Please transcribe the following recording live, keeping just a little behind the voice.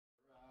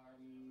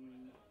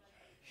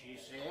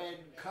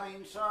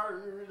kind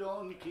sir,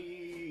 don't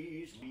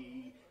tease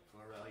me,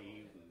 for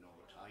I've no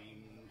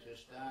time to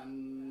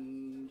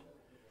stand.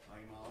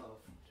 I'm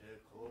off to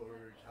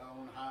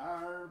Courtown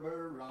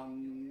Harbour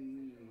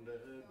on the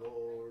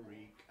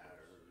Gorey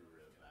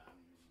caravan.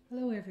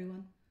 Hello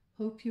everyone,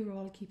 hope you're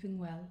all keeping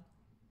well.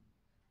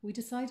 We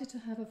decided to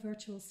have a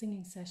virtual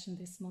singing session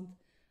this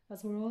month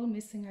as we're all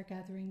missing our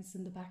gatherings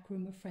in the back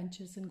room of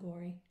French's in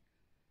Gorey.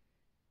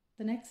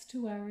 The next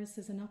 2 hours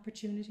is an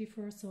opportunity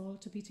for us all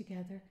to be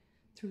together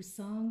through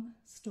song,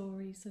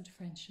 stories and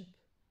friendship.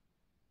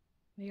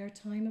 May our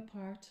time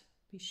apart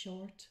be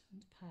short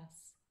and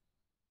pass.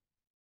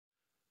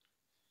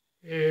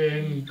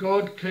 In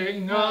good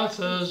King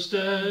Arthur's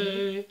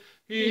day,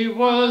 he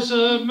was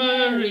a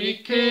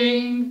merry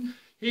king.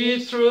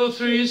 He threw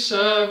 3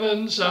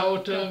 servants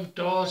out of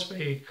doors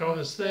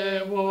because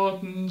they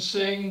wouldn't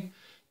sing,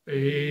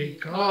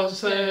 because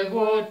they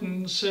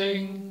wouldn't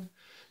sing,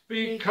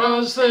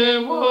 because they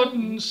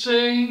wouldn't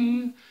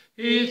sing.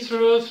 He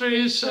threw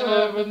 3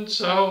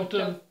 servants out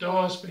of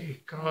doors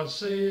because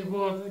they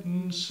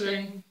wouldn't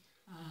sing.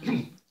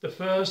 The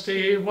first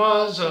he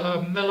was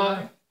a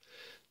miller,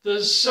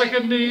 the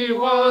second he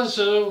was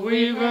a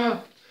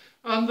weaver,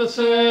 and the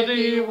third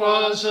he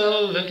was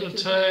a little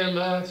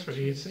tailor.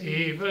 3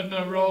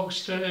 thieving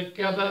rogues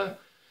together,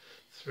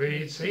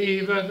 3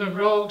 thieving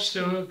rogues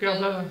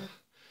together,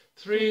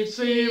 3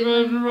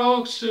 thieving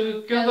rogues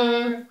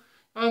together,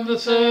 and the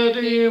third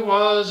he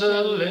was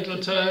a little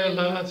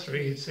tailor.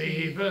 3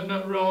 thieving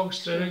rogues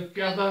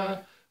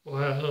together.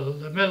 Well,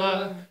 the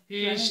miller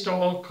he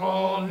stole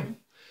corn,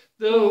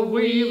 the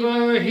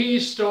weaver he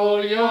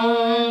stole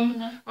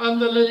yarn, and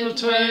the little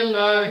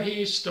tailor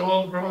he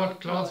stole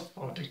broadcloth,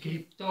 for to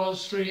keep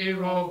those 3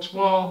 rogues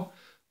warm,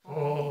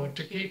 for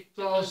to keep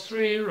those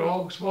 3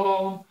 rogues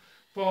warm,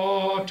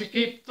 for to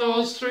keep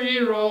those 3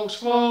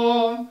 rogues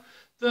warm.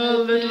 The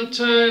little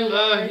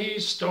tailor he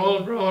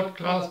stole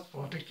broadcloth,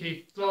 for to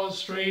keep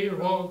those 3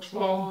 rogues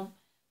warm.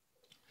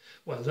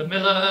 Well, the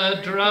miller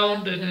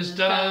drowned in his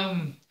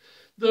dam,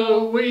 the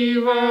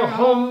weaver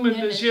hung in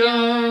his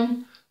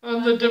yarn,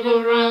 and the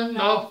devil ran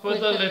off with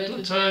the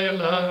little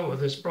tailor,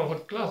 with his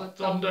broadcloth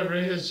under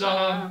his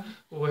arm,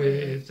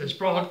 with his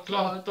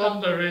broadcloth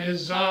under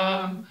his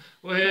arm,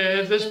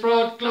 with his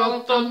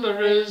broadcloth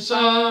under his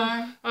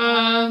arm.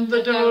 And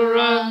the devil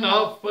ran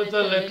off with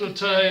the little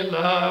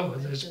tailor,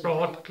 with his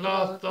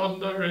broadcloth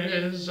under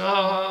his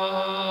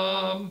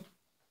arm.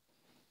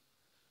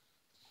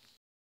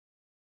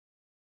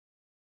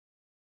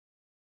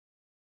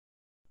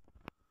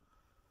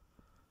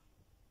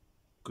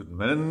 Good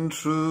men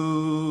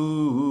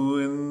true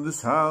in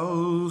this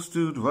house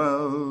do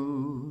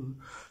dwell,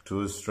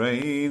 to a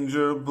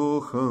stranger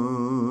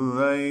buchel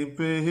I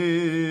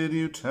bid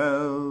you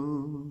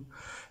tell.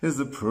 Is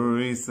the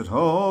priest at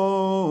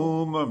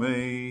home, or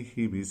may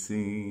he be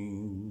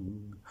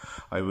seen?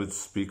 I would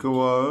speak a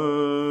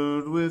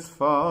word with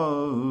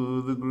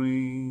Father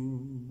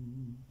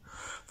Green.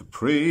 The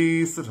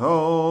priest at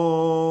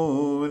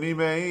home, and he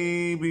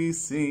may be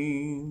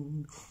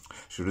seen.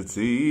 Sure, it's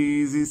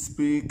easy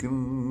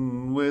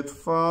speaking with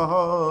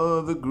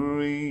Father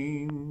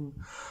Green,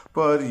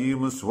 but you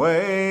must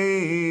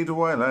wait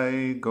while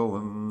I go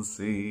and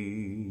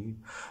see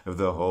if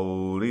the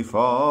Holy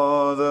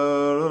Father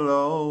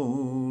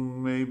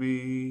alone may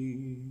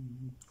be.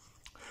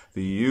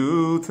 The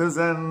youth has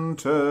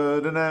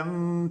entered an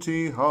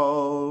empty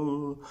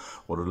hall.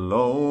 What a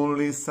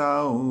lonely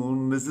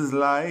sound is his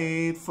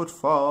light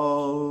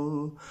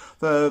footfall.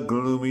 The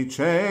gloomy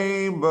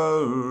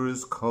chamber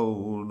is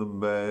cold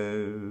and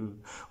bare,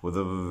 with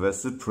a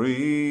vested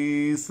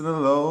priest in a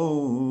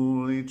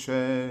lonely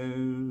chair.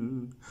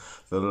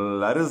 The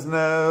lad is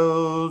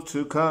knelt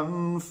to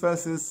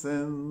confess his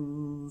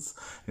sins.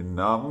 In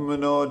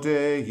nomine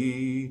Dei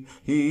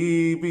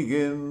he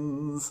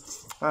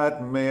begins.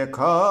 At mea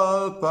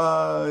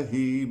culpa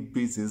he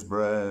beats his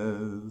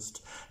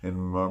breast. In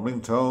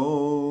murmuring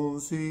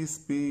tones he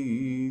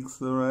speaks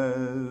the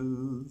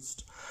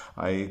rest.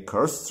 I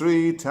cursed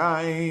 3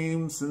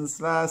 times since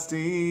last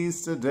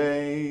Easter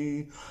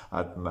day.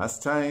 At mass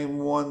time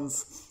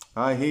once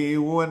I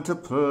went to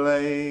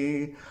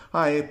play.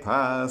 I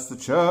passed the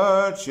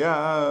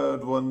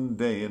churchyard one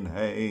day in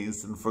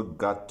haste, and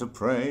forgot to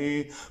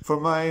pray for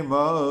my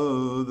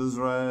mother's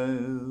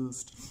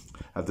rest.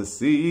 At the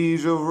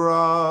siege of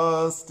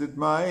Ross did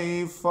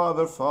my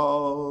father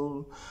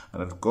fall,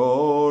 and at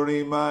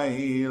Gorey my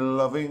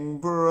loving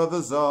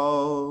brothers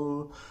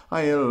all.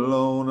 I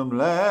alone am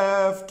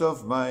left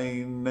of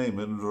my name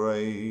and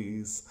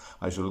race.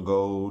 I shall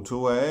go to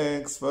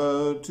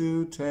Wexford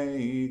to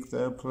take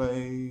their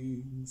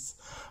place.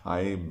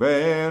 I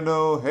bear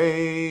no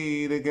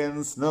hate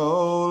against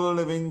no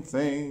living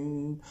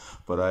thing,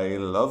 but I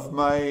love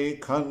my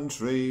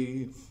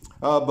country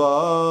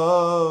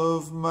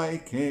above my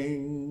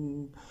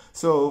king.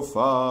 So,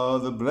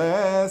 Father,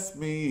 bless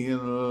me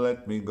and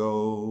let me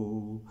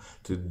go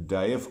to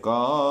die if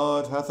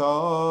God hath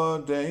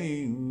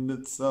ordained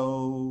it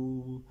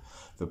so.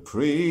 The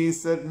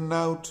priest said,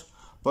 "Nought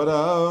but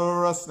a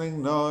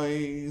rustling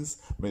noise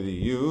made the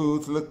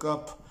youth look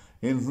up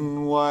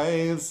in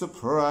wild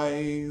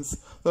surprise.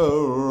 The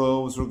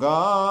robes were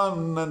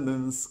gone, and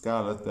in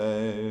scarlet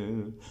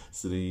there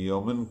stood a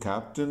yeoman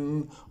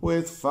captain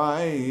with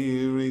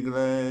fiery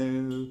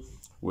glare.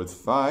 With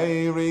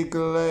fiery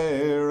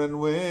glare and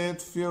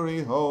with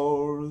fury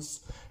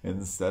hoarse,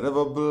 instead of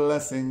a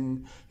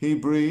blessing, he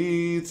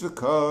breathed a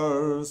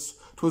curse.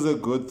 'Twas a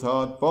good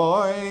thought,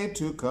 boy,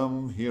 to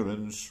come here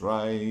and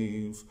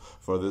strive,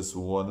 for this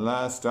one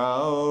last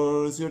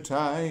hour's your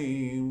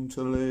time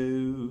to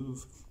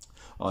live.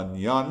 On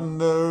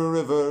yonder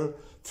river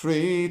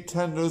 3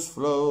 tenders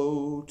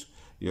float,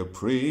 your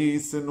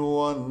priest in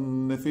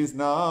one if he's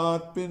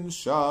not been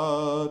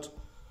shot.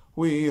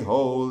 We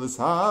hold this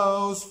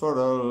house for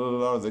our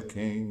Lord the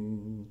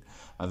King,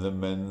 and the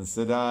men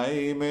said,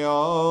 "Aye, may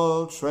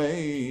all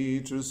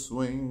traitors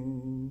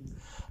swing."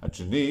 At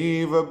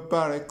Geneva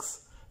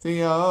barracks the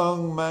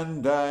young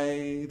man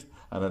died,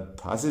 and at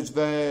passage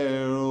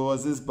there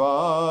was his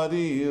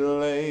body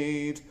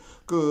laid.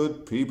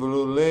 Good people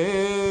who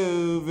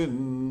live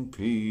in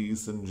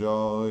peace and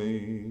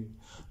joy,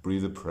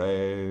 breathe a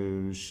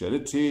prayer, shed a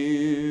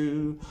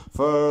tear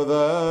for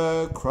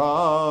the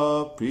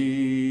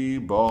croppy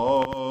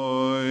boy.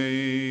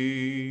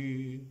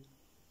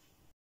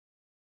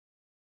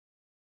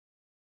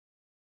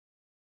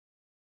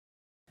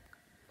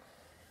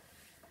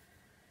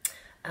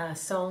 A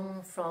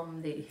song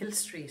from the Hill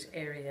Street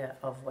area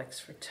of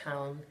Wexford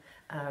town,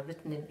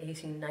 written in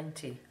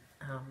 1890,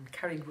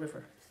 Carried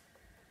River.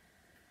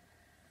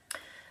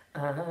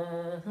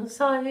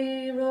 As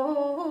I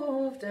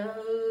roved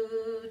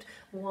out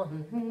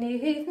one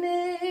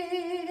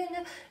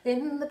evening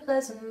in the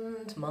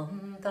pleasant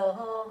month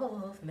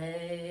of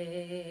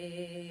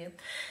May,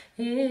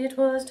 it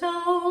was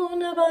down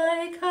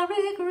by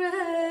Carrick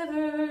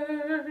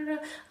River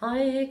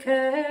I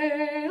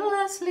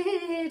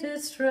carelessly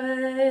did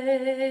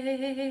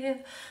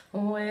stray,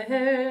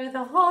 where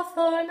the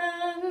hawthorn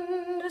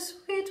and the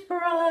sweet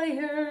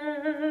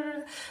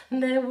briar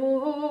they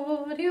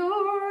would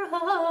your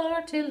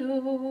heart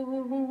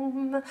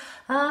illume,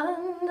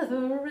 and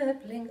the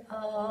rippling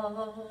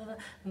of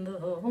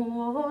the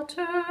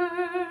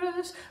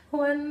waters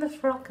when the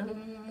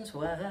frockens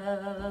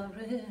were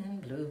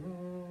in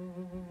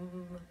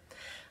bloom.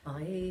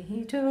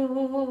 I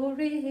do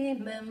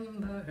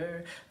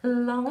remember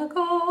long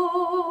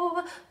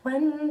ago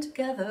when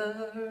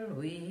together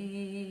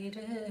we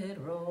did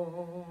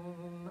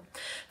roam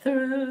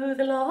through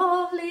the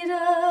lovely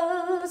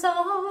dells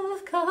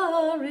of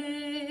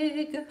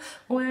Carrig,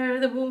 where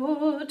the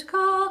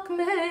woodcock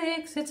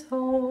makes its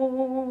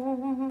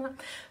home,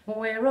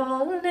 where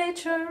all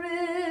nature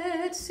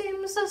it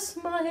seems a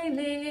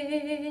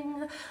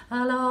smiling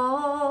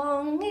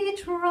along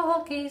each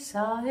rocky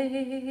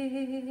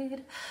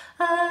side,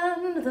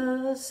 and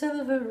the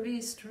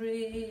silvery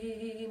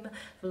stream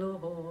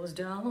flows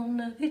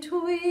down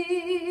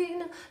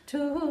between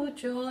to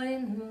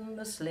join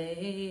the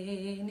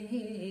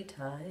Slaney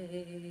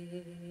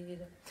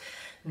tide.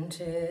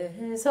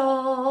 'Tis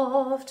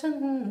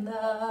often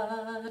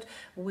that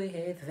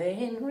with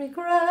vain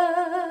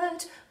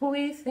regret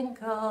we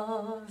think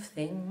of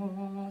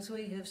things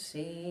we have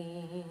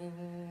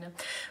seen.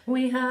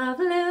 We have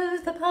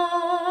lived the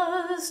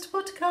past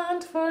but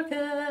can't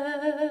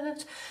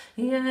forget,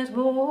 yet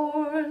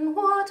mourn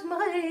what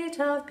might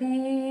have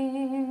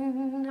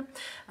been.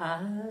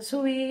 As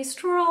we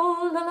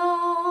strolled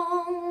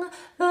along,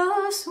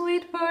 the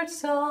sweet bird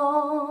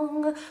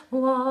song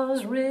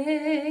was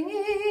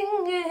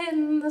ringing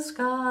in the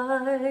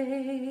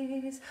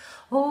skies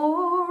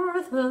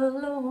o'er the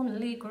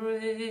lonely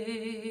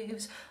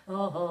graves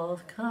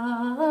of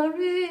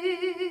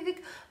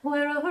Carrig,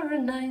 where our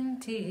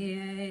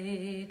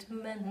 98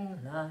 men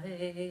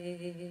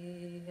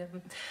lie.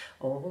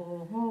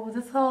 Oh,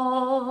 the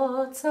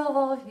thoughts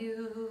of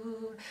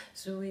you,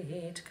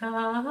 sweet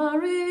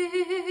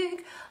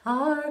Carrig,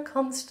 are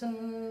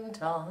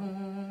constant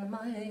on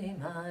my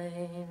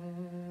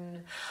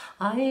mind.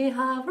 I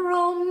have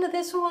roamed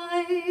this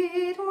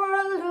wide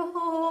world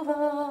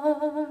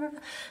over,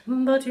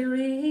 but your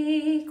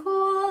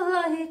equal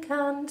I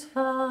can't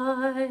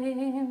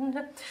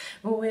find.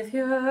 With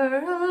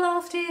your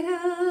lofty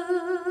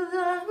hills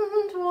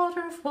and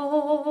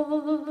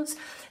waterfalls,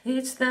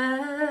 it's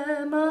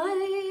them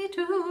I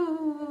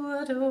do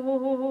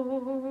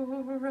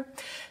adore.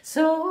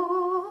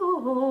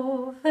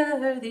 So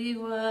fare thee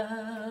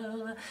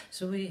well,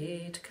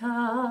 sweet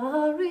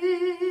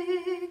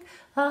Carrig,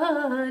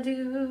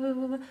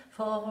 adieu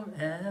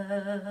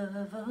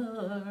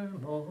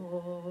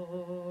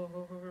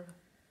forevermore.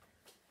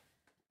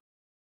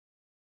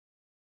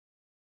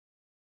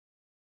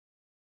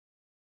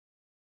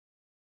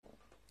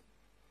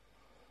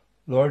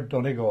 Lord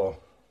Donegal.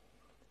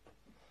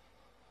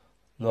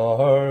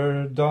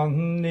 Lord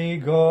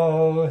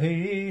Donegal,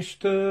 he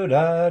stood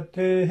at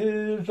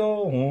his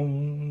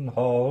own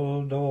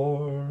hall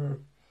door,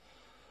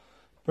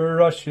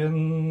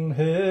 brushing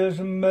his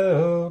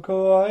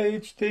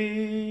milk-white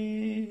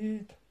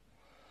steed,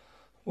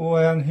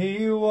 when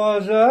he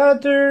was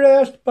at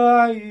rest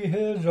by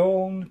his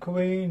own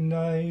Queen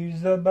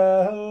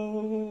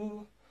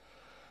Isabel,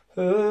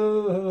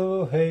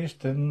 who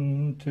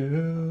hastened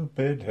to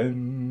bid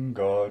him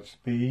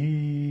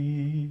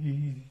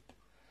Godspeed,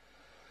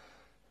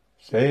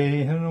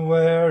 saying,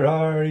 "Where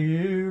are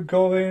you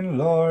going,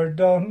 Lord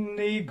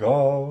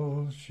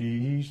Donegal?"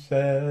 She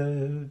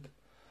said,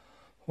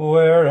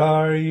 "Where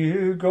are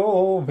you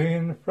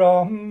going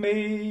from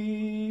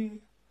me?"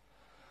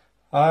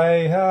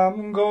 "I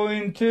am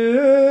going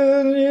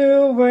to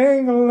New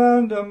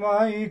England,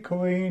 my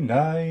Queen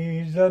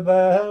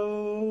Isabel,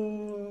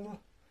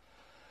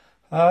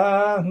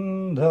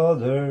 and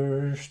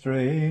other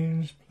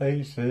strange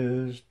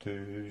places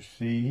to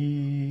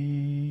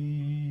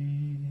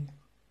see."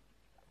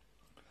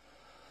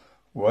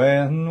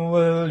 "When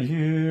will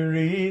you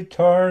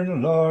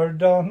return, Lord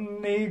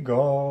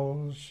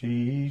Donegal?"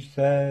 she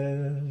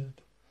said.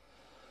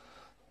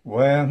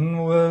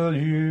 "When will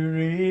you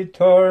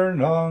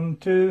return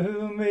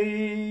unto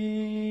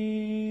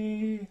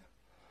me?"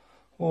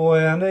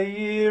 "When a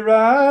year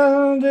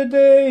and a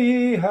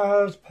day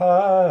has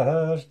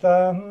passed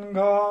and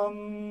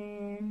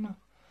gone,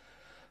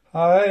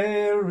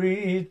 I'll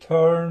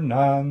return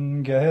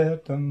and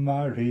get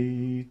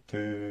married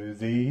to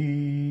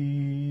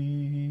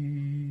thee."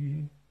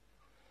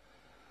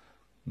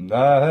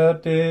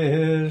 "That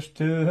is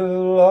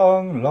too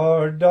long,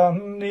 Lord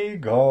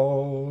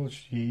Donegal,"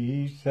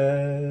 she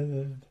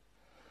said.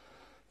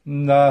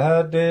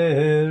 "That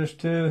is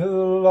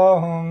too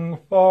long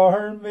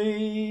for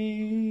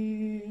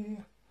me,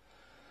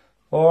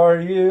 for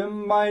you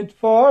might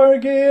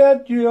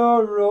forget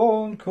your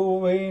own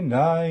Queen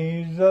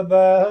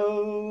Isabel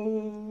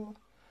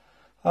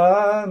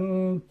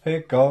and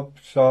pick up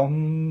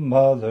some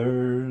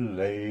other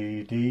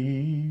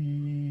lady."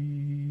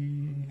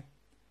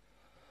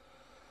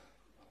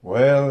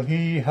 Well,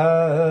 he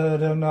had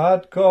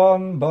not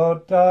gone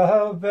but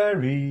a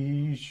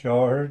very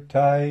short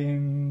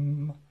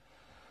time,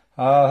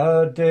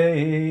 a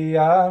day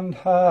and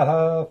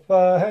half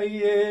a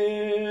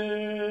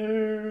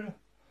year,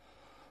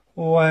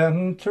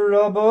 when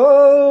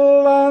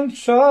trouble and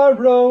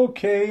sorrow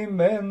came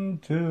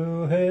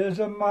into his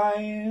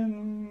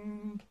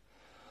mind,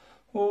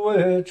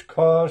 which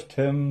caused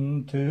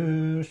him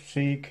to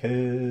seek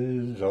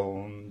his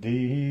own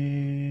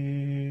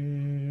dear.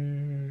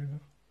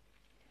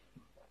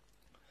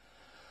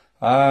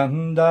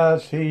 And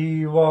as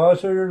he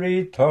was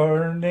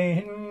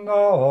returning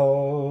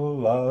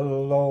all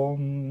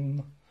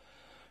alone,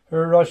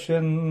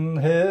 rushing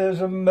his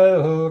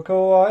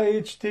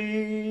milk-white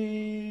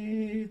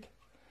steed,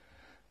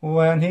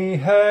 when he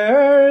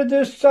heard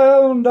the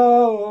sound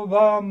of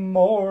a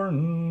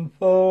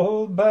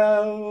mournful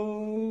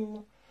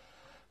bell,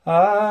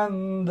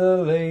 and the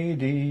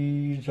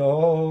ladies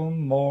all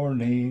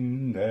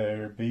mourning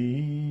their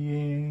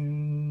being,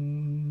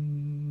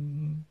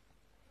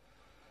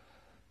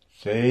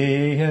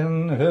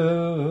 saying,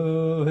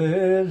 "Who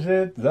is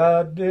it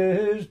that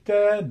is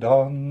dead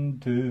on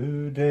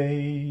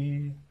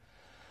today,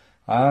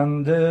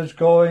 and is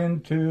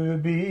going to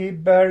be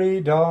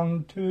buried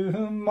on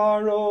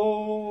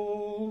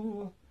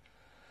tomorrow?"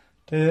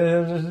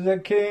 "'Tis the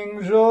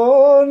king's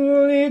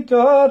only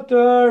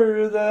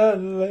daughter," the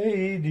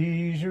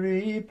ladies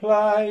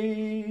replied,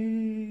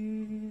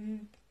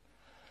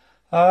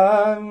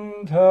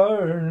 "and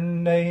her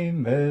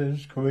name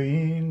is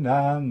Queen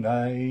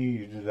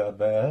Isabella."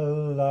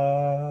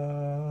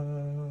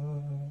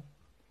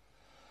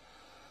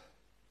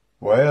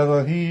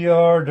 Well, he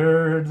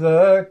ordered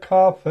the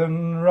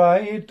coffin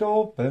right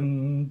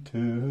open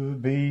to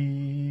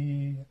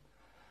be,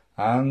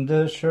 and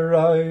the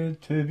shroud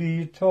to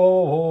be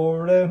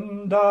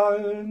torn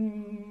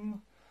down,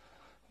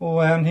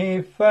 when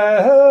he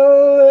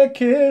fell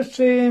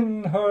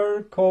a-kissing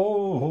her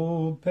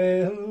cold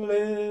pale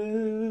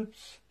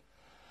lips,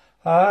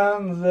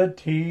 and the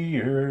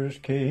tears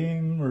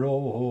came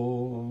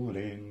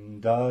rolling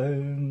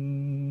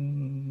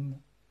down,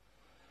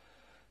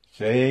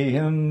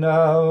 saying,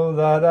 "Now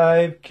that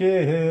I've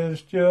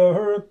kissed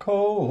your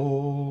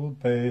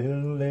cold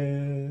pale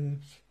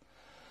lips,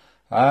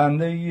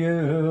 and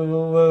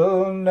you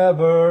will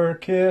never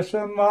kiss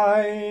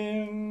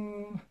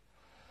mine,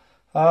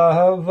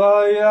 a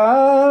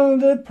vow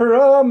and a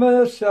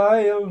promise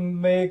I'll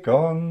make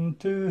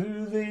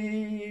unto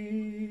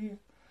thee,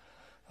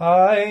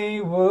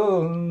 I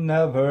will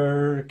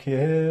never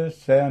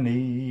kiss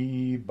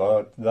any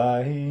but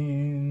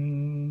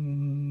thine."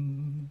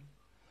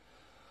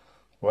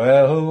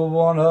 Well,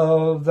 one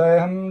of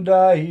them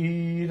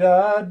died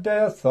a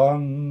death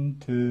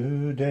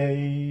unto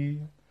day,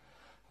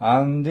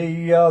 and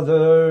the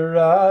other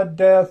a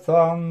death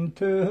on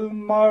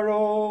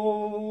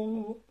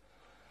tomorrow.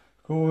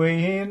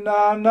 Queen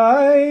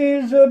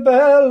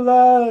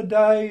Isabella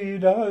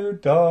died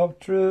out of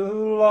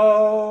true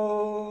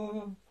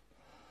love,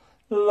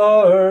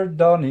 Lord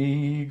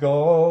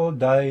Donegal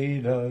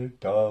died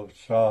out of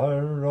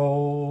sorrow.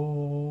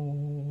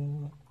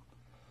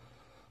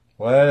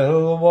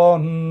 Well,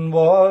 one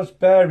was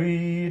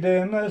buried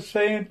in a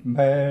St.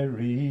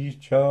 Mary's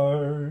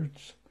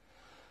church,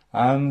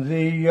 and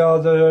the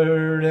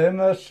other in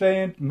a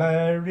St.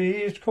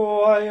 Mary's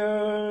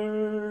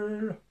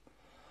choir.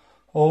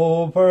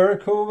 Over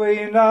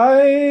Queen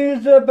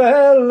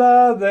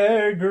Isabella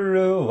there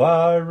grew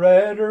a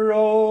red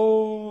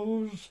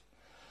rose,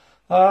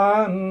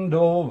 and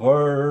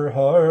over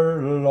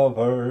her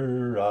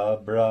lover a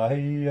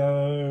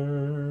briar.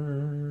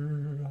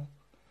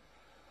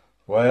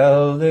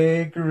 Well,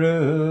 they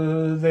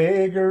grew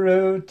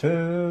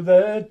to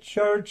the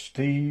church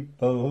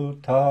steeple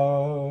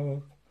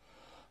top,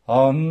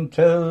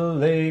 until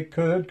they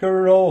could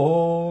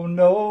grow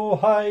no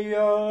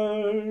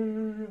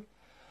higher,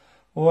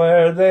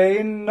 where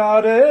they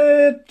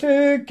nodded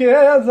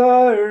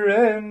together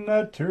in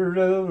a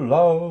true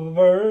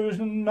lover's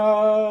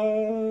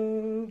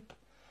knot,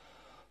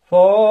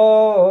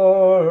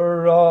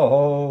 for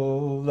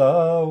all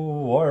the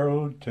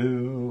world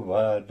to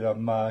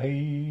admire.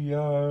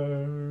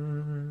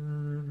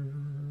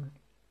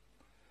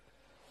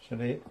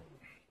 Should I?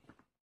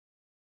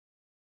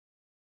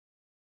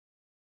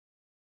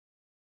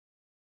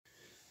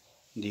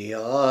 The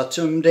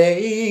autumn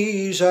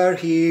days are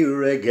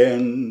here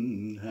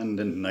again, and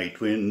the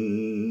night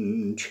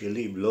wind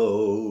chilly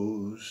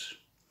blows.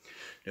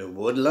 The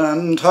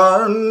woodland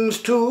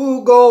turns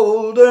to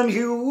golden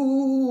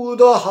hue,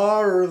 the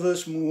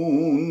harvest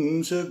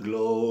moon's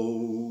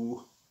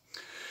aglow.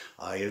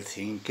 I'll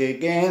think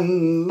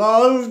again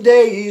of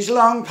days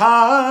long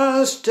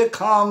past, to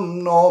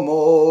come no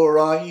more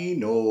I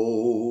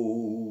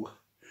know,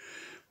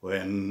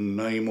 when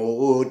I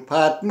mowed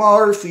Pat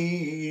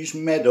Murphy's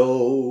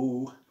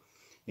meadow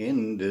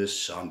in the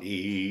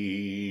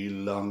sunny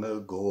long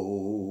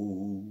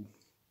ago.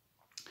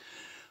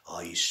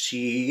 I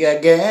see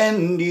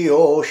again the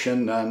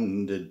ocean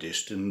and the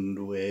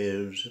distant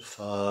waves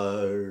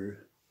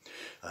afar,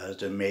 as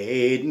the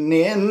maiden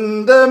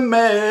in the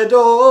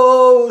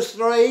meadow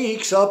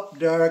strikes up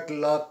dark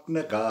Loch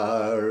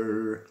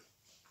Nagar.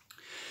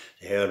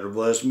 There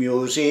was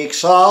music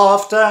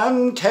soft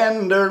and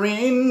tender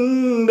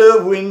in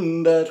the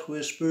wind that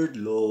whispered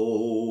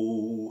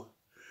low,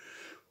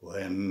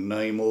 when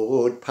I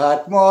mowed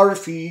Pat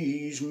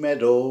Murphy's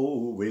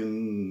meadow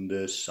in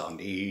the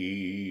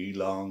sunny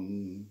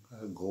long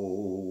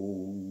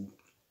ago.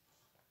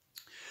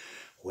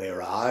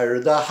 Where are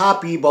the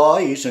happy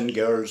boys and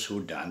girls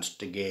who danced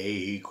the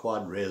gay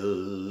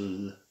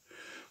quadrille,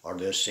 or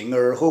the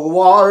singer who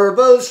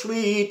warbled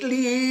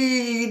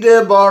sweetly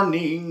the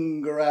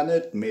burning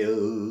granite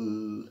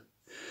mill?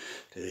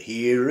 To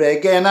hear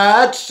again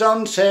at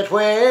sunset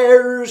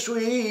where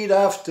sweet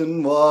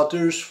Afton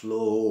waters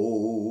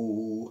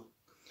flow,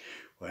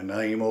 when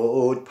I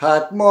mowed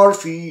Pat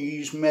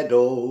Murphy's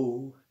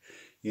meadow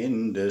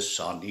in the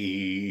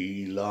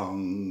sunny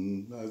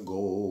long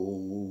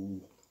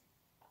ago.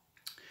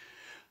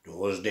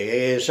 Those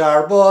days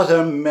are but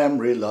a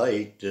memory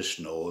like the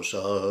snows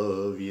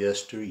of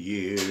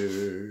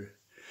yesteryear,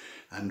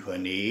 and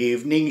when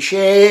evening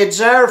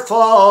shades are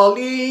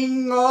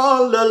falling,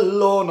 all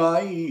alone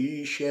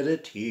I shed a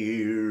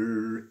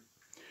tear.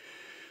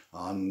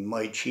 On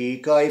my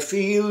cheek I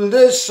feel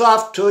the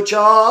soft touch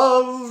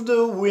of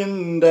the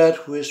wind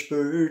that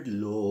whispered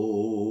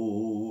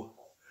low,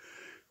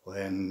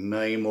 when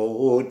I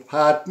mowed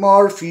Pat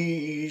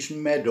Murphy's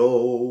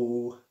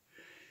meadow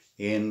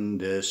in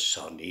the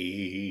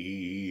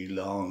sunny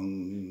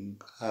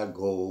long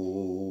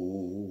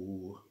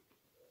ago.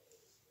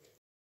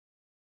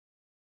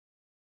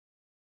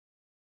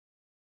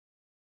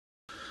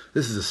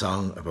 This is a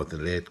song about the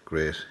late,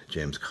 great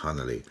James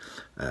Connolly,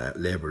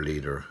 Labour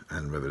leader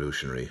and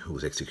revolutionary who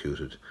was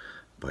executed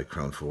by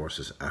Crown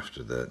forces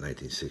after the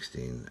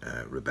 1916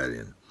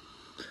 rebellion.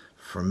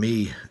 For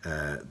me,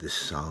 this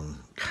song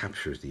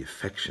captures the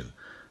affection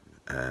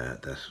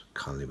that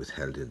Connolly was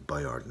held in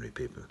by ordinary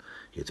people.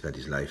 He had spent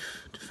his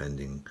life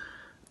defending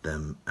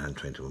them and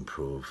trying to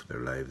improve their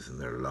lives and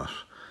their lot,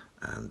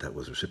 and that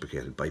was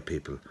reciprocated by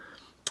people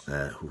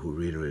who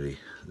really, really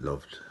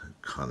loved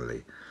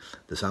Connolly.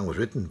 The song was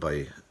written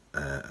by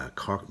a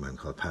Cork man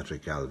called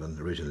Patrick Galvin,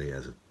 originally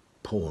as a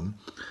poem,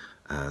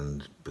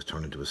 and was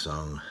turned into a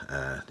song.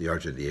 The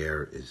origin of the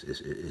air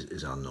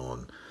is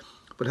unknown,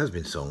 but has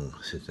been sung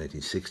since the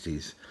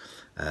 1960s.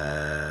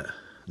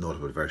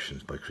 Notable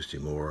versions by Christy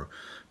Moore,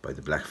 by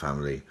the Black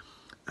Family,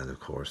 and of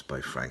course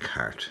by Frank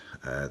Hart.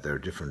 There are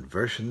different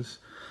versions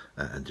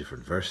and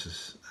different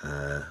verses,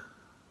 and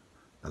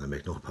I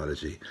make no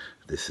apology,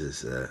 this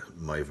is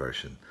my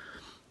version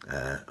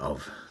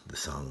of the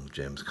song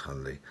James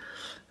Connolly.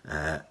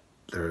 There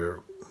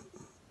are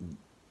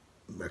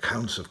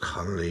accounts of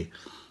Connolly,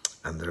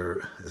 and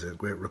there is a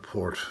great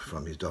report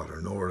from his daughter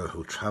Nora,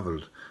 who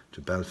travelled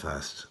to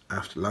Belfast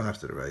long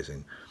after the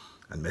rising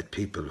and met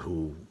people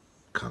who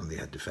Connolly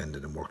had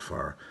defended and worked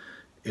for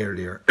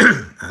earlier,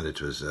 and it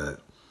was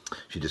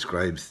she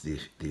describes the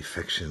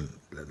affection,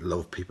 the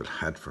love people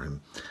had for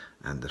him,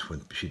 and that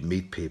when she'd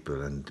meet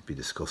people and be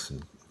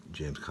discussing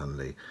James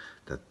Connolly,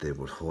 that they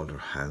would hold her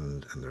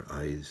hand and their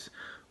eyes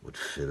would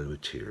fill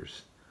with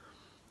tears.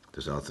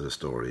 There's also the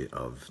story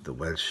of the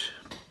Welsh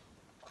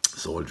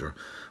soldier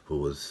who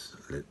was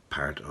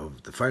part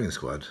of the firing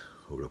squad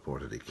who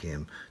reportedly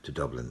came to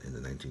Dublin in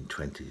the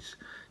 1920s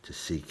to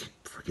seek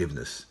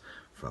forgiveness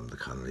from the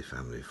Connolly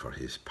family for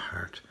his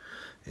part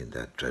in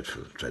that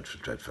dreadful, dreadful,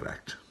 dreadful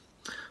act.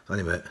 So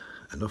anyway,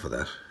 enough of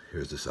that.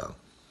 Here's the song.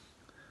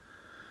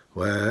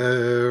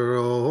 Where,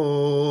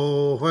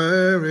 oh,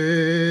 where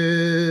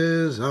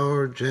is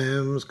our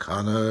James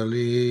Connolly?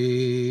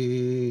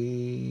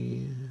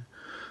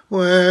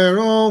 Where,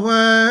 oh,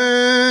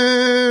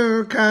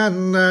 where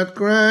can that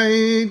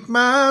great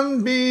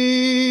man be?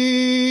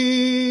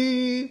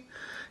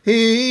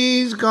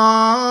 He's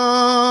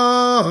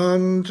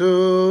gone to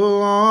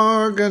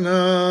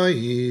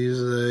organise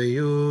the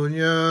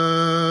Union,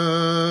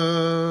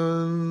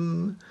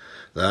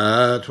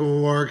 that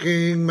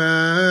working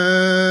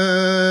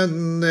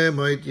man they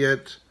might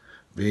yet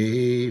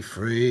be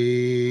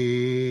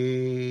free.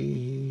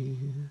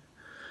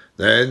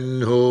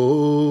 Then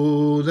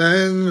who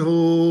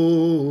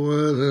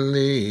will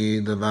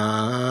lead the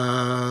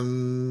van?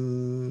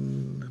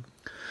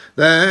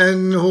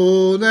 Then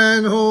who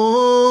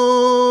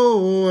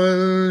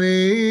will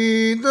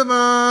lead the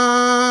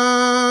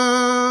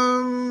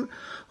van?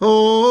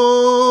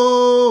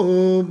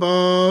 Oh,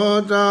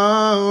 but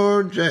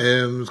our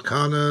James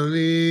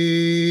Connolly,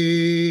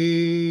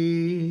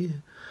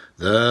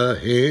 the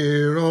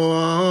hero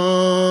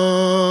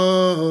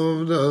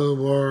of the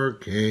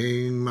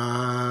working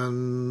man.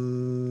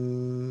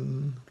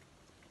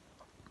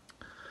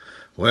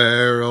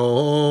 Where,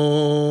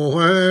 oh,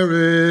 where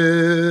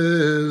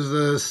is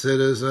the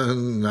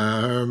citizen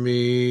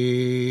army?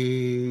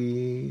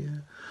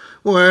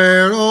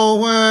 Where, oh,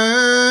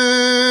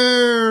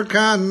 where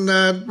can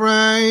that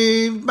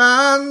brave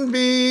band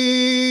be?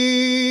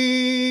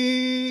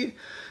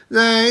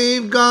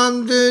 They've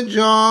gone to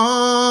join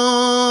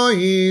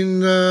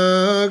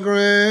the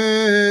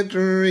great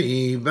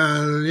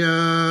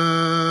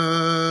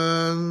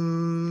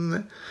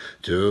rebellion,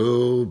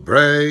 to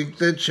break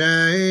the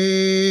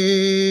chains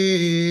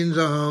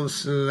of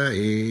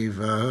slavery.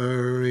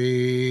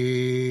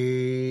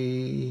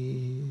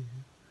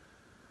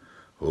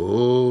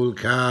 Oh,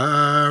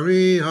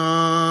 carry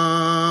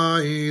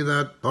high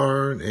that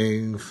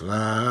burning flag.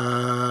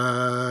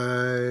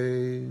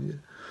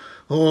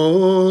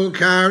 Oh,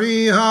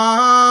 carry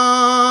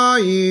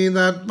high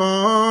that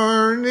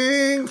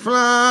burning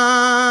flag.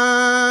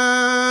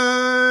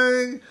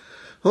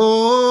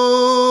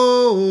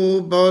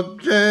 Oh, but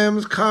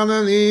James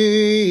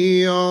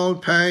Connolly, all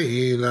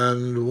pale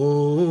and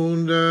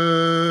wounded,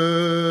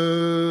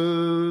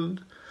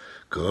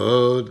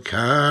 could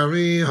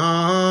carry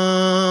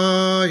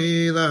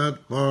high that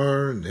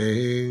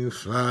burning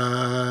flag.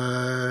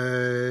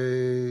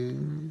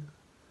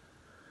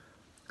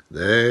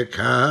 They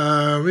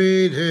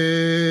carried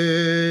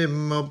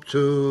him up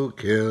to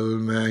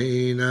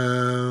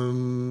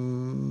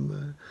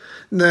Kilmainham.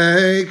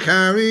 They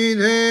carried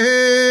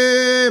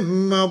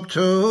him up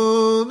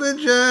to the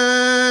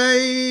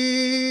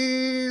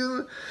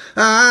jail,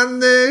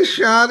 and they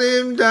shot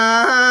him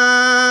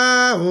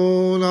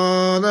down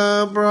on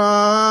a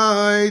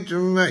bright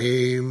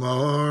May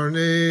morning,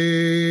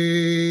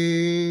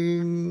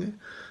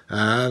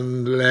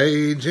 and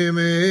laid him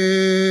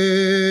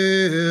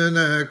in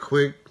a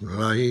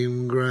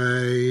quicklime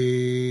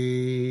grave.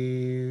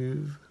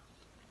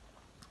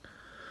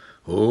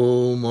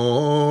 Oh,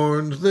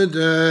 mourned the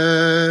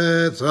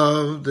death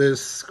of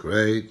this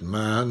great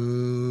man.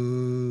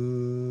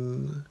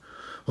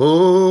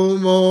 Oh,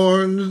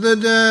 mourned the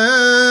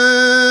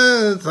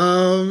death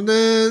of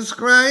this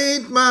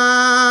great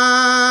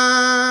man.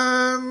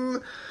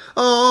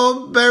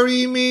 Oh,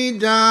 bury me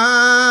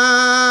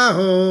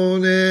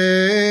down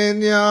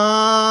in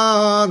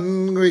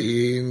yon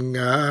green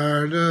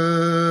garden,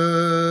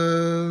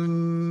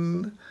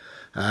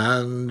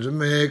 and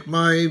make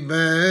my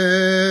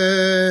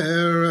bearers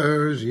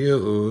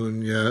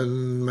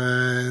Union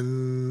men.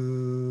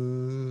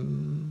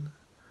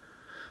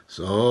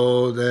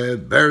 So they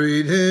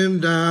buried him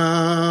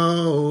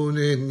down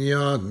in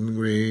yon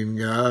green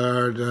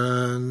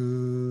garden,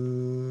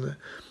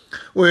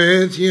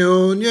 with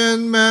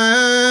Union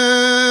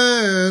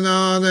men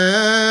on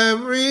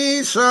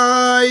every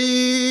side,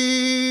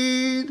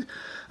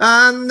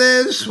 and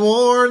they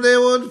swore they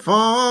would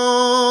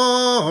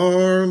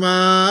form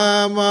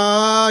a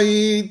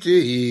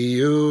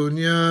mighty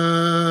union,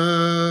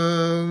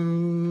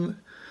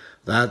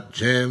 that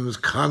James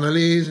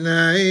Connolly's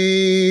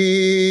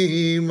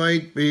name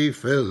might be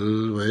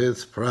filled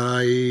with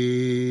pride.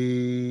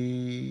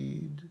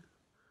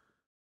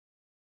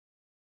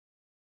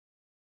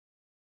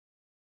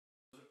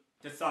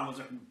 This song was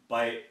written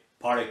by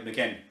Páirteach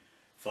McKinn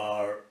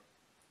for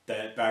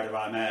the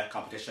Beannachtaí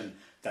competition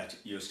that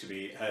used to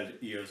be held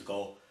years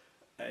ago.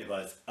 It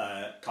was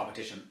a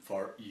competition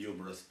for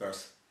humorous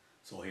verse.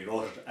 So he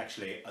wrote it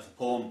actually as a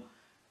poem.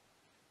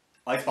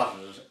 I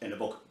spotted it in a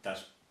book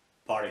that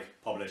Páirteach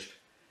published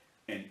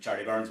in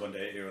Charlie Burns one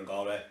day here in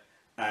Galway,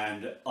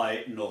 and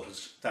I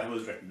noticed that it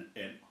was written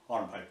in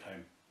hornpipe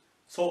time.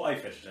 so I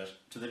fitted it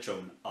to the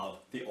tune of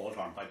the old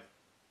hornpipe,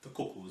 the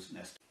Cuckoo's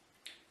Nest.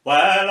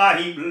 Well,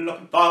 I'm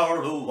looking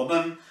for a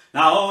woman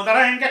now that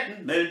I'm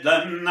getting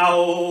middling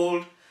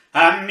old,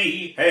 and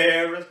me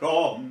hair is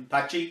growing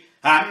patchy,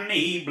 and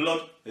me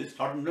blood is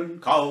turning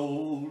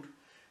cold.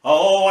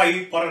 Oh,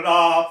 I put it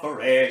off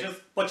for ages,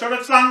 but sure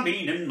it's long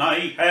been in my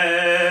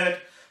head,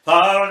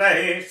 for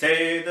they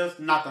say there's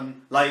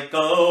nothing like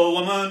a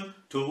woman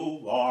to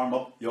warm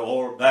up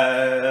your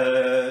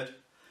bed.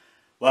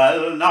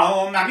 Well,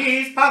 now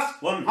Maggie's past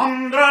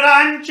 100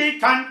 and she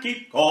can't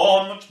keep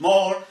going much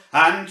more,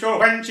 and sure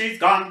when she's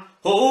gone,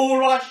 who'll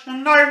wash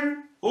and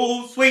iron,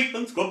 who'll sweep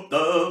and scrub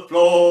the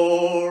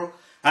floor,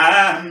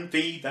 and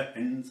feed the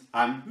hens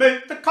and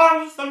milk the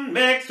cows and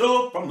make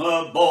soup from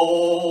a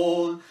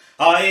bone,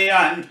 aye,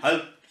 and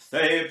help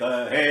save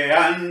the hay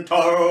and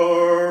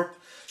turf.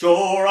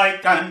 Sure I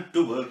can't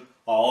do it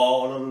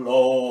all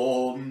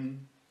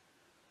alone.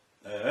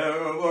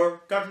 There were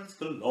girls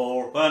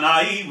galore when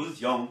I was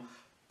young,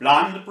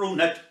 blonde,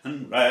 brunette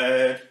and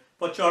red,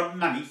 but your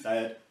mammy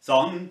said,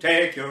 son,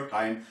 take your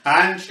time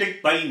and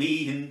stick by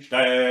me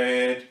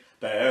instead.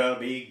 There'll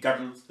be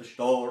girls to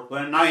store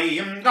when I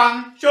am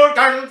gone, sure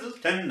girls is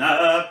 10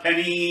 a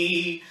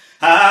penny,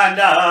 and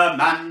a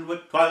man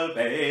with 12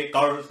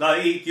 acres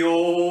like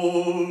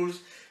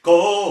yours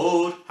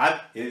could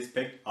have his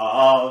pick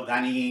of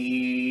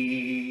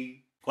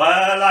any.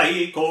 Well,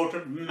 I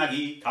courted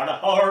Maggie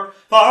Carter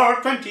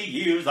for 20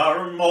 years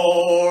or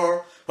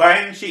more.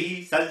 When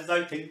she says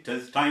I think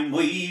 'tis time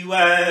we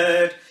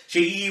wed,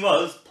 she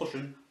was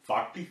pushing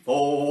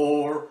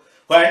 44.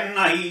 When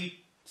I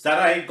said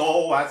I'd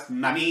go ask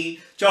Mammy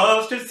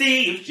just to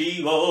see if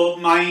she would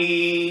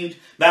mind,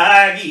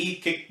 Maggie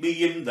kicked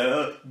me in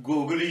the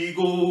googly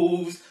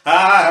goos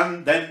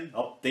and then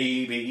up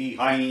the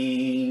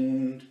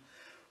behind.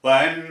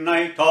 When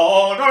I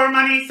told her,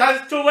 Mammy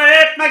says to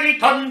wait, Maggie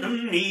turned to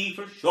me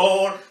for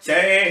sure,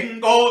 saying,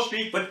 go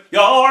sleep with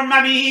your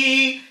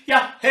mammy,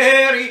 ya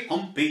hairy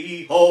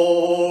humpy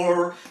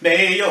whore.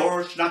 May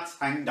your schnatz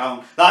hang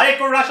down like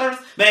rashers,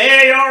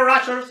 may your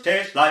rashers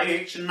taste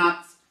like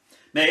schnatz.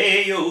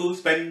 May you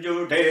spend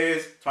your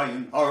days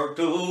trying hard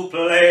to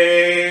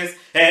please,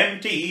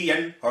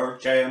 emptying her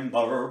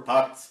chamber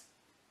pots.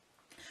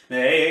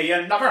 May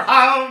you never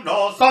have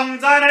no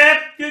sons, and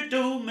if you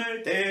do,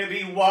 may they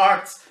be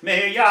warts.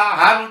 May you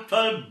have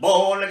 12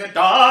 bow-legged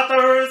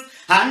daughters,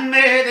 and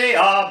may they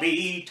all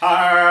be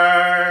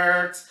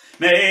tarts.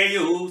 May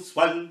you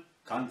swell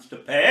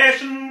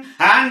constipation,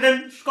 and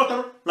then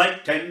scutter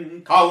like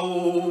 10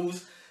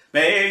 cows.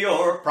 May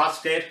your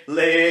prostate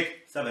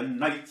leak 7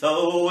 nights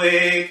a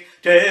week,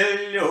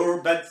 till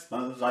your bed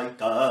smells like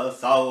a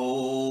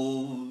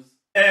sow's.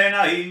 When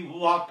I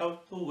walked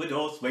out the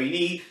widow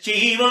Sweeney,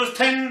 she was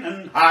 10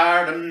 and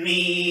hard and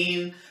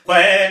mean.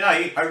 When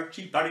I heard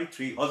she buried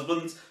 3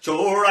 husbands,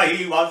 sure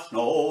I was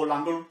no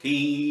longer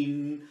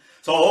keen.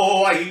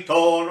 So I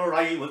told her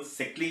I was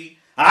sickly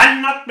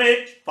and not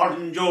fit for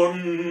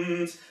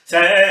endurance.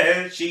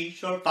 Said she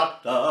sure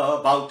thought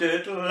about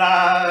it,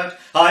 lad,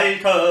 I'll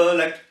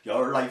collect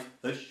your life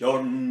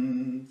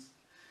assurance.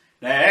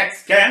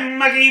 Next came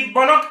Maggie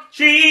Bullock,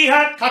 she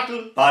had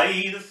cattle by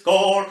the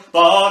score,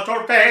 but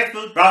her face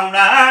was brown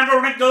and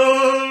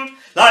wrinkled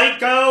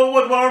like a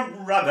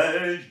woodworm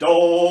ravaged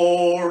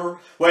door,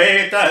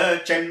 with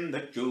a chin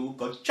that you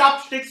could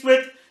chopsticks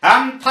with,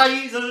 and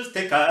thighs as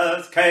thick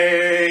as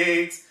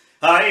cakes,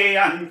 aye,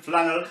 and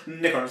flannel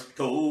knickers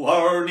to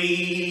her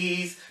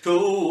knees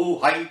to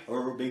hide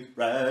her big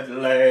red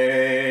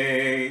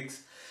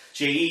legs.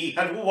 She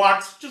had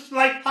warts just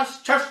like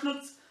past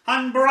chestnuts,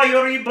 and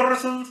briary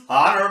bristles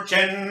on her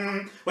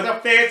chin, with a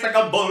face like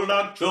a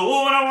bulldog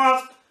chewing a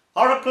wasp,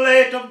 or a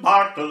plate of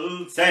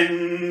Bartle's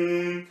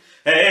sin.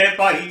 If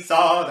I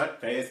saw that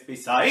face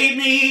beside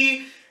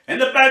me in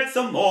the bed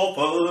some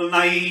awful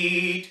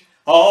night,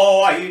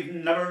 oh, I'd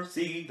never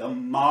see the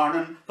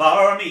morning,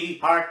 for me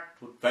heart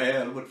would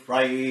fail with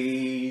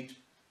fright.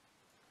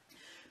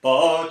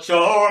 But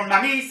sure,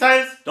 Mammy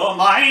says, don't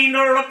mind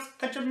her looks,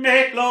 can't you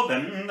make love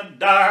in the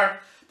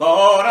dark?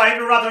 But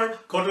I'd rather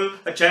cuddle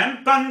a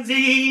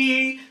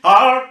chimpanzee,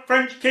 or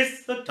French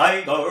kiss a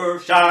tiger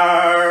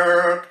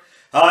shark.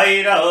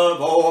 I'd have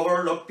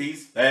overlooked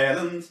these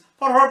failings,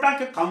 for her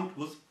bank account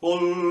was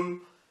full.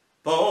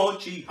 But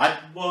she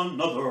had one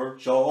other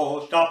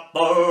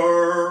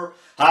showstopper,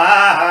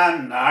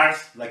 an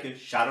arse like a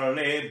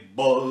Charolais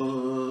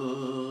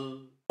bull.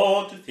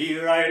 Oh, 'tis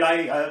here I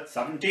lie at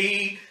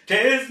 70,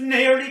 'tis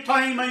nearly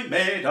time I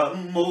made a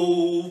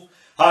move.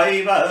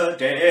 I've a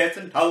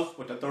decent house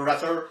with a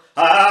dresser,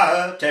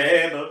 a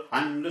table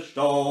and a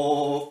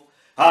stove.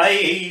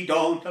 I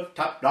don't have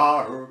tap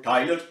nor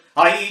toilet,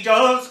 I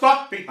just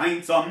squat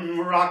behind some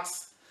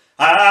rocks.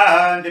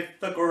 And if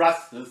the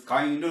grass is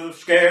kind of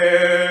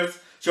scarce,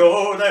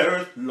 sure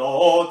there's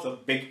loads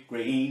of big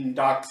green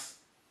docks.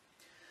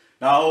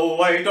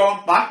 Now I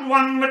don't want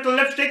one with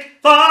lipstick,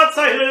 false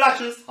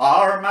eyelashes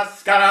or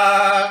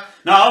mascara,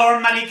 nor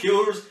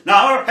manicures,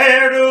 nor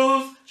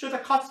hairdos, Sure the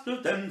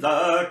costumes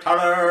are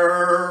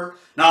terror.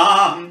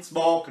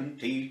 Non-smoking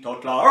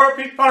teetotaler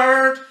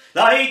preferred,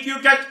 like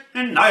you get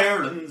in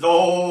Ireland's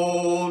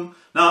own.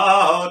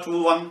 Not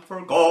one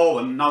for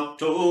going out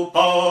to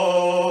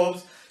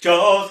pubs,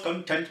 just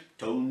content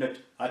to knit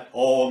at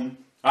home.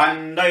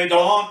 And I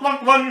don't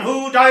want one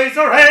who dyes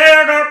her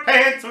hair or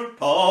paints her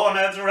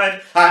toenails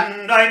red.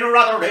 And I'd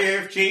rather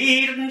if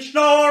she didn't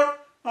snore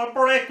or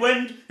break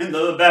wind in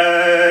the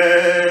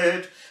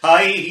bed.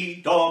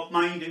 I don't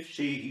mind if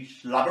she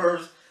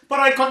slobbers, but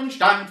I couldn't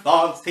stand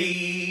false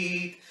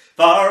teeth,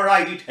 for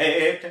I'd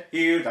hate to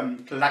hear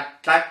them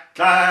clack, clack,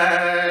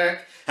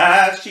 clack,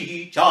 as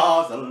she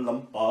jaws a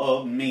lump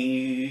of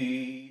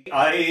meat.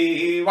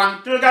 I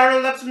want a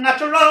girl that's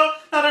natural,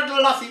 not a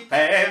glossy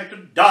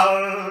painted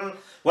doll,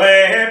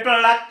 with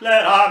black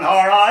lead on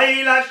her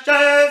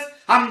eyelashes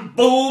and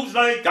boobs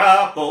like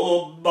a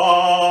football.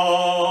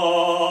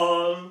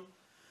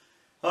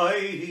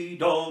 I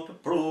don't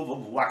approve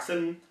of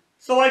waxing,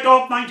 so I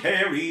don't mind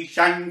hairy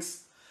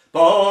shanks,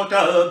 but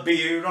a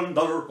beard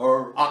under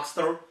her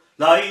oxter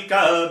like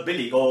a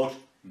billy goat,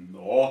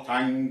 no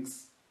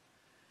thanks.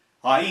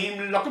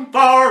 I'm looking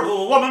for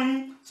a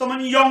woman,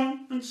 someone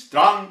young and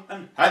strong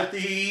and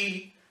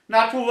healthy,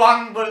 not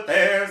one with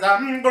airs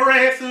and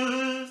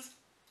graces,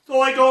 so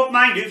I don't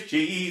mind if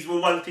she's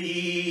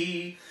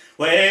wealthy,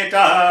 with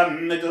a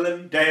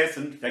middling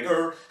decent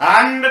figure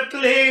and a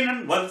clean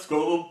and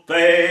well-scrubbed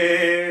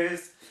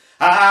face,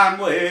 and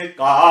with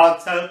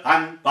God's help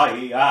and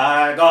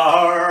Viagra,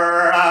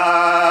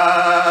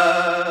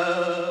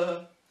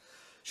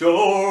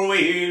 sure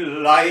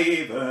we'll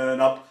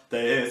liven up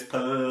this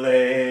place.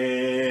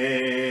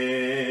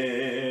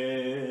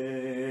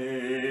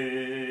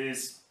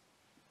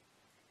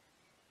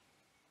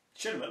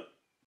 Sure will.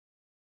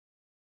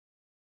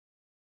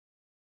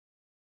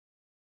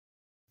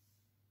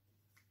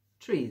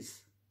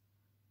 Trees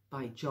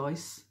by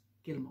Joyce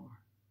Gilmore.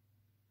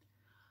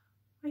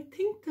 I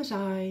think that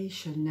I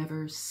shall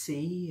never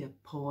see a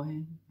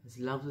poem as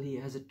lovely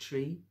as a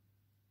tree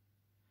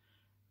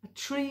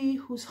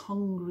whose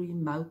hungry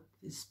mouth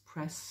is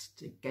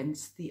pressed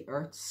against the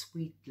earth's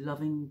sweet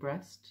loving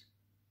breast,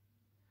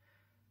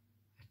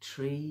 a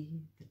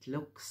tree that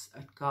looks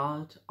at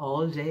God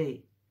all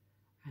day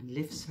and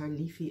lifts her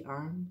leafy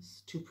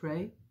arms to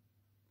pray,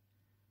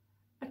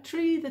 a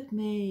tree that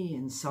may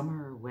in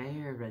summer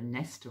wear a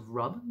nest of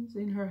robins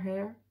in her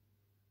hair,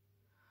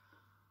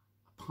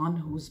 upon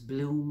whose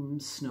bloom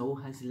snow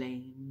has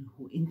lain,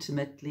 who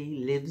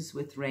intimately lives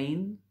with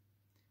rain.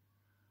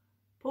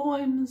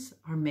 Poems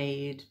are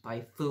made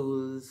by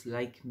fools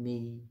like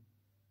me,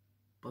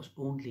 but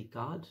only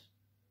God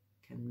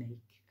can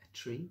make a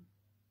tree.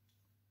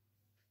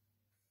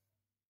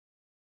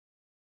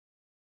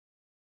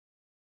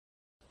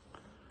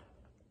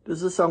 This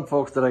is a song,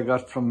 folks, that I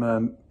got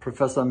from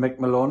Professor Mick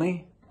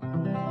Maloney.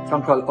 A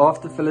song called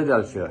Off to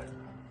Philadelphia.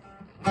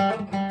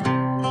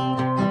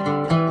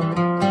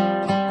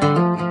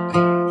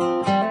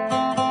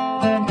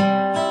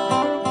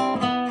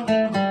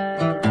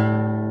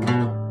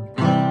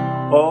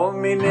 Oh,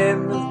 me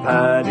name is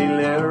Paddy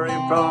Leary,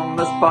 from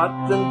a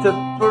spot in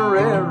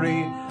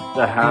Tipperary.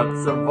 The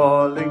hearts of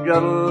all the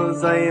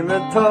girls I'm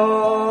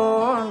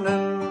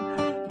a-turning,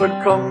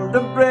 but come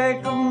the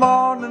break of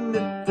morning,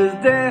 it is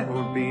they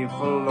who'll be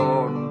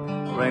forlorn.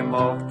 For I'm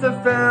off to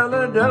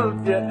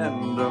Philadelphia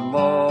in the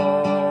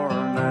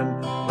morning,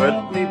 with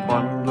me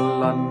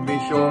bundle on me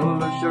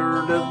shoulder,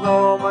 sure there's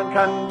no man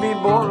can be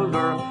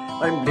bolder.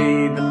 I'm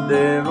leaving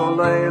there old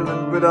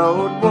island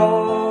without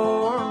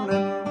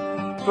warning.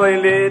 So I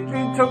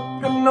lately took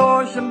a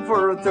notion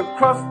for to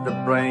cross the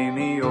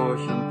briny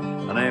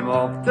ocean, and I'm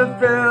off to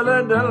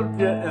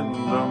Philadelphia in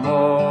the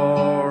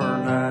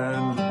morning.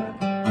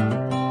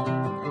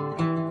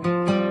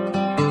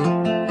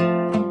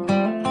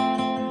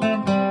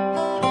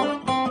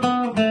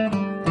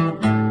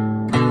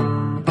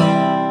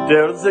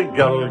 There's a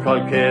girl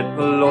called Kate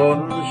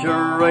Malone,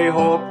 sure I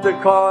hope to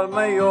call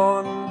my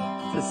own,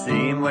 to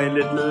see my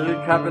little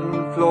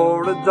cabin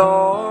floor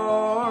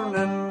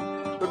adorning.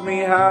 But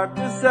me heart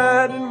is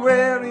sad and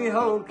weary,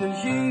 how can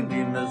she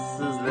be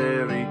Mrs.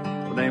 Leary,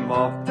 when I'm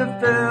off to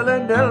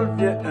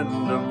Philadelphia in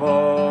the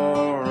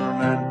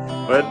morning?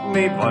 With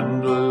me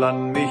bundle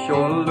on me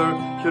shoulder,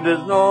 sure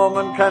there's no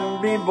man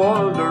can be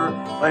bolder.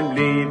 I'm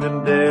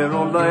leaving there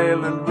old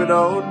island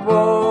without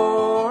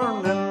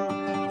warning.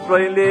 For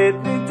I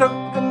lately took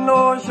a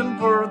notion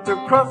for to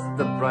cross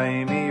the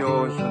briny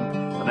ocean,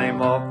 and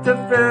I'm off to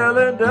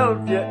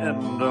Philadelphia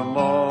in the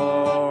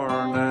morning.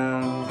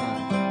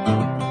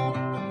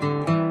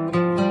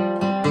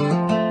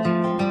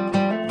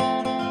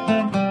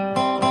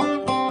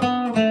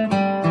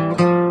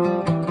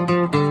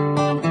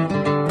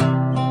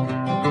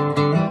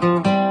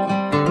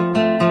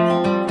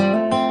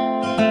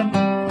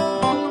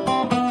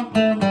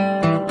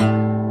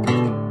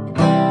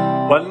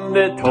 When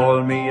they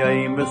told me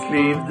I must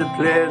leave the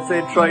place,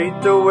 I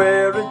tried to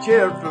wear a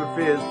cheerful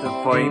face, to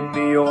find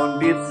me own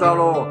deep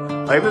sorrow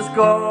I was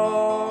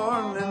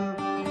scorning.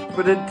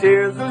 But the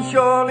tears will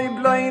surely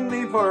blind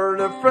me for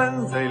the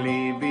friends I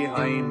leave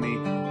behind me,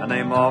 and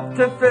I'm off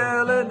to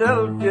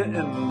Philadelphia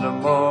in the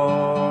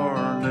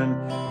morning,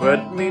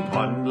 with me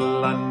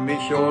bundle on me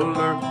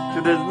shoulder,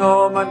 so there's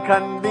no man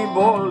can be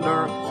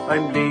bolder.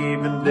 I'm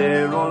leaving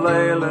there old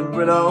Ireland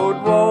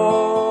without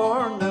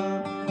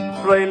warning,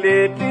 for I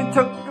lately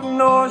took a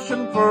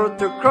notion for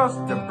to cross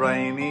the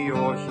briny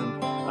ocean,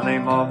 and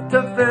I'm off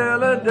to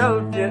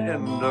Philadelphia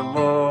in the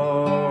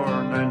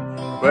morning,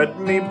 with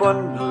me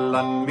bundle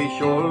on me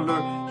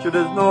shoulder, sure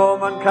there's no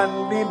man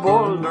can be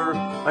bolder.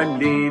 I'm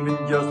leaving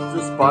just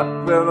the spot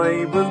where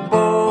I was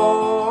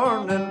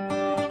born in,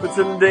 but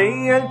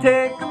someday I'll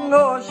take a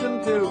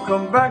notion to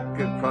come back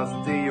across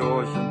the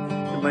ocean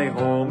to my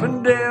home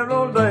in dear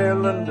old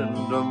Ireland in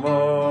the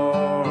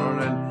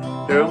morning,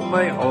 to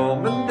my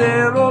home in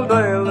dear old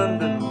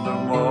Ireland in the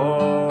morning.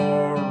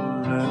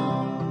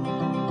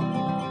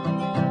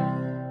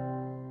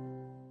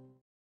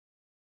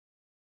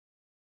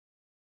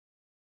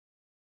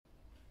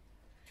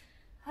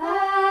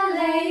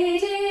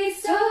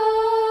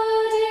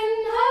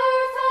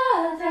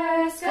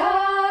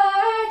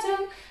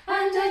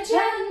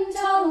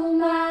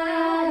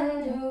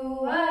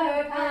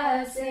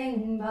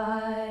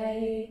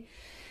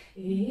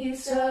 He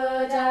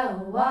stood a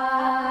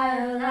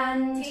while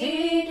and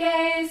he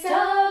gazed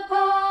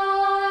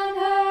upon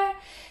her.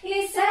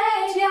 He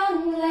said,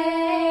 young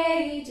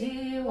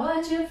lady,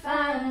 what you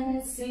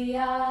fancy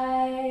I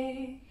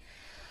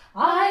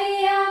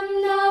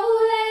am no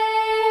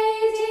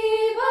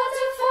lady, but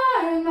a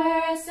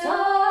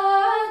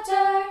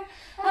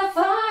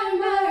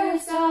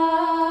farmer's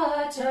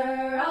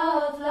daughter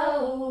of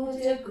low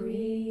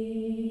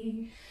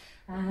degree.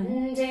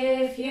 And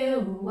if you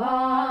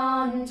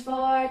want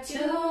for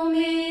to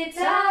meet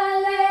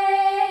a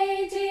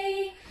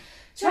lady,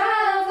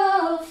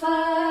 travel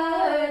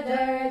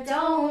further,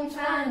 don't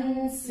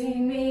fancy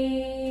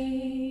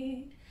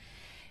me.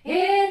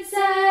 It's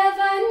 7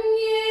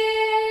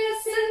 years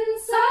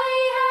since I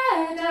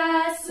had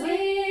a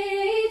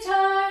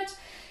sweetheart,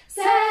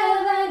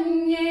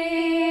 7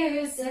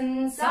 years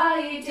since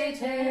I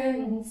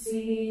didn't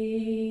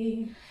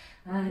see,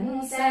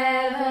 and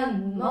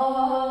 7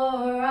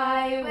 more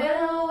I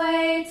will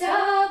wait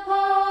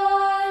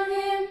upon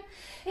him.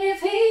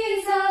 If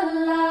he's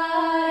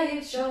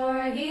alive,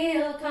 sure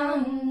he'll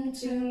come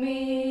to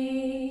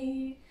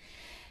me.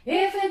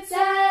 If it's 7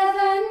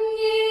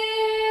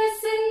 years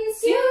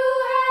since you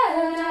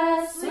had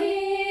a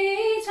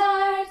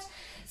sweetheart,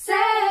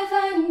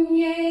 7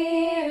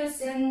 years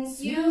since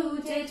you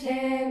did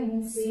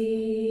him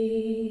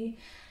see,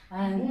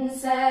 and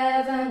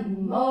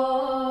 7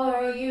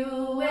 more you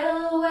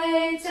will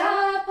wait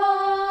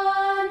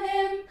upon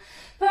him,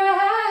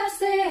 perhaps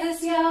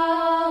this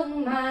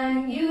young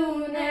man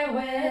you ne'er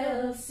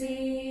will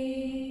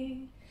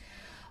see.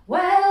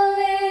 Well,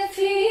 if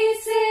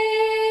he's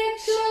sick,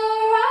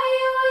 sure I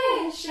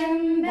wish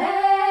him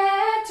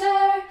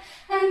better,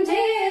 and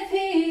if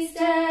he's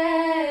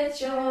dead,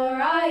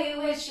 sure I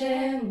wish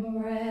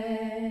him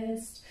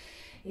rest.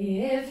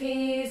 If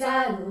he's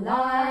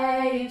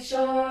alive,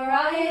 sure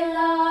I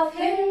love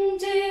him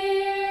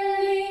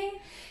dearly.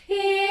 He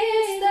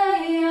is the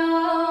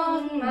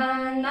young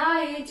man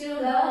I do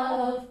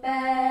love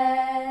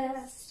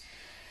best.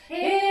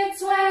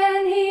 It's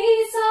when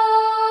he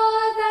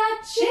saw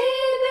that she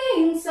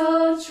beamed so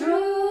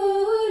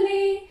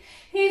truly,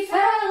 he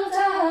felt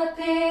a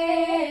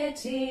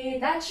pity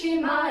that she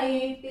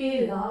might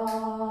be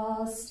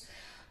lost.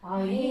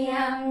 I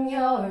am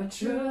your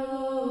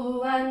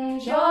true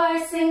and your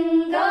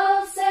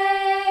single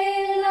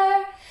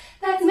sailor,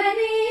 that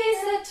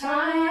many's the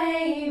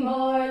time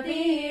o'er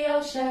the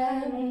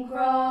ocean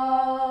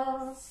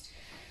crossed.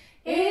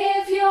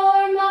 If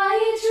you're my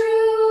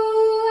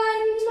true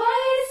and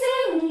my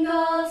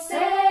single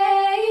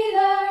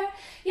sailor,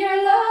 your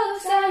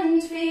looks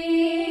and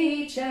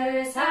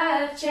features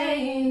have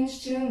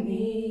changed to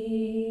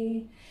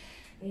me.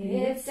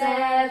 It's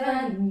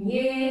 7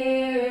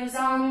 years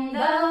on the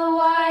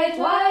wide,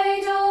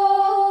 wide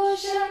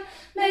ocean,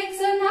 makes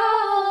an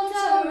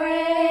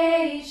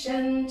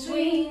alteration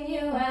between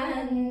you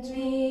and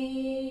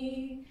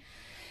me.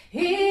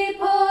 He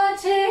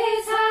put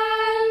his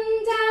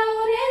hand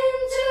down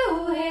into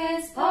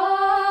his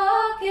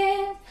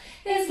pocket,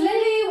 his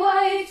lily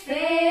white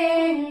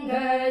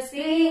fingers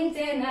gleamed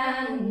thin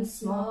and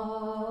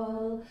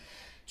small,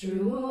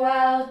 drew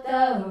out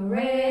the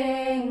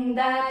ring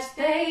that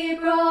they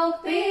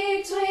broke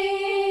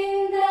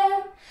between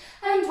them,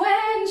 and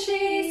when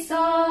she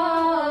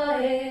saw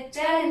it,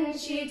 then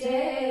she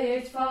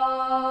did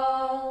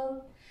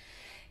fall.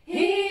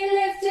 He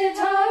lifted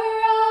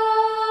her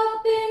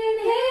up in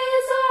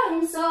his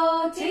arms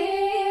so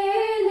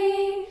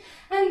dearly,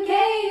 and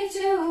gave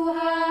to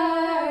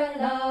her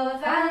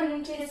love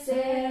and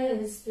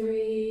kisses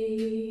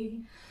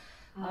 3.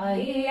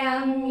 I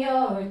am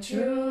your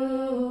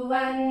true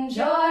and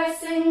your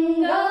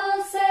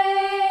single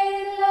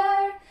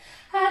sailor,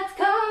 hath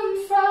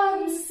come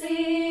from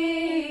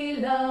sea,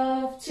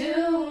 love, to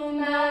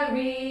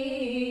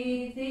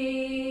marry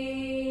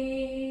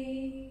thee.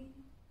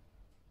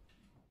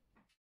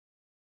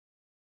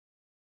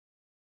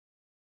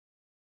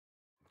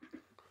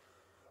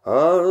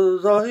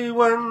 As I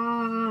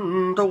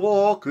went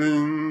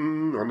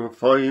a-walking on a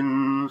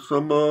fine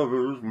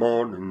summer's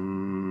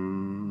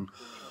morning,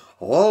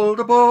 all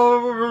the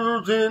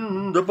birds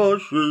in the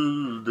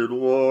bushes did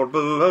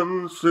warble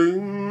and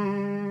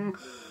sing.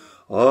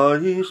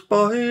 I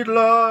spied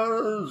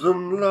lads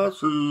and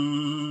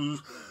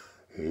lasses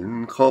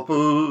in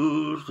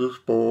couples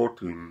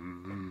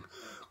a-sporting,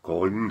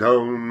 going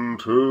down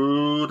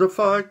to the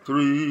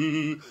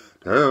factory,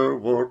 their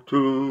work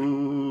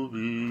to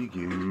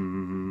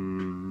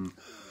begin.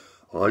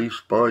 I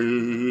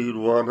spied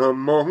one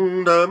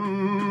among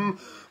them,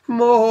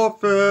 more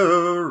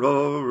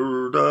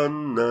fairer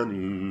than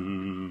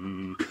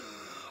any.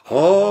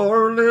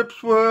 Her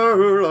lips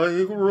were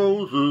like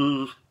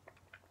roses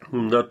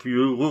that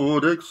few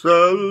would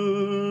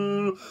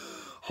excel,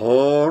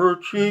 her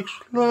cheeks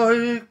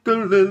like the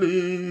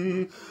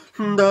lily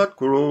that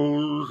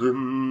grows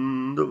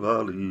in the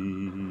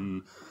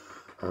valley,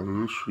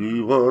 and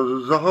she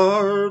was a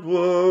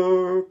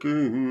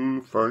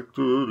hard-working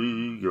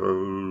factory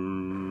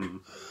girl.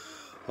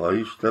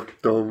 I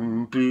stepped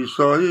down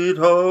beside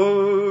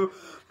her,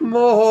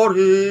 more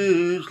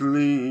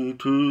easily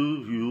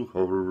to view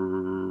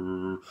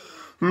her,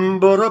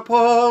 but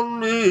upon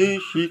me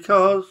she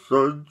cast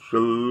such a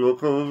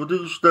look of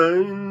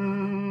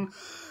disdain,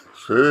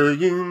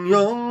 saying,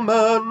 "Young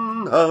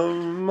man, have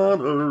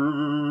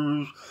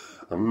manners,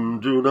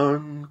 and do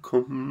not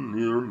come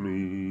near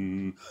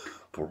me,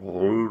 for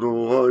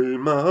although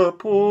I'm a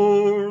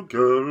poor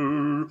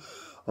girl,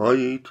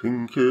 I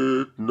think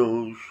it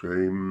no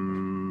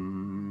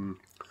shame.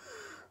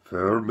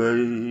 Fair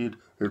maid,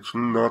 it's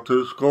not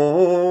to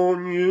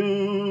scorn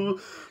you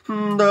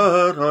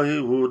that I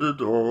would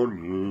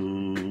adorn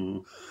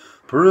you.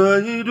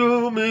 Pray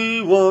do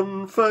me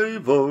one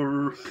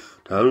favour,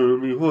 tell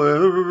me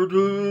where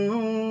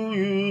do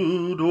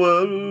you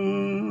dwell?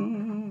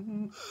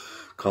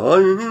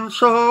 Kind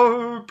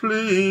sir,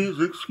 please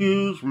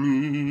excuse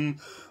me,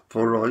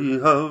 for I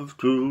have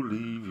to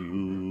leave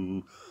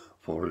you,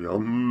 for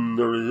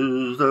yonder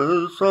is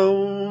the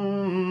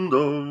sound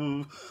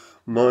of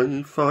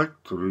my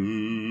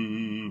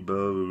factory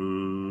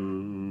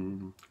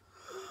bell.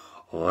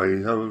 I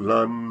have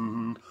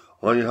land,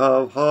 I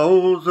have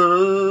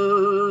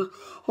houses,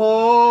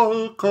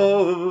 all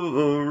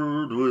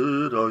covered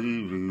with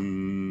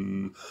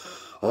ivy.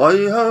 I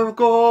have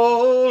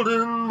gold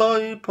in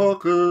my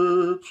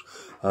pockets,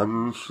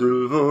 and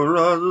silver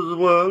as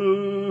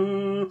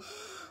well.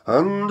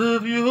 And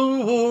if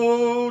you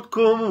would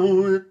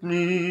come with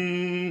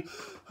me,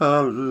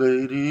 a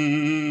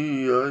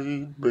lady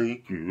I'd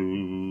make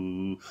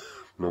you.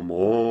 No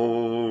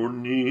more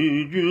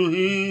need you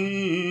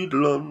heed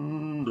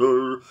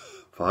yonder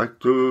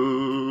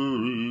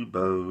factory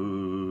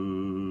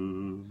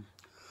bell.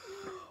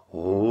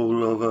 Oh,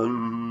 love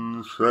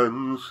and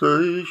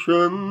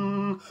sensation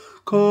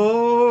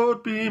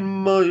could be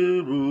my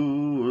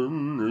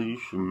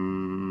ruination.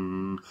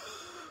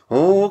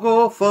 Oh,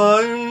 go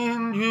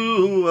find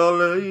you a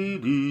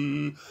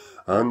lady,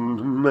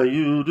 and may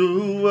you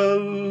do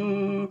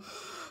well,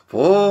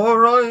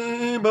 for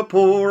I'm a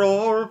poor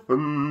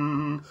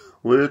orphan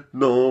with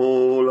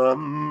no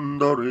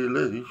land or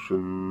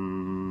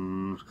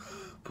relations.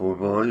 For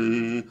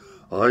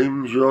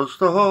I'm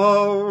just a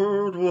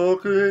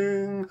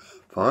hard-working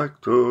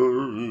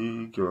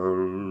factory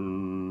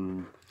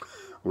girl.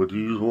 With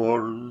these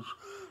words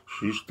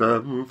she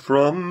stepped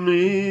from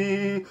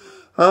me,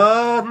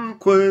 and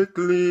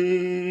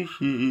quickly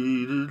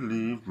she did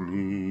leave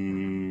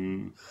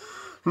me.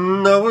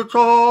 Now it's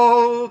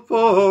all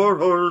for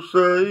her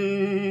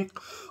sake,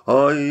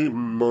 I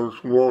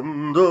must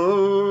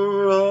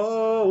wander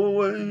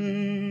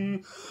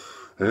away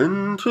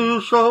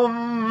into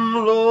some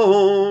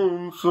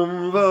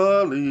lonesome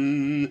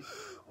valley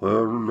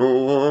where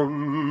no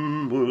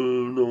one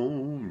will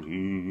know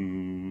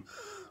me,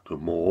 to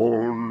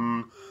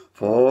mourn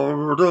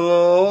for the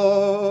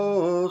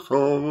loss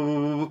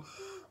of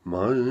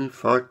my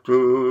factory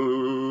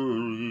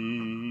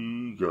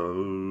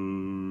girl.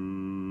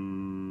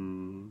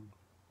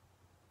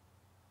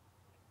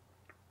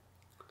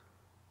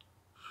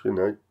 Good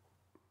night.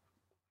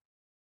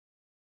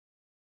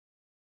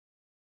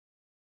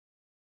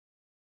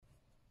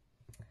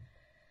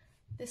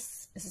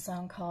 This is a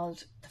song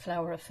called The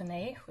Flower of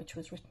Finney, which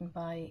was written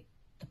by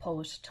the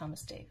poet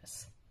Thomas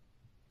Davis.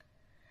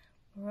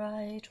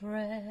 Bright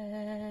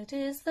red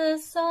is the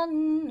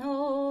sun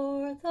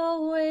o'er the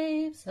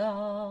waves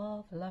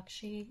of Loch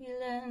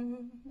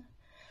Sheelin.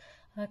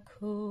 A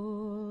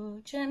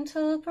cool,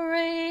 gentle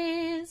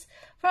breeze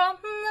from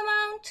the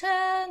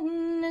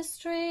mountain is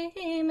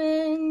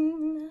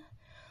streaming,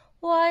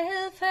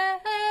 while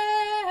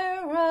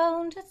fair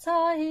round its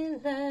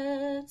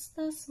islets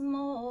the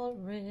small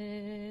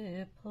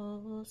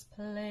ripples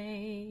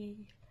play.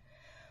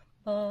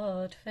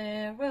 But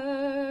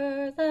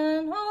fairer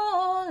than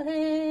all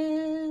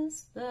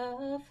is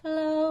the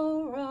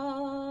flower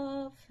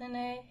of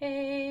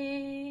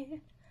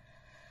Finney.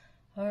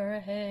 Her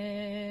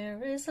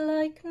hair is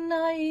like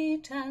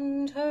night,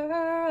 and her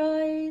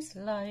eyes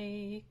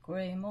like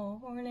grey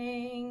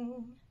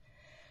morning.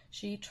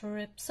 She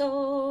trips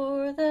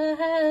o'er the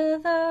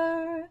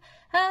heather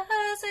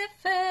as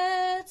if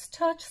its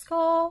touch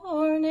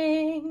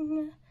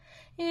scorning,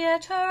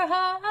 yet her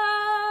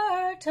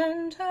heart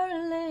and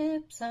her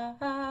lips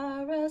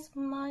are as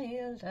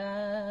mild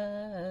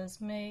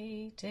as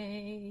May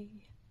day.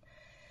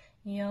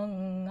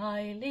 Young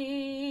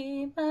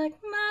Eileen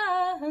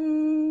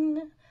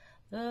McMahon,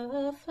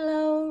 the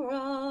flower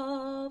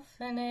of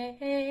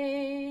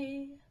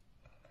Finney.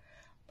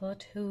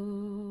 But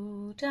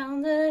who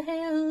down the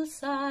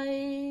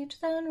hillside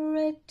than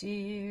red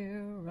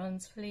deer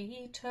runs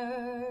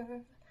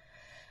fleeter?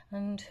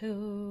 And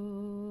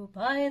who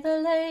by the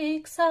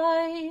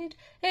lakeside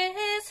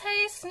is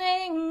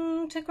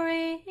hastening to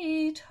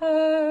greet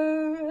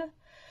her?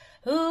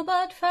 Who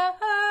but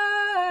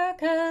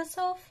Fergus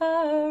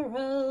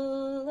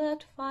O'Farrell,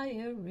 that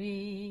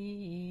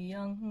fiery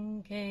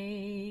young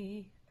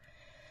gay,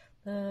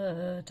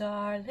 the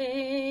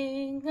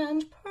darling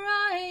and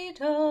pride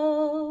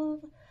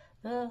of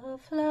the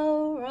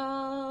flower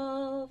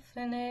of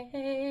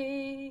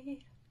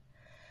Finney?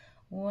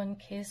 One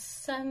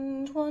kiss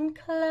and one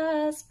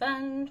clasp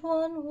and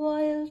one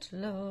wild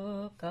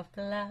look of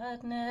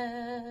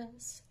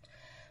gladness.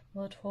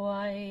 But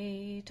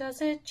why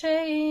does it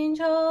change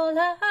all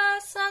a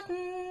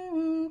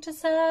sudden to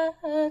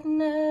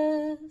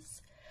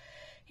sadness?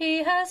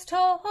 He has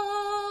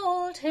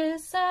told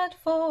his sad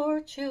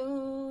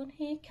fortune,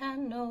 he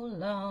can no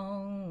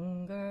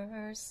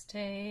longer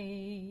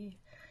stay.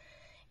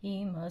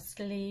 He must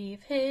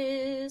leave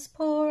his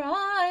poor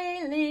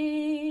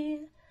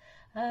Eileen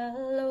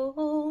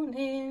alone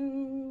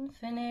in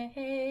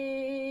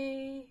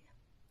Finney.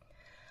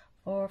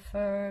 For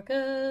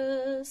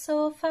Fergus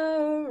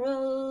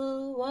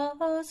O'Farrell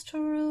was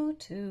true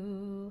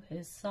to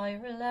his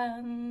sire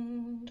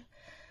land,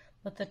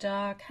 but the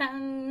dark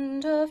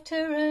hand of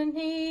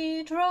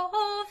tyranny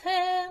drove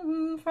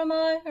him from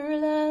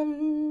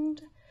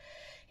Ireland.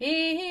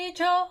 He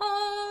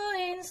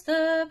joins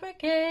the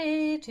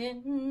brigade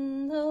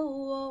in the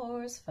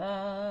wars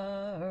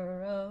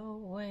far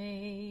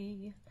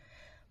away,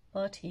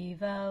 but he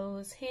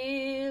vows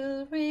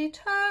he'll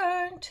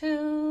return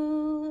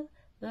to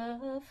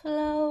the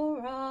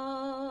flower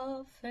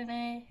of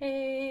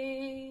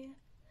Finney.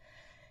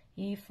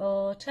 He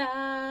fought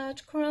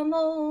at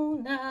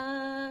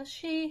Cremona,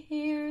 she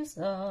hears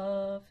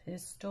of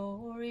his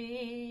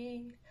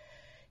story.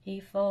 He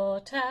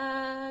fought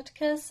at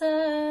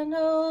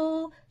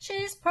Cassano,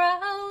 she's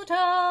proud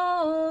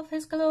of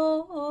his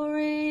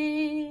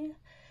glory.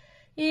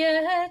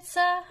 Yet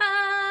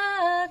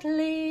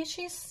sadly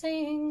she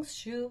sings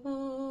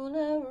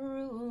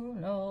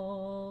Shularoon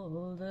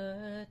all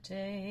the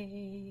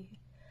day.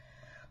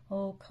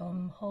 Oh,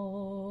 come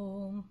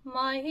home,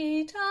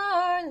 my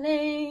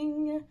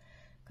darling,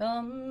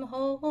 come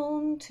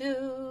home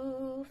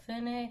to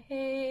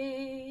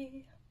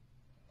Finney.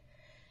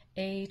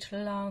 8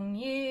 long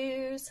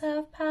years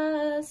have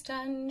passed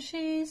and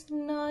she's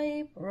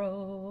nigh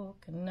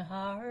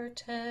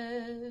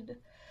broken-hearted.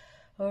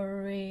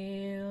 Her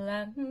reel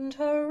and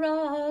her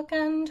rock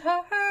and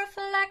her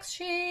flax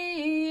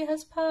she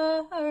has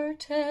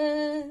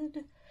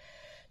parted.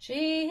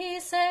 She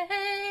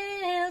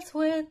sails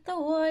with the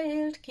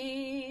wild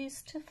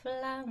geese to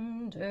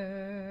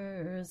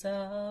Flanders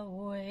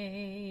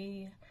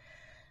away,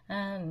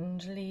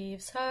 and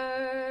leaves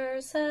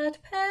her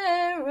sad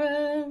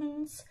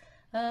parents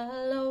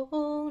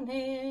alone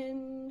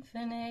in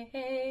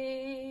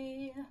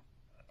Finney.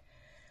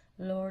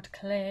 Lord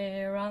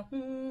Clare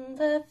on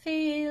the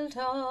field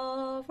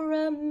of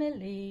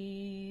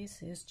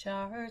Ramillies is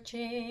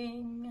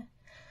charging.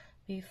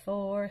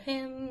 Before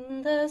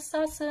him the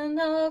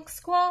Sassenach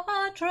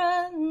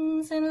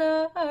squadrons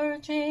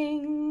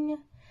enlarging.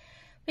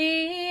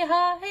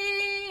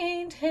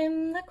 Behind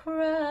him the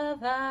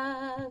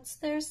cravats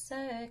their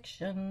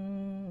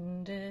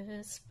section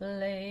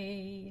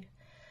display.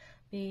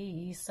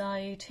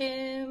 Beside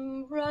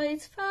him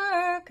rides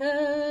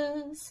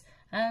Fergus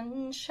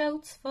and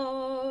shouts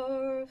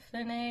for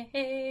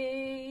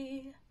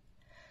Finney.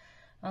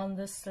 On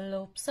the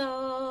slopes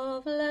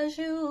of La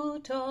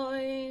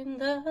Joudoine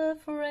the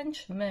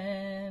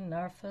Frenchmen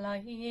are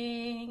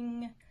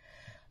flying.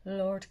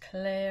 Lord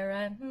Clare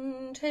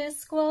and his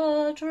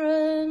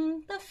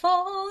squadron the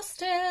foe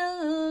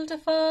still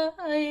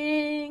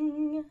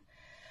defying.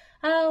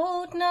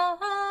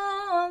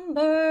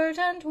 Outnumbered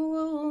and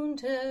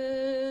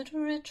wounded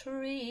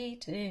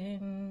retreat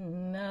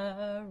in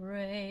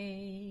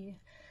array,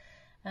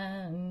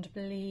 and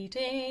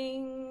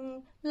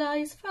bleeding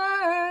lies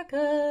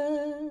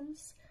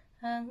Fergus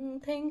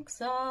and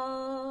thinks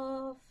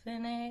of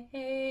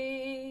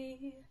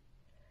Finney.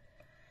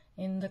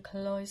 In the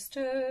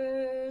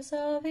cloisters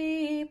of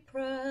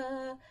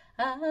Ypres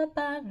a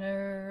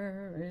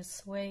banner is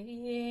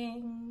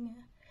swaying.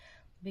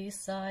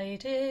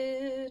 Beside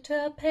it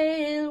a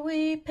pale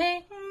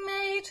weeping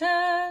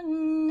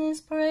maiden is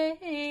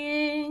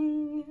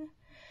praying.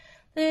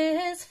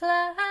 This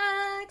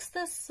flag takes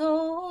the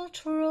sole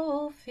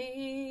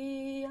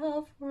trophy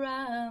of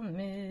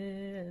Ramillies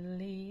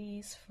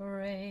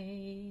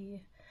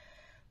fray.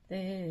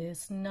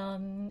 This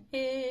none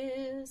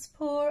is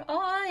poor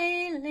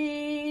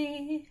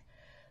Eily,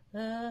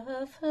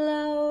 the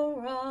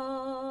flower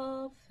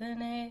of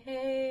an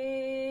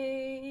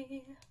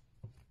A.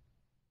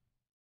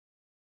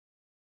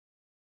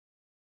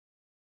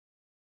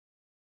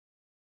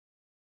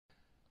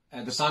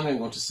 The song I'm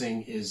going to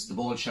sing is The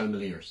Bold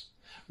Shelmaliers,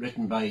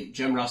 written by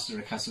Jim Rossiter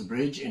at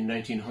Castlebridge in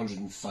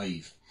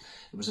 1905.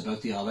 It was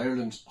about the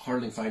All-Ireland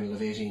hurling final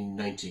of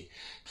 1890,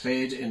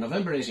 played in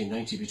November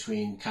 1890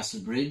 between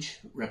Castlebridge,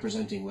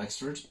 representing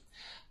Wexford,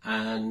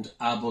 and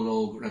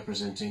Abolog,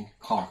 representing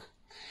Cork.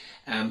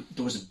 There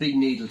was a big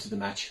needle to the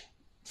match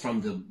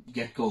from the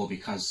get-go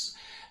because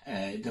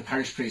the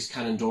parish priest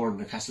Canon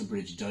Doran of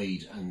Castlebridge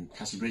died, and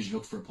Castlebridge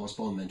looked for a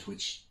postponement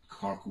which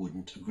Cork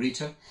wouldn't agree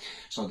to,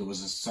 so there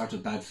was a sort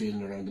of bad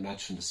feeling around the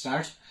match from the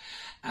start.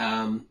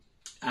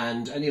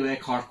 And anyway,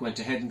 Cork went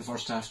ahead in the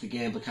first half of the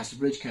game, but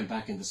Castlebridge came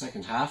back in the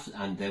second half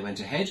and they went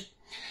ahead.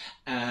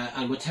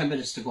 And with 10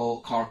 minutes to go,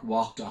 Cork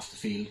walked off the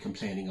field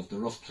complaining of the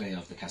rough play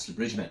of the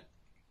Castlebridge men.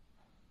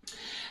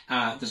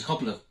 There's a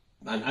couple of,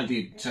 and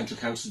the Central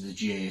Council of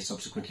the GAA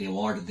subsequently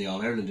awarded the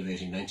All-Ireland of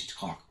 1890 to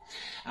Cork.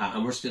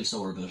 And we're still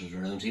sore about it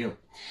around here.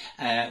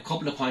 A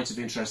couple of points of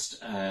interest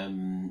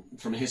from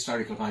a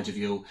historical point of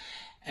view.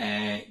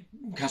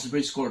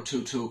 Castlebridge scored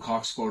 2-2,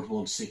 Cork scored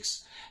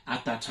 1-6.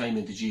 At that time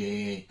in the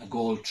GAA, a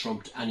goal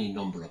trumped any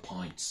number of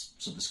points.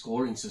 So the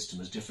scoring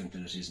system is different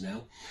than it is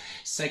now.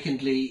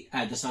 Secondly,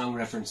 the song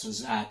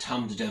references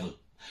Tom the Devil,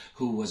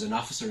 who was an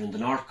officer in the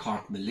North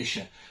Cork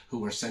militia who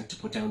were sent to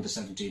put down the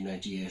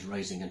 1798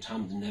 rising, and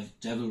Tom the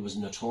Devil was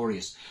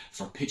notorious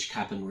for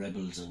pitch-capping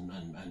rebels and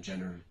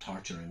general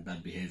torture and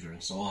bad behaviour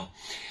and so on.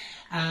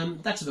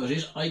 That's about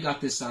it. I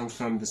got this song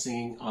from the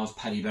singing of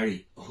Paddy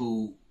Berry,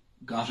 who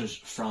got it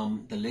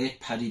from the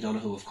late Paddy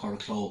Donoghue of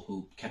Coraclow,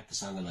 who kept the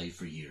song alive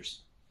for years.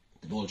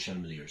 The Bold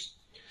Shelmaliers.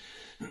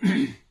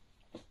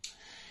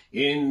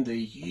 In the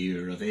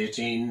year of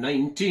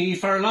 1890,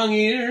 for long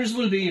years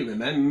will be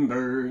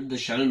remembered, the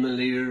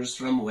Shelmaliers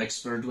from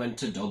Wexford went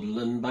to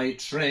Dublin by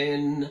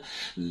train.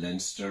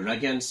 Leinster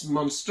against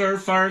Munster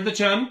for the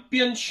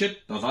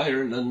championship of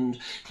Ireland.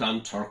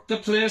 Clonturk the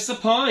place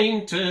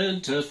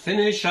appointed to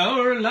finish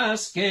our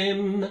last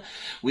game.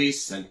 We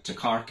sent to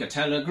Cork a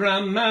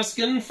telegram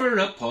asking for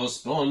a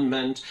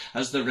postponement,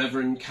 as the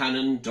Reverend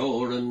Canon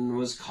Doran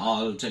was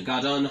called to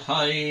God on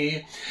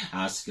high,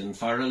 asking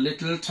for a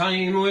little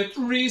time with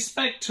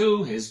respect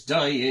to his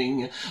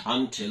dying,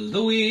 until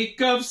the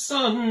week of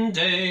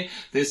Sunday.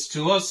 This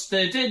to us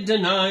they did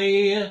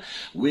deny.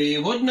 We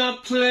would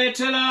not play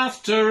till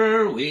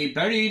after we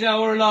buried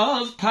our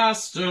loved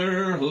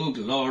pastor, who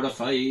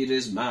glorified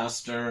his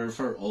master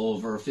for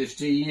over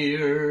 50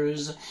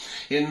 years.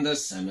 In the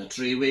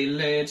cemetery we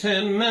laid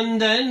him, and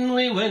then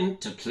we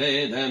went to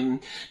play them,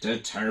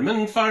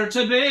 determined for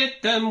to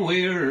beat them.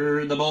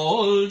 We're the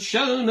Bold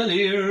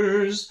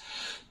Shelmaliers.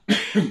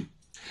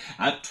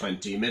 At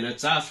 20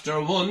 minutes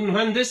after 1,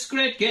 when this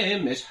great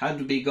game it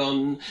had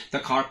begun, the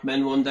Cork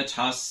men won the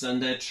toss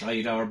and they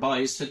tried our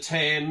boys to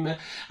tame.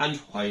 And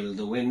while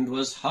the wind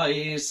was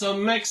high,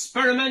 some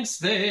experiments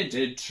they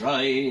did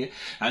try,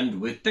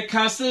 and with the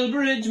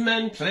Castlebridge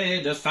men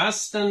played a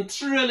fast and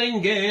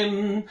thrilling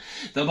game.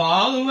 The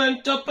ball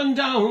went up and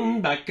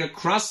down, back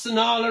across and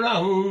all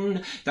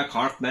around. The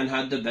Cork men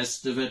had the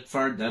best of it,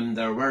 for them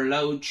there were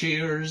loud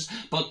cheers,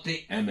 but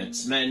the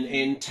Emmet's men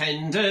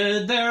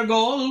intended their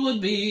goal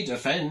would be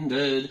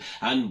defended,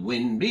 and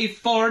win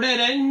before it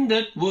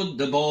ended would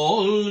the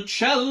Bold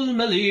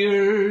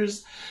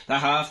Shelmaliers. The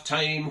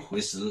half-time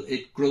whistle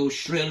it grew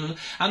shrill,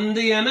 and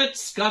the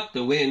Emmets got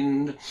the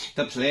wind.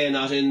 The play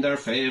not in their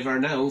favour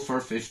now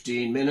for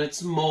 15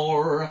 minutes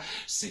more.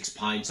 6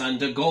 points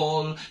and a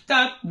goal,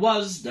 that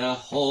was the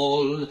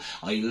whole.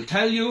 I'll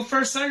tell you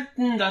for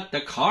certain that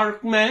the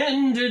Cork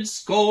men did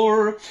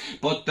score,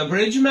 but the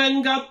Bridge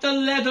men got the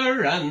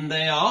leather, and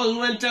they all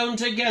went down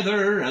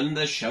together, and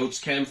the shouts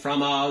came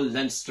from all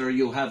Leinster,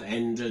 you have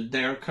ended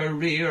their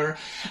career.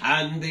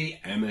 And the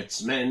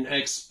Emmet's men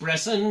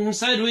expressing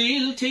said,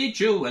 we'll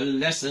teach you a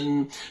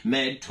lesson.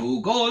 Made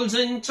 2 goals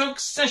in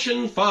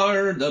succession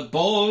for the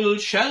Bold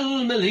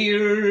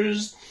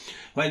Shelmaliers.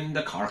 When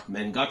the Cork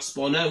men got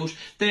spun out,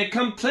 they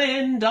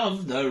complained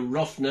of the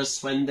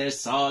roughness when they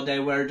saw they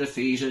were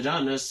defeated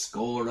on a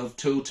score of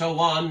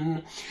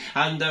 2-1.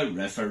 And the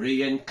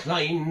referee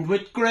inclined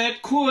with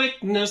great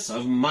quickness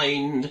of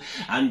mind,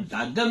 and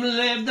bade them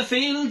leave the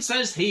field,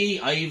 says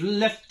he, I've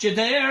left you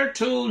there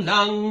too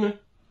long.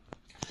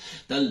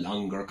 The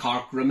longer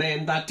Cork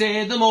remained that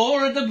day, the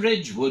more the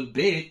bridge would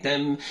beat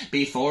them.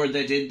 Before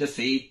they did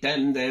defeat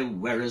them, they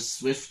were as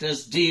swift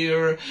as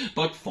deer,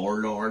 but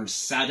forlorn,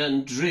 sad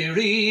and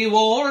dreary,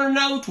 worn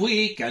out,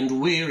 weak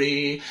and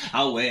weary,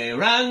 away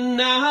ran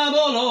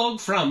Abolog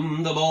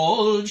from the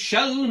bold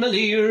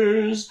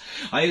Shelmaliers.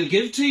 I'll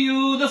give to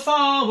you the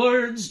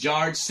forwards,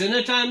 George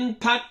Sinnott and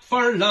Pat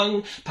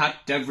Furlong.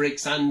 Pat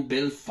Devricks and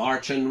Bill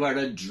Fortune were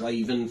a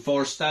driving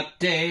force that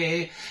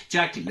day.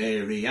 Jack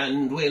Leary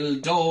and Will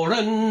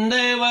Doran,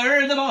 they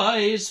were the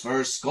boys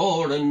for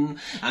scoring,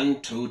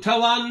 and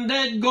 2-1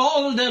 they'd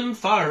goal them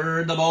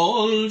for the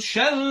bold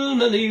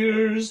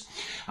Shelmaliers.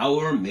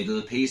 Our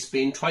middle piece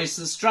being twice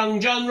as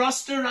strong, John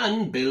Roster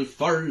and Bill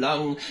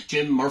Furlong,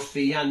 Jim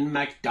Murphy and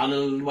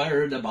MacDonald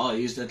were the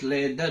boys that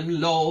laid them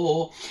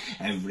low.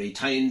 Every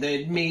time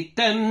they'd meet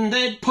them,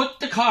 they'd put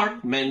the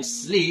Cork men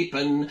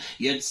sleeping.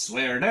 You'd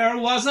swear there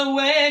was a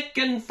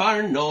waking,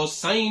 for no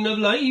sign of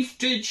life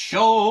did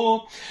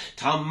show.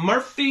 Tom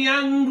Murphy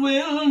and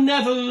Will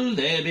Neville,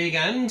 they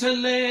began to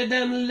lay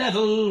them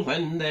level,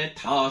 when they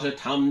thought of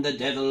Tom the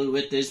Devil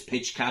with his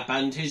pitch cap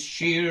and his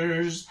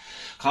shears.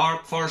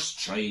 Cork first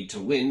tried to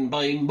win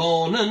by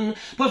moaning,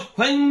 but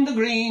when the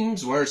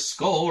Greens were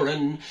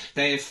scoring,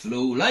 they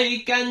flew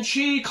like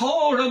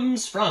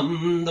Anchicorums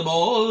from the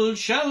bold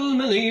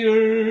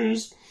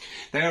Shelmaliers.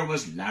 There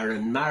was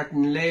Larrin,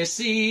 Martin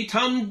Lacey,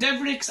 Tom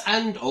Devricks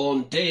and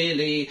Owen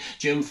Daly,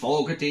 Jim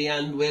Fogarty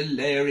and Will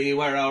Leary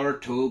were our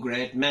two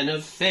great men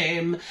of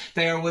fame.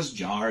 There was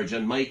George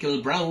and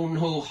Michael Brown,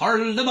 who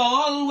hurled the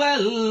ball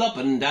well up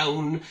and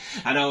down,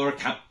 and our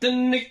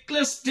captain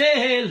Nicholas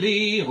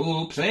Daly,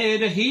 who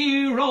played a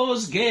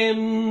hero's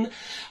game.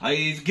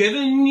 I've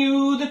given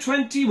you the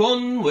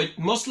 21 with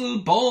muscle,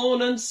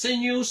 bone and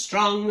sinew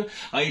strong.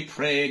 I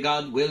pray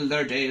God will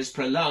their days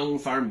prolong,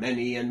 for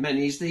many and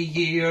many's the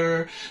year.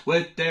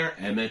 With their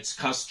Emmett's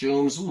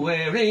costumes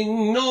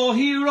wearing, no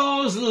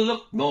heroes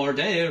looked more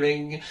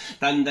daring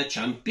than the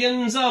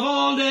champions of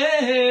old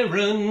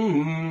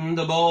Erin,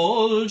 the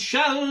bold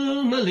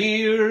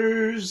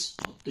Shelmaliers.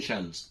 Up the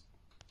shells.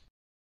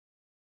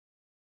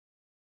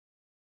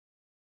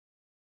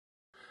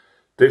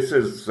 This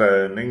is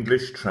an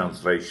English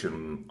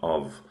translation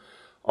of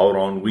Our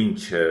Own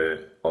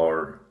Winche,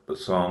 or the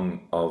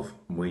Song of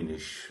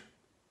Muinish.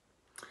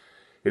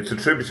 It's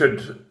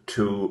attributed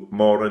to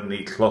Moran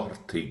ní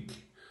Clortig,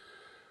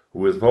 who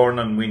was born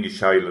on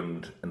Muinish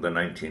Island in the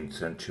 19th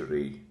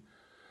century,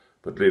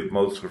 but lived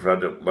most of her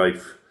adult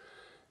life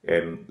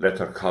in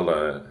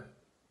Lettercalla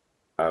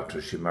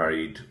after she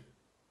married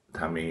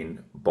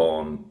Tamín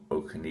Bán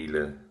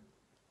O'Conneilla.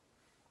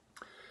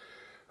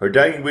 Her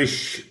dying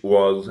wish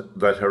was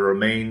that her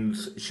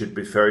remains should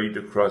be ferried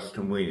across to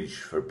Muinish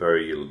for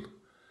burial,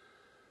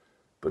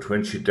 but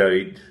when she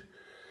died,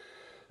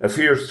 a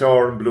fierce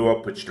storm blew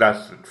up which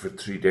lasted for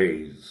 3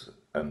 days,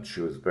 and she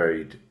was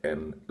buried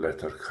in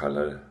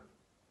Lettercalla.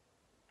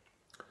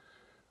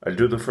 I'll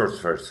do the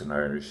first verse in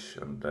Irish,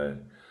 and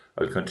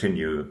I'll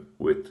continue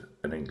with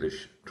an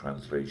English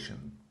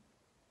translation.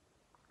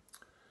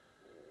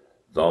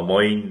 Dá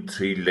moin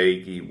trí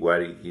léigi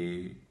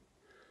warigi,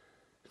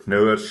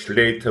 nuair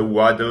sléite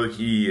wado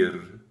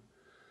hir,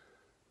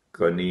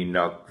 go ní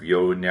nach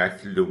bheo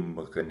neach lum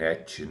ach an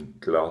etchin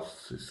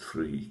glas is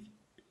free.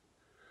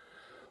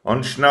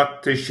 An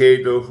snakte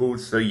sé do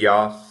hús a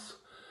jas,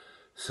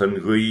 san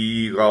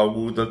ghuí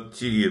gáwúd ag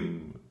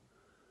tíim,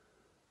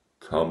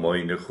 tá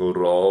moine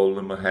chorál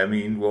am a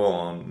hemín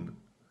bháin,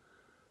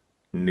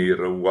 nír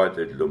a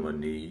wadad lum a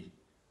ní.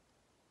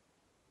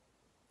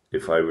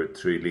 If I were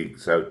 3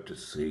 leagues out to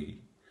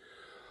sea,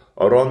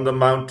 or on the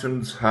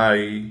mountains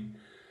high,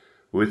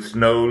 with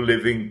no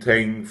living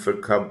thing for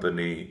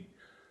company,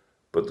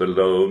 but the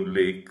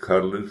lonely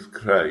curlew's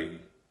cry,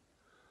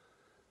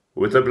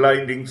 with the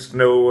blinding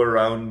snow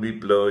around me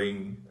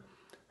blowing,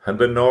 and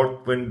the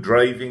north wind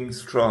driving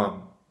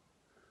strong,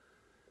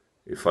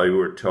 if I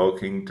were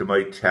talking to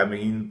my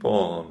Tamín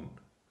Bán,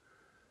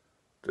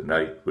 the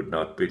night would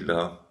not be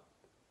long.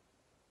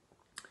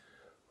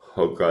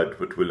 Oh God,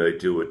 what will I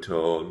do at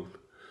all?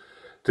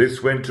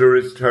 This winter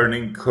is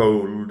turning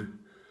cold,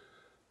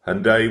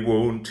 and I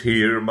won't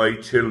hear my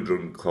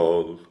children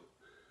call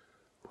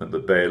when the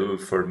bell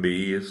for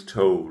me is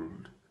tolled.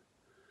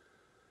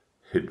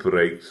 It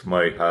breaks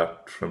my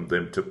heart from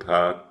them to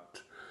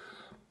part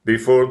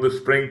before the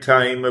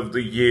springtime of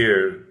the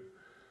year,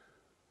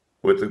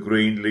 with the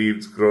green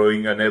leaves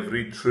growing on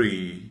every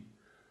tree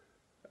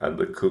and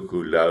the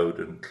cuckoo loud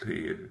and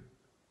clear.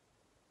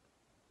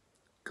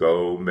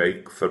 Go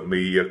make for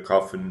me a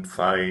coffin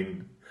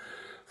fine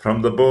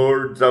from the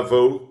boards of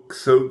oak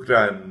so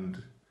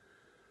grand,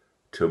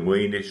 to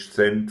Muinish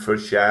sent for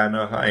Shan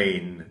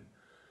O'Hine,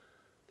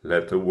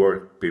 let the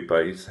work be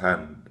by his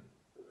hand.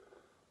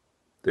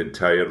 Then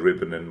tie a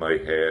ribbon in my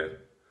hair,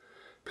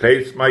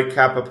 place my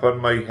cap upon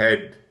my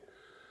head,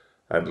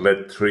 and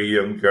let 3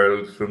 young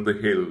girls from the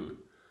hill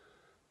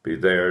be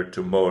there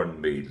to mourn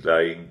me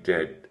lying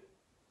dead.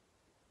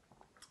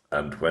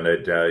 And when I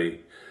die,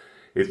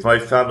 if my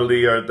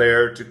family are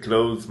there to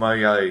close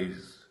my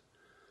eyes,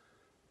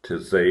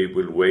 'tis they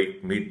will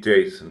wake me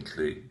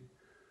decently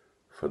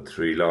for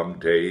 3 long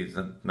days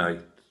and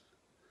nights,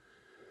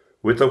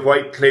 with the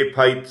white clay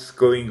pipes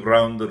going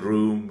round the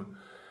room,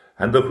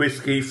 and the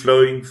whisky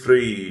flowing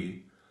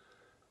free,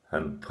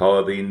 and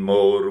Pauline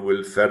Moore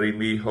will ferry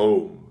me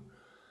home,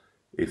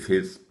 if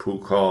his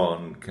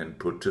Pucón can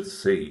put to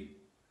sea.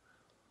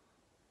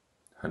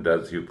 And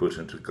as you put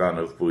into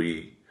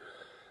Gonavui,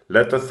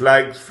 let the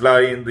flags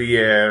fly in the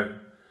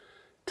air,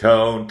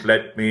 don't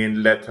let me in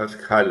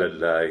Lettercalla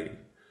lie,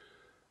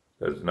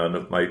 there's none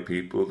of my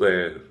people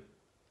there,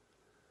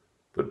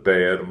 but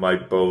bear my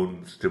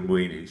bones to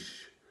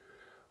Moonish,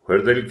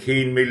 where they'll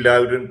keen me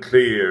loud and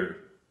clear,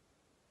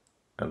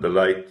 and the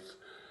lights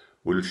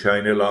will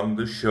shine along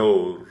the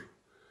shore,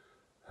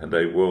 and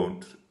I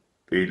won't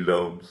be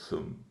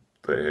lonesome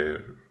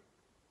there.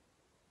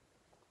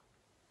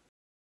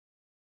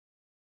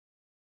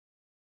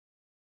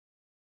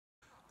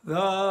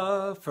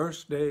 The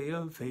first day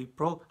of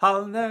April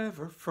I'll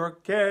never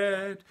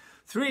forget.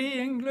 3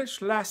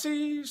 English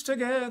lassies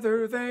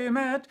together they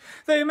met.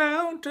 They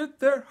mounted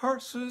their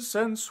horses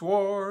and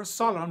swore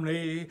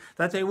solemnly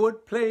that they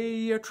would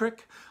play a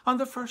trick on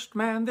the first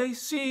man they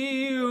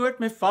see. With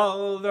me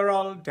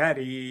falderall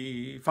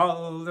daddy,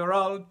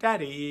 falderall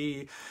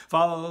daddy,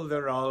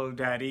 falderall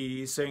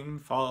daddy, sing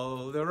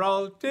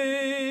falderall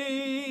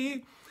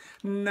day.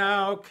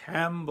 Now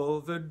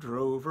Campbell the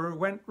drover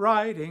went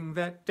riding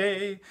that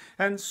day,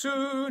 and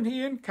soon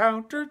he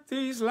encountered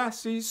these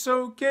lassies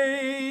so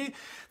gay.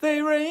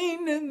 They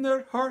reined in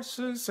their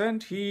horses,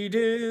 and he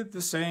did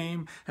the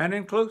same, and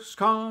in close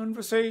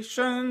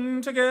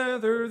conversation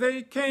together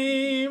they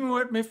came.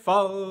 With me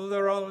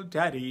falderall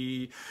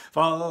daddy,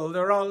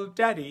 falderall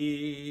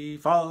daddy,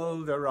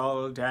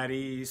 falderall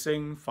daddy,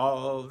 sing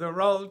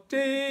falderall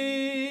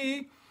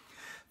day.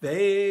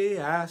 They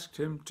asked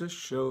him to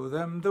show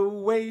them the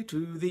way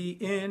to the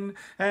inn,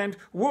 and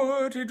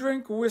would he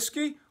drink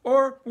whiskey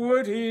or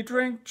would he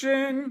drink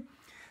gin?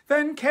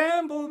 Then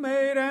Campbell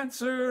made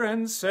answer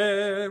and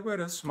said with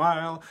a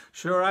smile,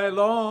 sure I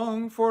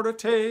long for to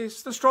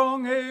taste the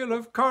strong ale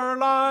of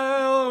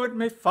Carlisle. With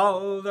me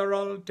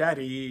falderall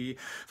daddy,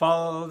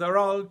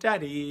 falderall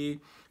daddy,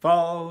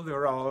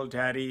 falderall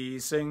daddy,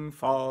 sing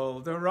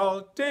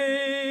falderall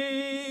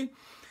day.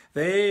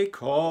 They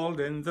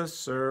called in the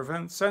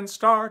servants and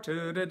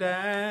started a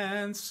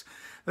dance.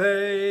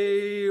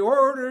 They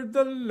ordered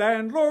the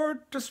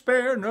landlord to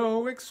spare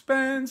no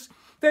expense.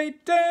 They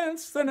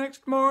danced the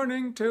next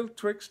morning till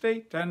 'twixt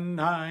 8 and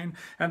 9,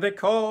 and they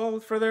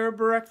called for their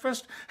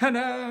breakfast and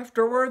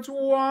afterwards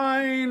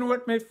wine.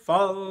 With me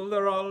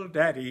falderall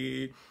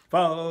daddy,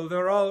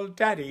 falderall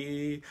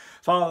daddy,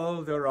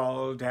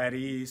 falderall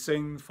daddy,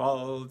 sing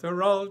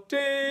falderall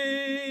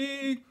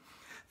day.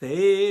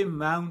 They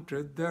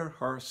mounted their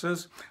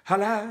horses,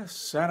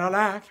 alas and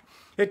alack,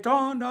 it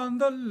dawned on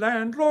the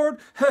landlord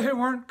they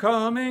weren't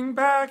coming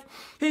back.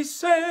 He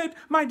said,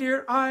 my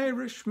dear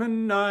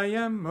Irishman, I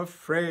am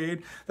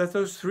afraid that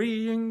those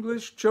 3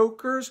 English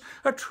jokers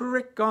a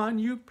trick on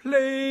you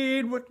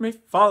played. With me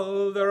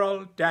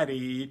falderall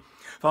daddy,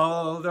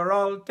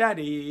 falderall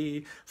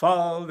daddy,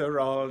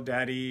 falderall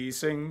daddy,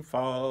 sing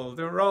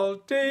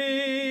falderall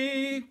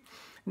day.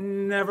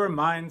 Never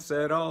mind,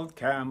 said old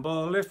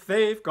Campbell, if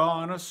they've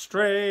gone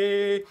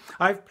astray.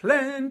 I've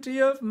plenty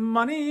of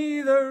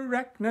money the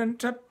reckoning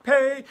to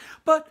pay,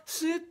 but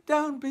sit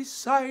down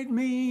beside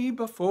me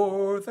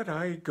before that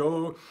I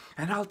go,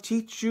 and I'll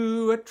teach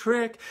you a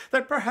trick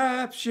that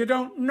perhaps you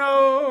don't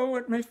know.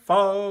 With me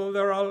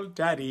falderall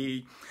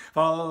daddy,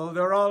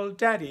 falderall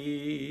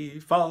daddy,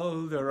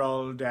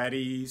 falderall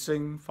daddy,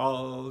 sing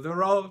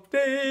falderall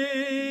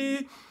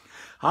day.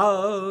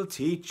 I'll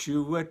teach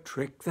you a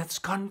trick that's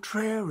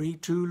contrary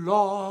to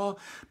law.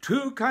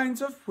 2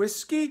 kinds of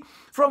whiskey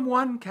from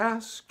 1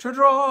 cask to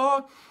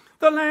draw.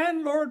 The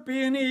landlord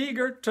being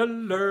eager to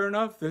learn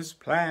of this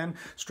plan,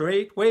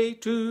 straightway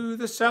to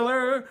the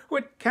cellar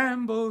with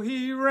Campbell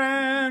he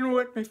ran.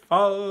 With me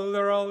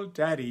falderall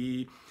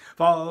daddy,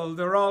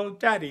 falderall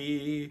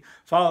daddy,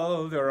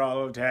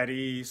 falderall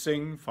daddy,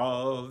 sing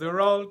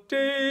falderall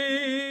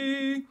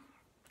day.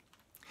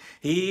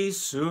 He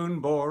soon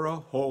bore a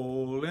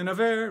hole in a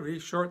very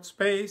short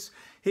space.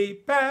 He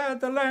bade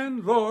the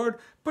landlord,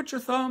 put your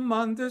thumb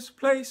on this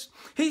place.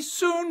 He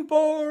soon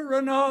bore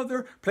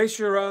another, place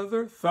your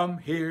other thumb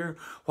here,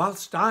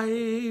 whilst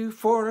I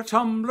for a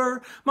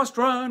tumbler must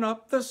run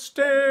up the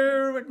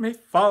stair. With me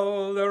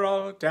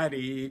falderall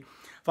daddy,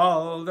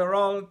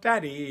 falderall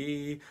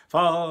daddy,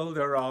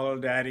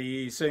 falderall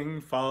daddy,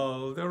 sing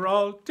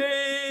falderall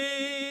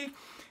day.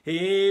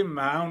 He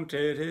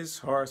mounted his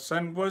horse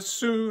and was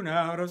soon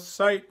out of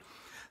sight.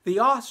 The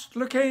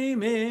ostler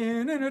came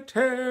in a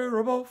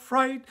terrible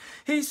fright.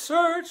 He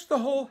searched the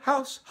whole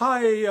house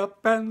high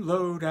up and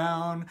low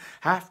down.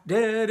 Half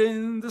dead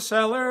in the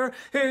cellar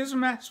his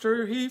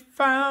master he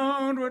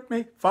found. With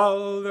me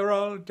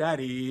falderall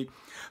daddy,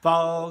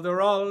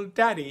 falderall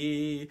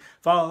daddy,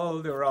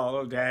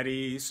 falderall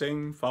daddy,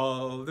 sing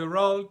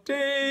falderall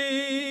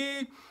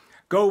day.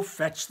 Go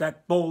fetch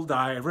that bold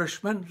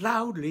Irishman,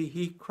 loudly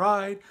he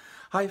cried.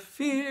 I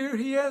fear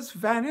he has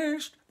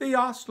vanished, the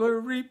ostler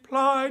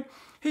replied.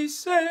 He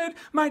said,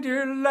 my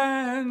dear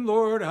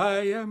landlord,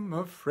 I am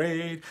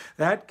afraid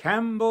that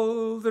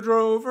Campbell the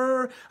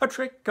drover a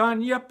trick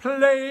on ye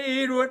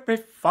played with me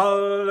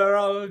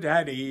falderall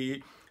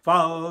daddy.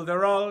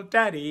 Falderall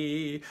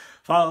daddy,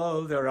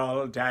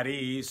 falderall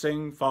daddy,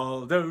 sing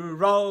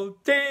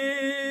falderall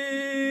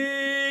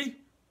day.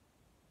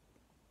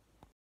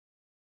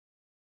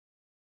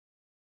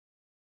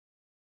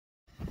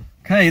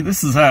 Okay,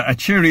 this is a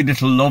cheery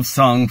little love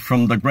song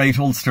from the great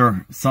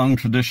Ulster song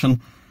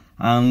tradition,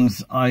 and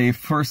I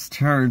first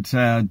heard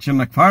Jim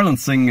McFarlane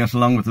sing it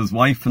along with his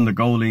wife in the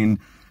Goleen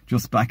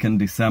just back in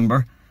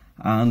December.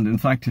 And in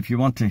fact, if you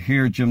want to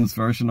hear Jim's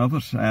version of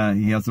it,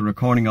 he has a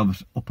recording of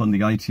it up on the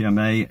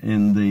ITMA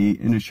in the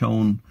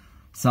Inishowen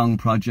Song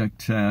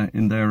Project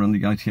in there on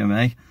the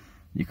ITMA.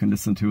 You can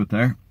listen to it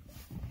there.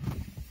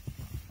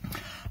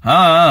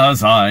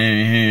 As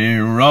I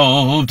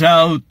roved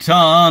out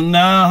on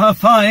a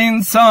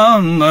fine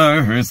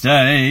summer's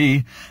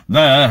day,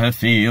 the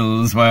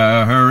fields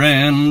were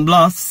in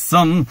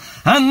blossom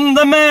and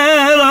the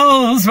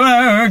meadows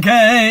were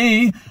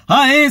gay.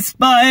 I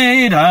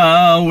spied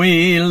a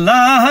wee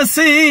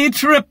lassie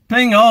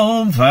tripping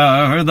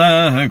over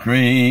the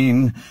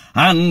green,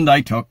 and I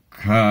took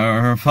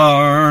her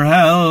for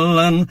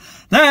Helen,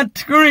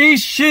 that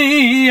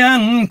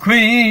Grecian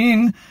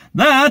queen.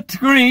 That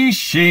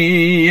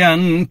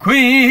Grecian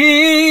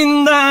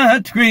queen,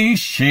 that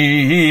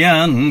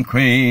Grecian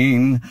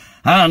queen,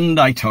 and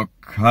I took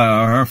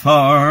her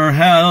for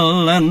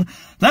Helen,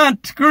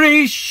 that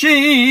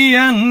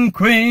Grecian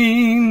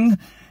queen.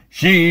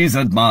 She's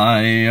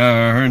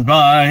admired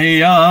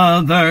by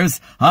others,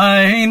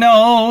 I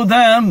know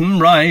them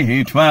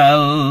right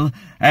well,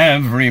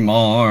 every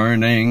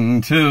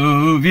morning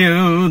to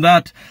view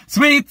that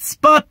sweet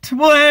spot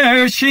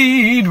where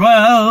she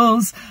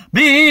dwells,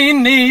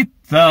 beneath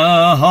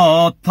the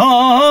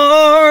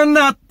hawthorn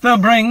at the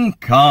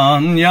brink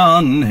on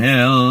yon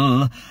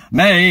hill.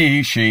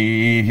 May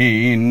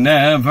she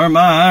never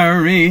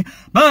marry,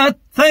 but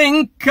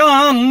think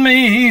on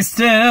me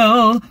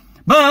still,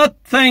 but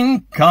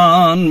think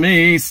on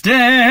me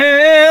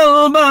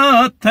still,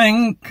 but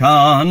think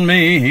on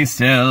me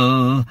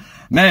still.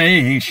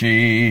 May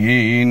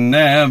she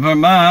never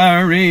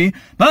marry,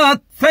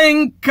 but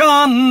think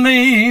on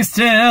me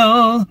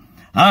still.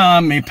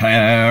 Me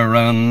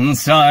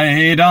parents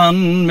died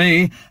on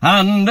me,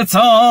 and it's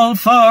all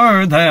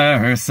for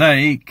their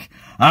sake,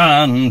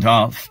 and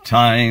oft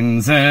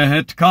times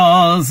it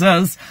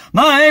causes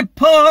my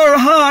poor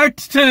heart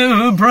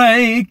to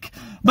break.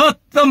 But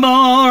the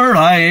more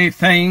I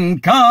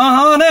think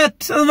on it,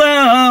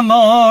 the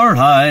more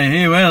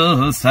I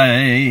will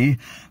say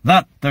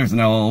that there's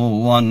no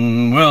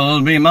one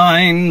will be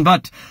mine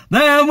but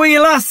the wee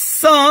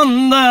lass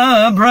on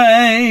the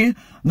brae.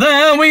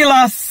 The wee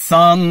lass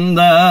on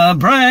the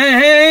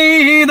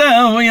brae,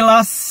 the wee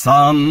lass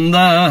on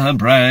the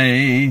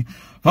brae.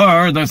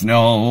 For there's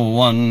no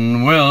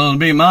one will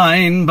be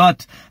mine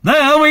but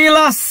the wee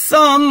lass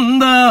on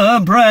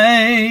the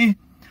brae.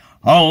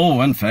 Oh,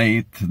 and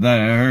faith,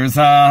 there's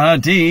a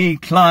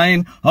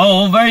decline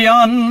over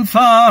yon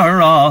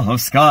far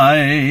off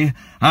sky,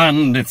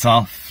 and it's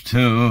off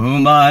to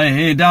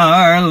my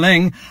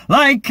darling,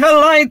 like a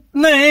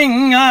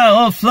lightning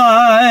I'll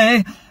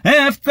fly.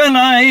 If the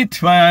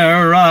night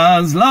were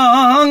as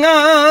long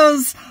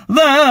as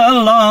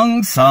the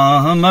long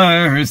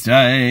summer's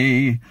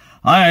day,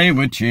 I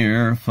would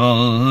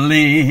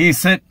cheerfully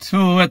sit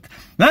with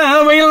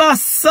the wee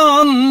lass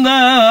on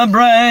the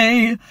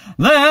brae,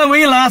 the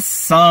wee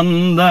lass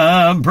on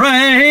the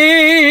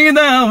brae,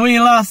 the wee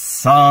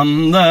lass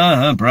on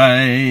the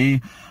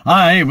brae.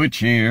 I would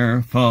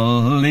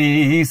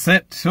cheerfully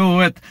sit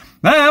with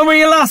the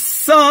wee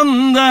lass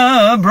on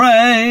the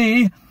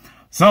brae.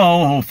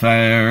 So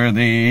fare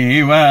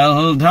thee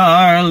well,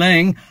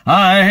 darling,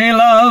 I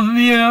love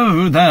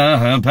you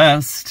the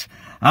best,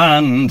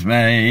 and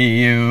may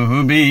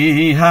you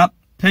be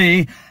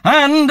happy,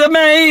 and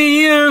may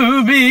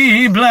you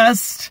be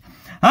blessed,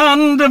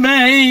 and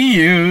may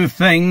you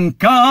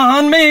think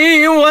on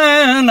me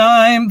when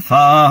I'm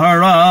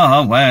far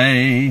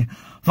away.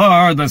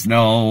 For there's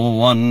no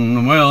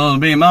one will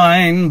be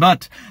mine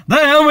but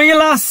the wee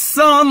lass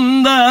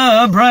on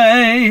the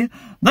brae,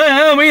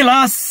 the wee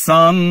lass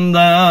on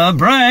the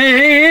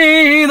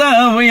brae,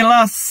 the wee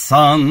lass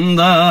on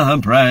the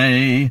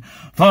brae.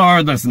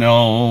 For there's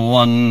no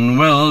one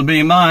will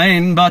be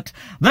mine but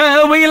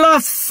the wee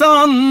lass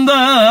on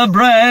the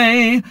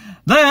brae,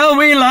 the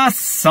wee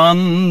lass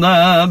on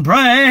the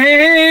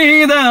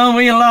brae, the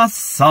wee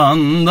lass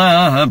on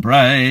the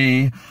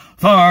brae.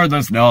 For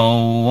there's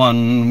no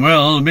one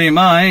will be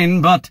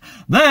mine but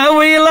the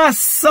wee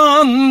lass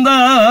on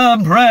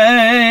the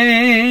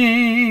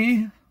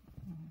brae.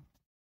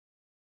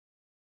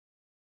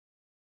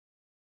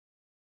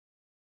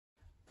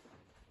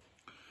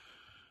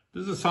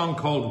 This is a song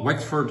called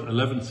Wexford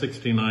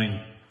 1169.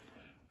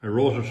 I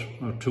wrote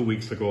it 2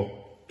 weeks ago,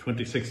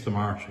 26th of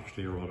March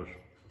actually I wrote it.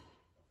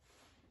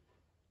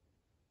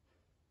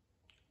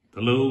 The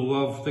loo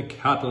of the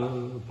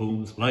cattle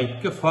booms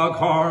like a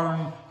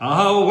foghorn,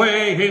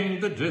 away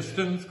in the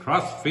distance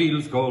cross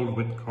fields gold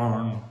with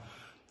corn.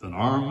 The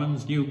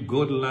Normans knew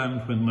good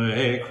land when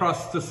they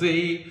crossed the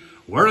sea,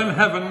 were in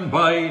heaven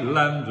by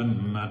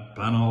landing at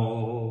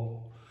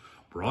Bannow.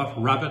 Brought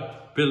rabbit,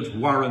 built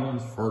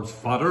warrens for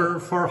fodder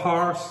for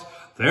horse,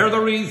 they're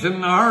the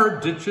reason our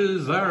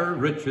ditches are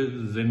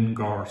riches in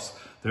gorse.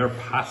 Their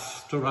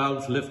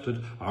pastorals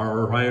lifted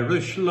our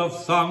Irish love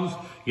songs.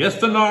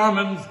 Yes, the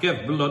Normans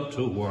gave blood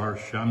to our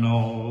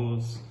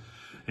Shannows.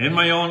 In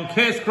my own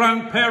case,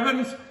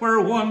 grandparents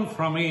were one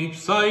from each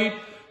side.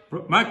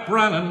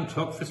 MacBrannan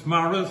took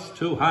Fitzmaurice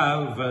to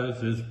have as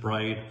his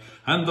bride,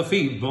 and the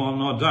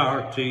Phoebon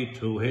O'Darty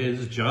to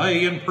his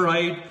joy and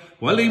pride.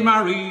 Well, he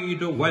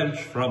married a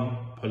Welsh from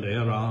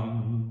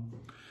Paleron.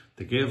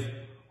 They gave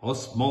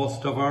us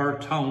most of our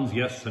towns,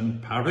 yes,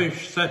 and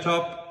parish set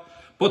up,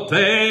 but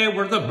they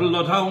were the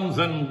bloodhounds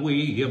and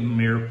we a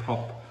mere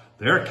pup.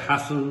 Their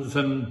castles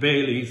and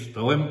baileys,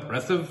 though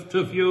impressive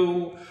to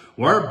view,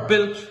 were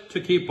built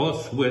to keep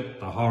us with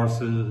the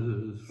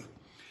horses.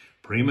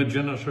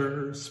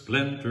 Primogeniture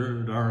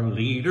splintered our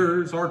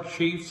leaders or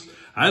chiefs,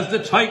 as they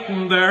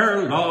tightened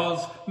their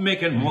laws,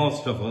 making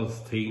most of us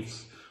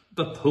thieves.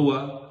 The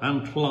Thua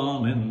and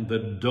Clon in the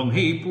dung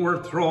heap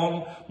were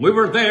thrown. We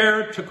were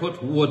there to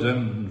cut wood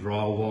and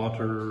draw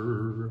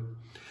water.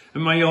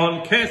 In my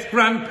own case,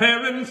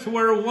 grandparents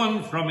were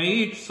one from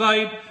each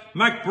side.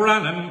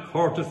 MacBrannan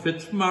courted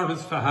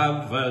Fitzmaurice to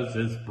have as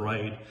his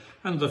bride,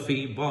 and the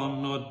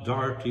Phoebon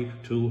O'Darty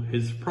to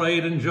his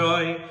pride and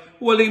joy.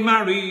 Well, he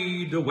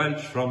married a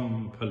Welsh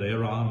from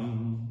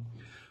Paleron.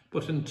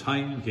 But in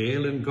time,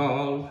 Gael and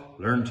Gaul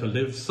learned to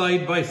live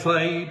side by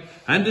side,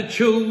 and to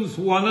choose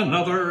one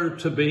another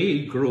to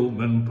be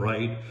groom and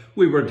bride.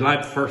 We were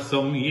glad for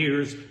some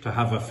years to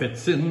have a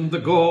Fitz in the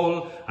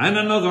goal, and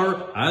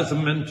another as a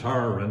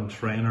mentor and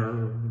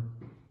trainer.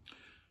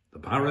 The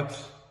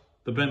Barretts,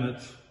 the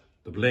Bennetts,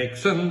 the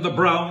Blakes and the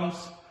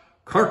Browns,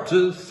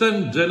 Curtis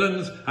and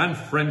Dillons and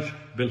French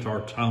built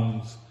our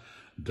towns.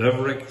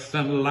 Devericks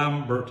and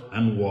Lambert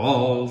and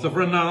walls of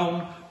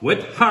renown,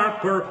 with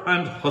Harper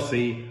and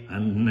Hussey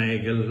and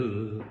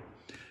Nagle.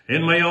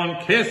 In my own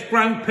case,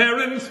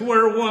 grandparents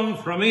were one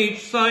from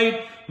each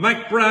side.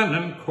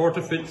 MacBrannan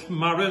courted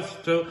Fitzmaurice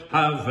to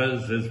have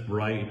as his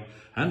bride,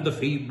 and the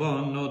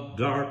Phoebon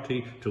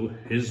O'Darty to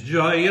his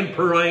joy and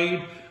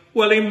pride.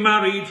 Well, he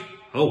married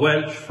a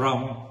Welsh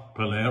from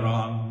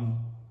Paleron.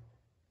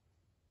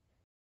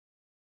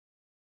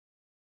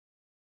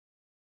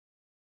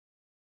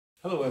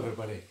 Hello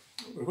everybody,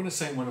 we're going to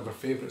sing one of our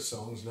favourite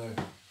songs now.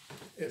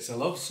 It's a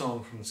love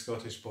song from the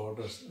Scottish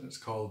borders and it's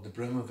called The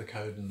Brim of the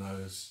Cowden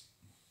Knowes.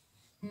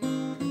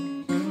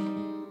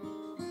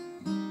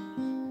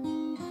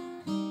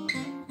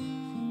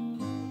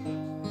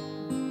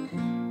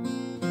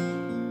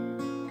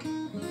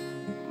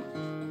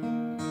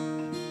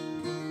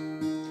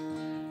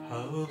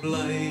 How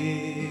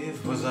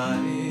blithe was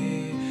I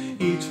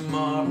each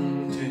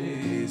morn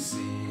to see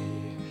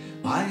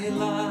my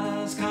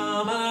lass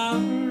come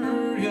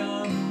over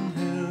yon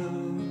hill.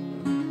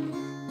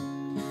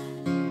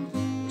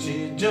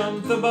 She'd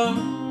jump the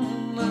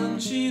bun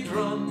and she'd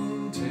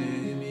run to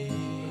me.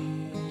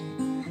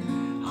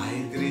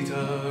 I'd greet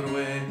her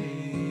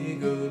with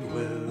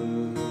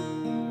goodwill.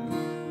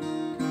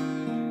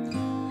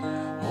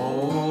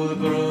 Oh, the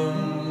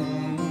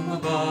broom, the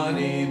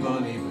bonny,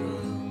 bonny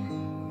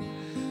broom,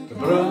 the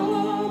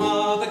broom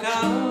of the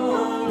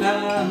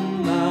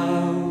Cowden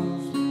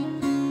Knowes.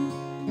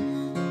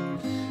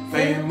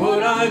 Fain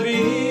would I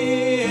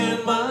be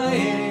in my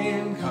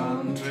own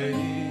country,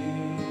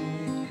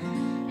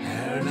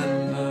 heard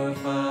in her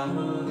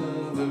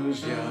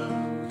father's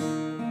yard.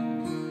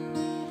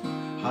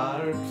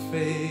 Hard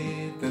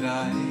fate that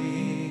I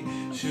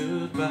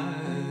should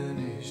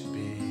banished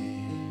be,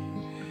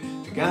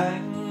 to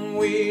gang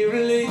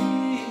wearily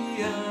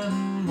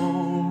and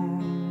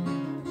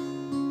mourn,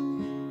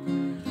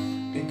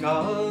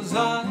 because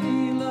I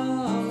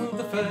love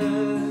the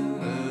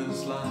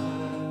fairest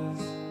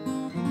lass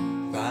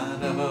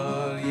that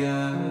ever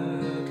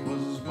yet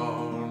was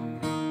born.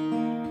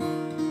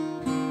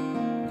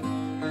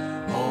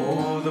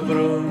 Oh, the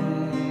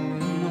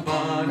broom, the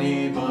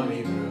bonny,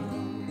 bonny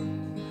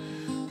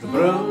broom, the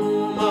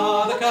broom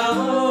of the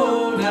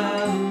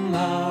Cowden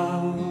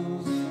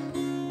Knowes.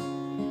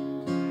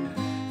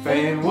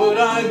 Fain would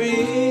I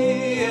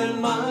be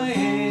in my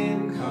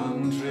own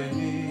country,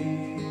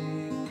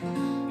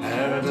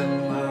 heard in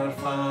her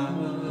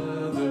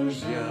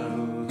father's yard.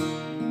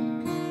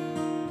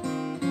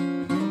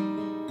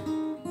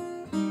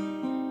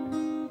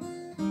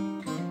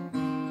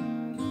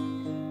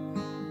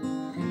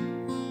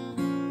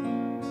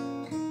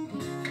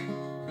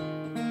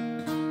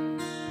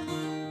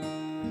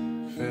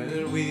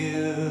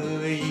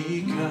 Farewell,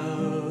 ye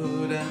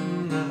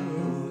Cowden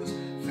Knowes,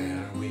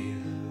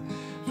 farewell,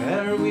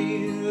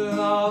 farewell,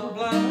 all the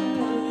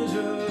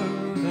pleasure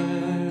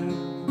there,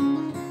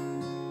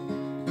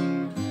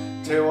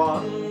 to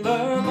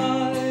wander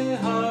by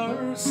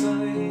her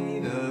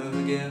side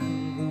again,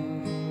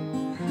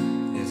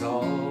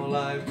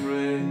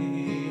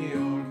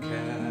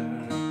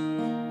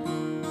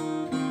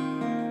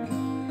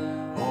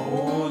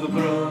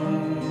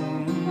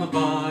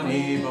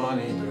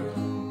 bonny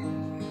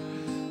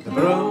broom, the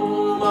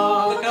broom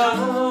of the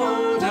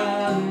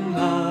Cowden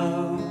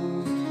house.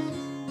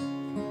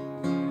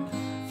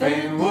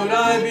 Fain would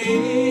I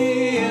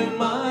be in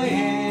my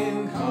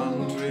own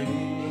country,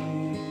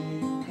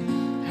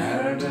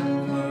 heard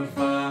in my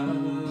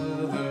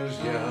father's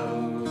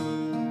yell.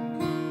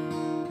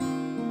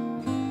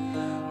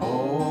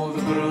 Oh,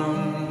 the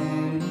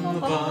broom, the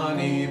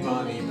bonny,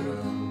 bonny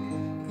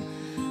broom,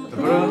 the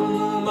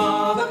broom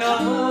of the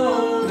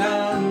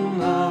Cowden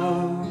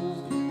house.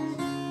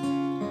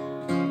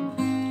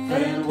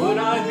 Fain would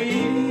I be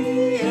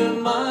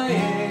in my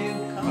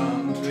own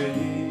country,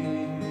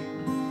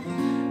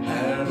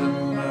 heard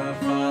in my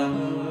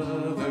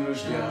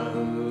father's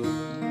yell.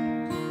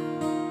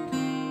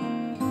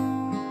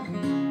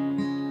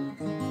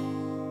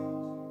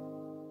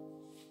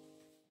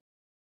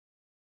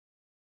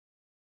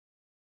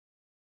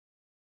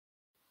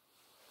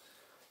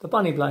 The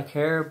Bonny Black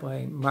Hare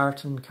by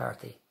Martin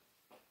Carthy.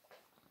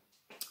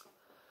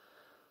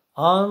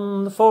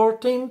 On the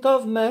 14th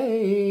of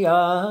May,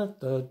 at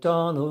the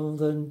dawn of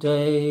the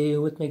day,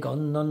 with me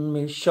gun on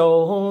me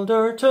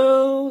shoulder,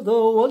 to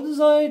the woods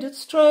I did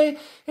stray,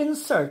 in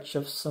search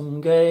of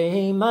some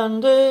game,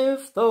 and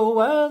if the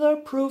weather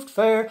proved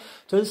fair,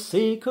 to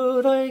see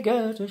could I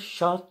get a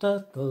shot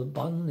at the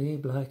Bonny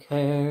Black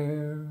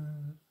Hare.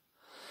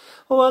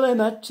 Well, I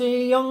met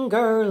a young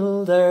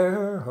girl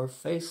there, her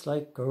face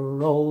like a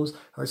rose,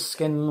 her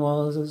skin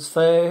was as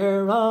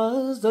fair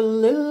as the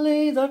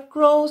lily that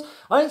grows.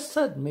 I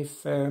said, me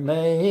fair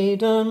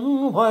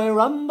maiden, why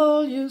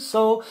ramble you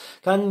so?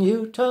 Can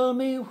you tell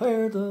me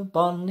where the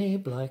Bonny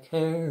Black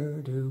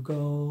Hare do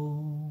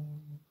go?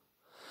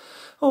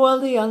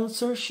 Well, the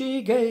answer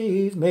she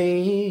gave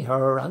me,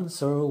 her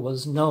answer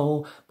was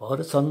no, but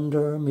it's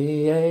under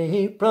me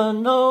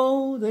apron,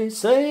 no, they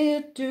say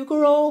it do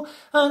grow,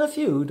 and if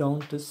you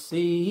don't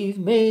deceive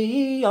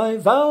me, I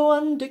vow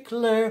and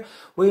declare,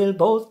 we'll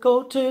both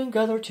go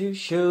together to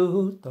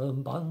shoot the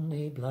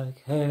Bonny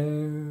Black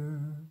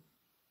Hare.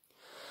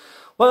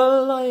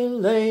 Well, I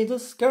laid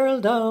this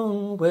girl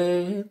down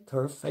with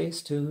her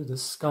face to the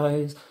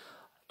skies,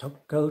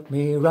 took out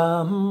me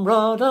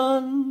ramrod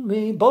and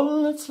me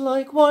bullets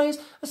likewise.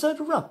 I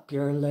said, wrap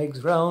your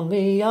legs round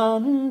me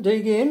and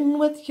dig in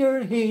with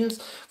your heels,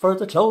 for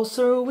the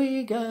closer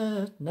we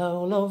get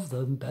now, love,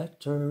 the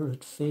better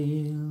it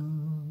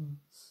feels.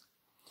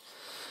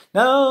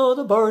 Now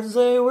the birds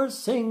they were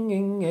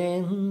singing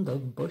in the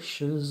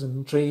bushes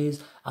and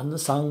trees, and the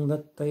song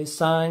that they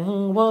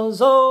sang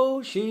was,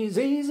 oh, she's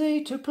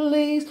easy to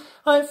please.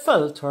 I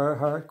felt her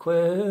heart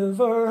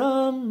quiver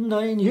and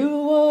I knew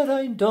what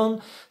I'd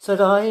done. Said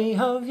I,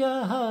 have you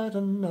had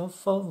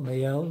enough of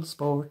me old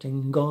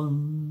sporting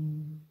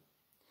gun?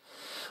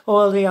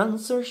 Well, the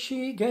answer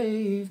she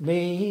gave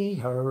me,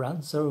 her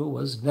answer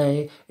was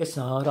nay. It's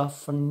not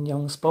often,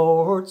 young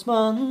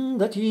sportsman,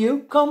 that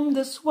you come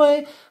this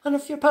way, and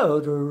if your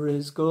powder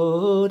is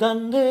good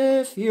and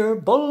if your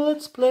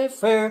bullets play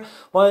fair,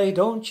 why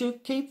don't you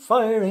keep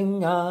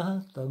firing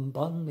at the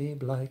Bonny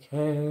Black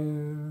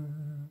Hare?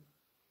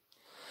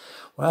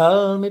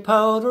 Well, me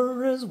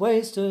powder is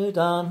wasted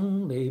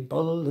and me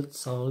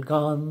bullets all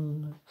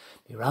gone,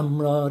 me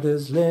ramrod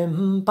is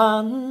limp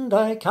and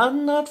I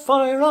cannot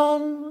fire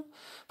on,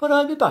 but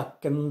I'll be back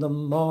in the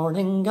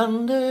morning,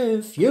 and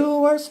if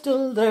you are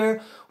still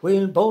there,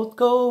 we'll both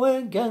go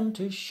again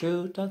to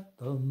shoot at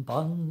the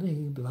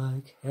Bonny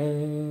Black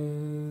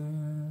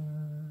Hare.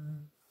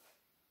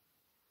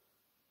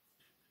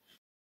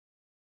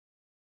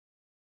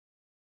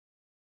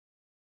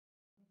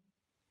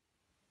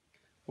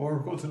 Or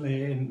Go to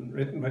Lane,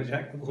 written by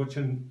Jack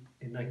McCutcheon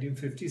in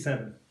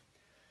 1957.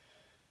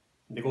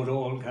 The good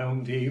old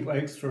county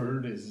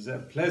Wexford is a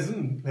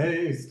pleasant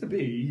place to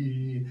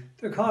be.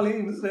 The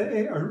colleens,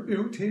 they are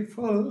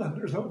beautiful and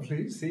there's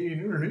lovely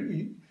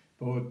scenery.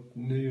 But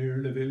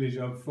near the village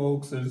of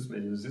Folks's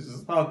Mills is a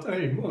spot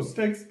I must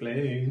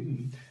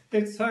explain.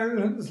 It's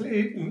Ireland's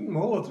leading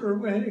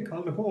motorway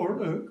called the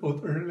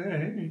Gutter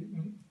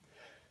Lane.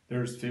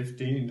 There's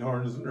 15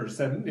 turns and there's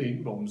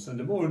 17 bumps and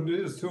the mud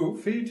is 2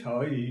 feet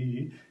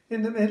high.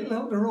 In the middle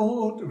of the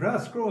road the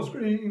grass grows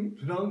green,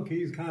 the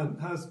donkeys can't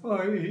pass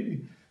by.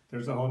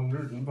 There's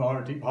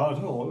 140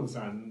 potholes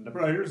and the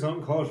briars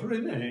uncut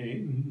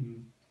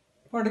remain.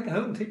 For the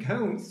county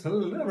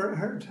council never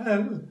heard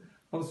tell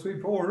of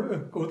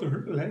Sweetwater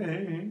Gutter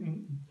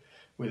Lane.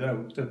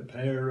 Without a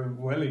pair of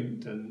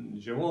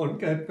Wellingtons you won't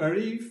get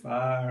very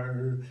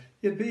far.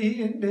 You'd be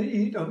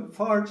indeed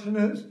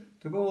unfortunate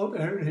to go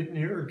there in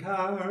your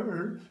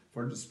car,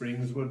 for the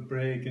springs would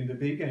break and the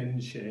big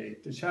end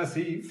shake, the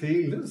chassis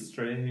feel the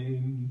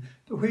strain,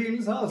 the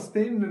wheels all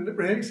spin and the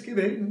brakes give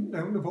in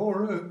down the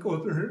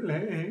Gutter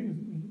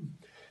Lane.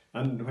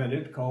 And when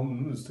it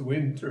comes to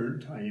winter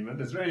time and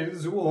the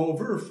trails to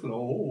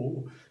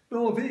overflow,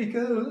 no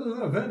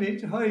vehicle of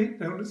any height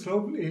down the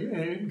slopely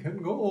lane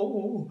can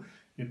go.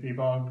 You'd be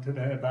bogged to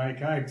the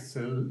back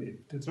axle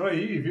if to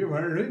drive you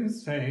were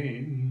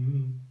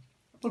insane.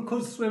 But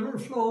could swim or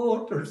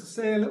float or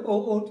sail a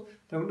boat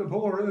down the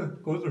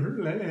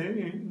Gutter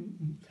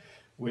Lane?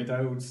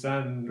 Without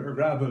sand or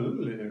gravel,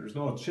 there's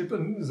no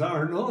chippings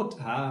or no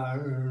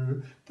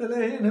tar. The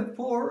lane of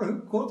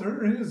poor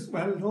gutter is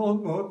well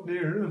known both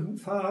near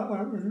and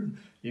far.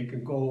 You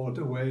can go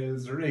to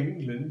Wales or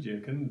England,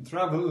 you can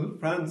travel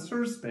France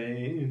or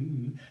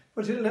Spain,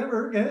 but you'll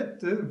never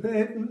get the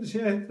patent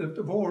yet of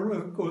the poor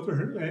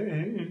gutter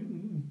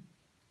lane.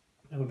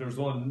 Now there's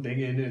one thing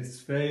in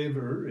its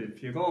favour,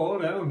 if you go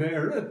down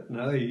there at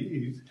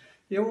night,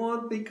 you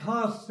won't be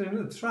caught in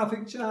a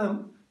traffic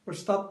jam or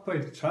stopped by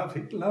the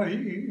traffic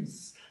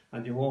lights,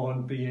 and you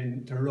won't be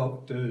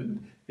interrupted.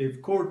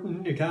 If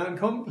courting you can't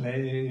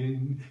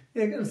complain,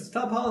 you can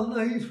stop all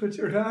night with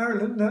your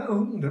darling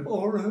down the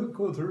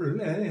Gutter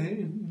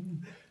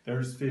Lane.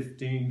 There's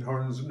 15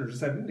 turns and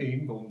there's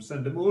 17 bumps,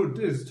 and the mud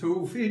is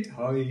 2 feet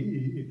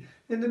high.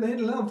 In the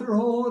middle of the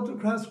road the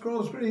grass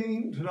grows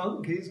green, the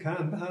donkeys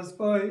can't pass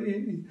by.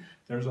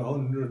 There's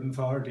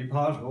 140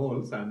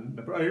 potholes and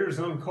the briars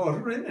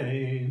uncut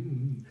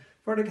remain,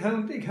 for the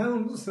county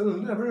council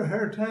never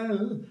heard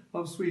tell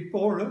of sweet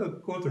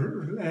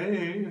Gutter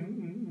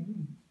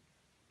Lane.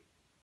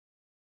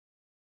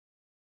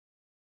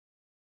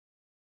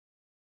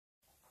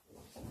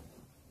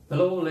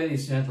 Hello,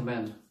 ladies and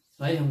gentlemen.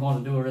 Tonight I'm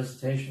going to do a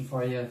recitation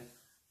for you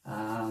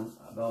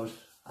about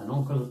an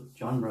Uncle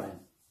John Bryan.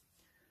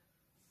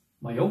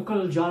 My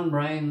Uncle John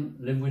Bryan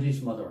lived with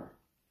his mother,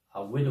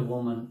 a widow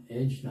woman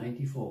aged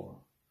 94,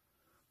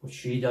 but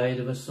she died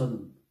of a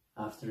sudden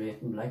after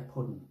eating black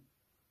pudding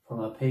from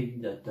a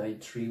pig that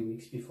died 3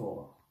 weeks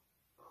before.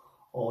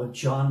 Oh,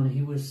 John,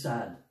 he was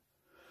sad,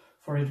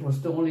 for it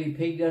was the only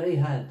pig that he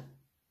had,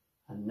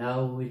 and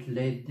now it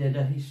lay dead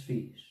at his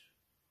feet.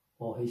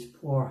 Oh, his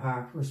poor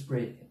heart was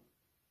breaking,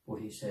 but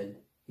he said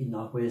he'd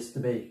not waste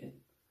the bacon,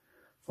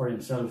 for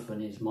himself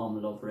and his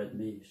mum loved red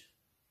meat.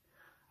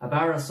 A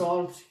bar of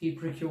salt he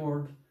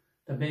procured,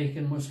 the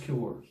bacon was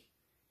cured.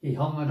 He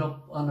hung it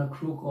up on a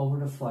crook over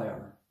the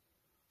fire,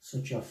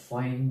 such a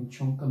fine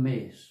chunk of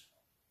maize,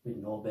 with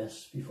no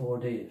best before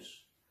days,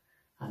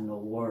 and no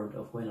word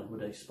of when it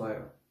would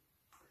expire.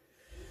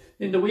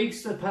 In the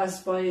weeks that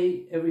passed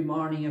by, every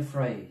morning a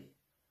fry,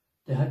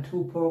 they had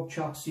 2 pork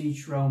chops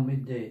each round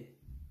midday.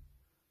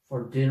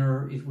 For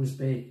dinner it was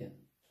bacon,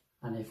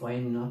 and if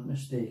I'm not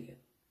mistaken,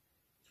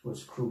 it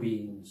was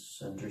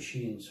crubbeans and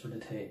drishines for the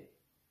tea.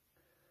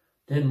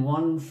 Then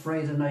one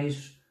Friday night,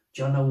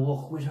 John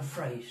awoke with a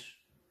fright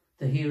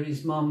to hear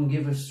his mum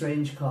give a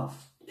strange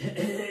cough.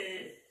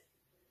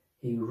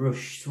 He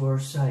rushed to her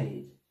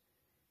side,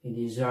 in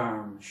his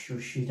arms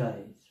sure she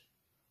died.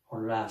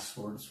 Her last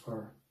words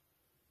were,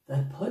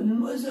 "The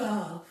pudding was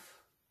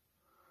off."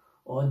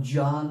 Oh,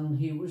 John,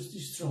 he was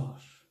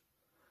distraught,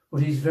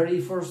 but his very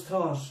first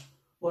thought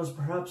was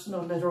perhaps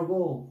not let her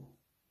go.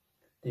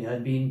 They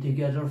had been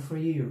together for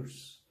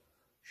years,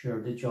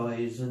 shared the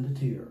joys and the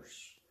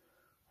tears,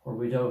 for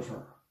without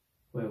her,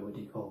 where would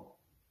he go?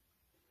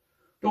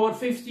 Though at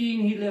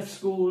 15 he left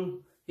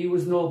school, he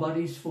was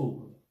nobody's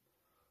fool,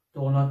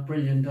 though not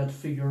brilliant at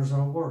figures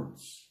or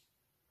words.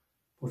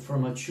 But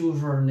from a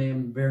tutor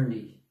named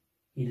Bernie,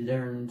 he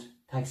learned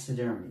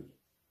taxidermy,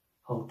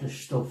 how to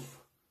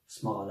stuff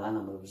small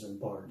animals and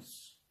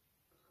birds.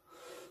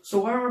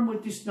 So armed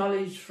with this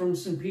knowledge from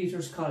St.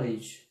 Peter's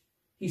College,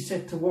 he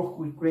set to work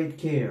with great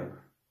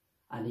care,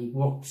 and he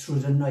worked through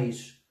the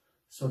night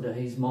so that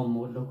his mum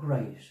would look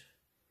right.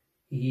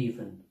 He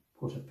even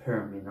put a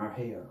perm in her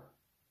hair.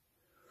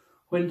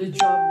 When the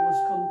job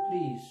was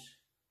complete,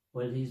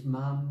 well, his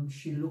mum,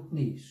 she looked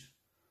neat,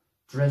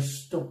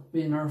 dressed up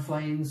in her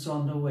fine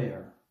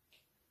underwear,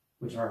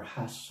 with her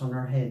hat on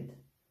her head.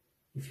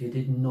 If you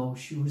didn't know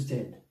she was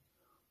dead,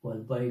 well,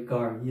 by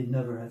God, you'd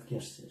never have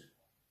guessed it.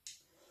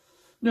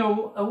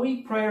 Now, a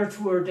week prior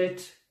to her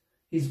death,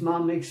 his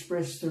mum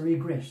expressed a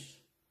regret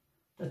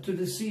that to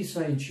the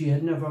seaside she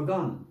had never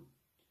gone,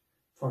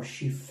 for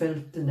she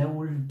felt an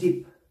old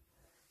dip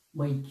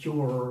might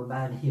cure her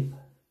bad hip.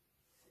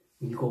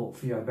 "We'll go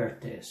for your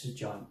birthday," said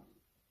John.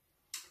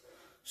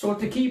 So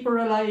to keep her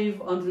alive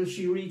until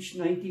she reached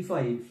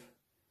 95,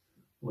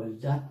 well,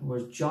 that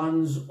was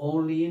John's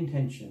only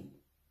intention.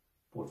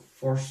 But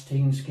first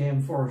things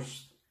came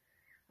first,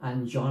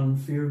 and John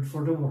feared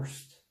for the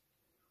worst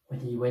when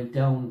he went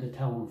down to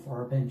town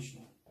for a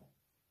pension.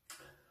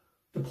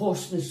 The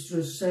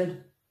postmistress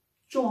said,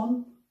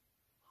 "John,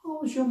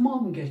 how's your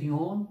mum getting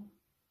on?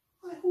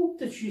 I hope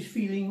that she's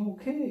feeling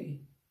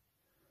okay."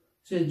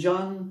 Said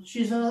John,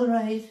 "She's all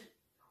right.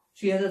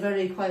 She had a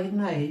very quiet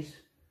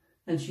night,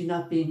 and she's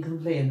not been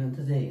complaining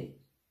today."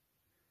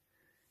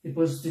 It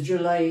was the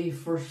July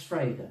 1st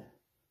Friday.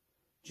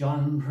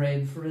 John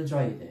prayed for a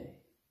dry day.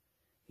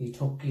 He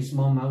took his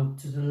mum out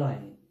to the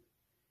line.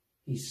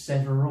 He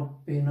set her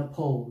up in a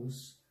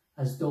pose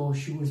as though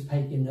she was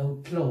pegging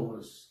out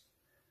clothes,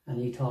 and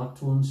he thought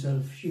to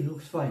himself, she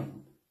looks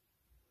fine.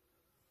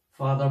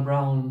 Father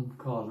Brown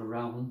called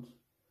around.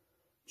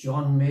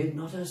 John made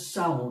not a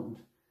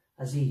sound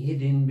as he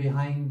hid in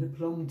behind the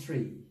plum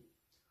tree.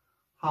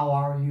 "How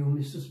are you,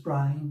 Mrs.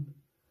 Bryan?"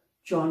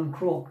 John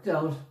croaked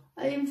out,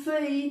 "I'm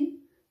fine,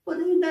 but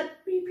I'll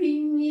not be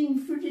bringing in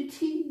for the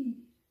tea."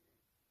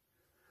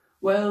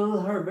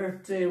 Well, her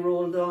birthday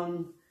rolled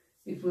on.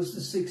 It was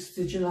the 6th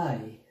of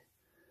July.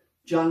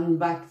 John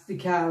backed the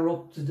car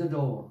up to the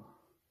door.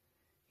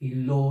 He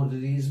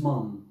loaded his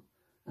mum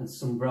and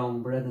some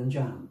brown bread and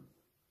jam,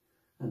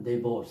 and they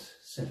both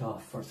set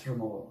off for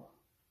Tramore.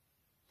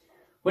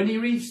 When he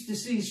reached the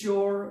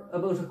seashore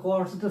about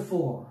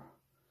 3:15,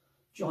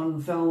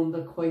 John found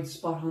a quiet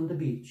spot on the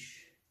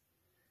beach.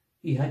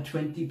 He had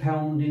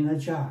 £20 in a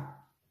jar,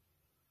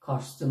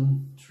 cost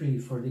him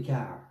 £3 for the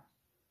car.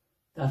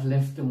 That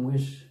left him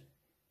with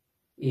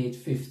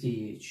 £8.50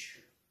 each.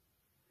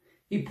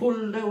 He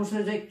pulled out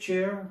a deck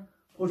chair,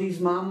 put his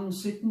mum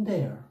sitting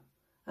there,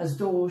 as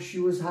though she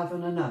was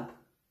having a nap,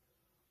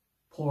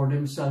 poured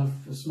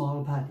himself a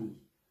small paddy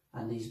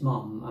and his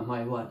mum a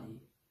my waddy,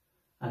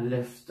 and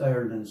left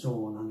Ireland's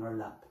own on her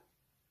lap.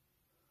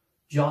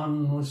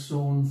 John was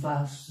soon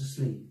fast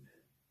asleep.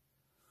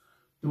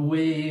 The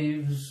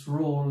waves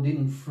rolled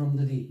in from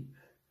the deep,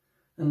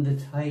 and the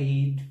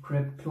tide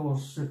crept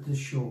closer to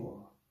shore.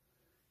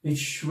 It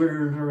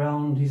swirled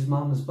around his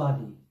mum's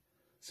body,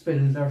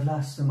 spilled her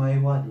glass in my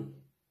waddy,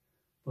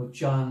 but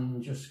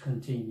John just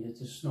continued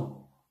to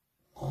snore.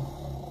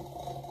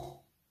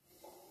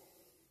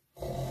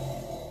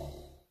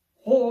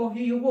 Oh,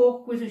 he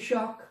awoke with a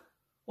shock.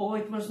 Oh,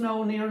 it was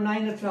now near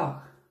 9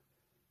 o'clock.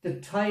 The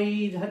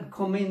tide had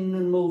come in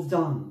and moved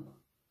on.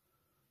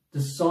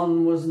 The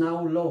sun was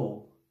now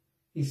low.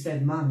 He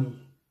said, "Mammy,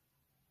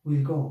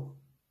 we'll go."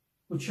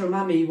 But your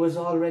mammy was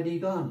already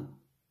gone.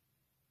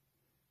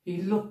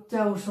 He looked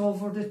out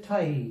over the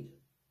tide.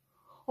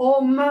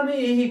 "Oh,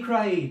 mammy," he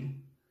cried,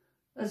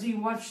 as he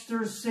watched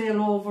her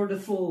sail over the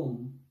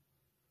foam.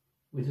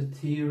 With a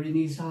tear in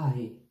his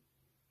eye,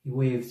 he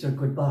waved her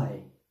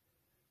goodbye,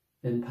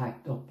 then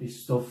packed up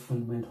his stuff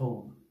and went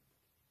home.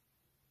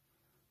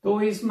 Though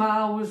his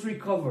ma was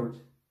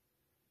recovered,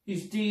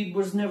 his deed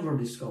was never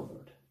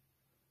discovered.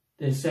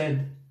 They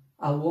said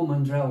a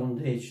woman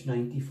drowned aged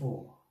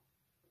 94.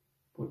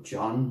 But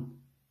John,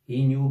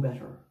 he knew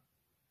better,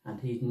 and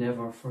he'd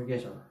never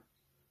forget her,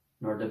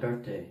 nor the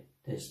birthday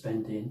they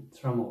spent in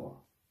Tramore.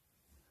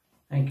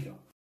 Thank you.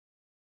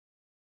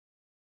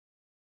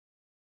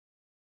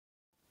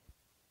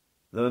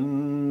 The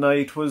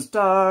night was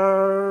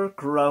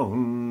dark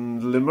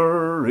round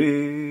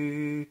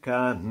Limerick,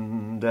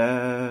 and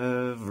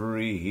everything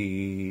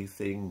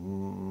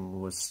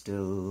was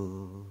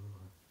still.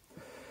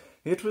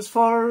 It was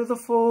for the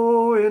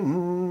foe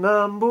in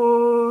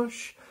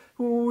ambush.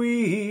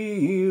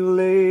 We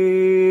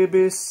lay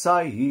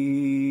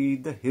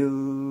beside the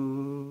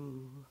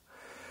hill.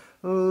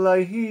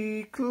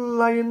 Like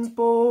lions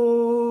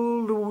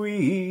bold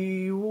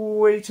we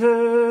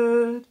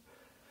waited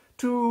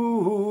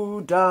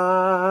to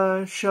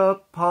dash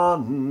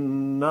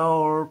upon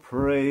our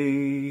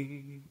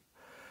prey,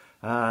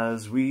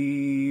 as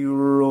we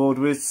rode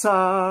with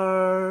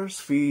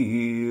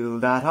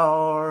Sarsfield at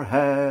our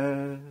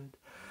head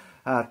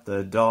at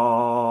the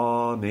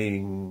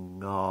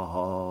dawning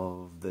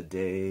of the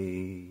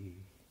day.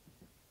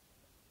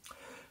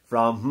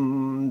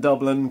 From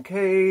Dublin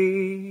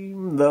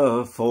came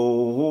the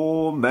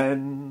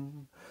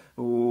foemen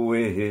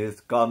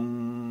with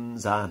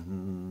guns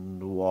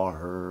and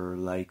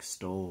warlike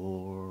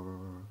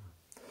store,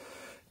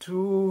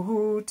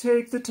 to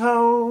take the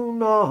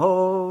town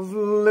of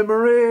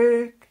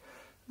Limerick.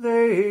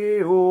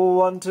 They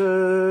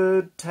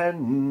wanted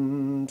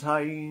 10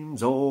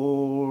 times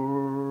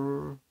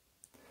o'er,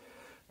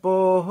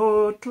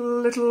 but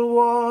little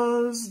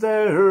was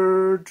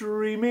their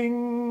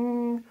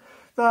dreaming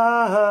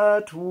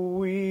that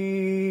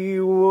we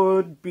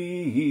would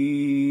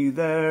be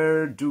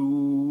their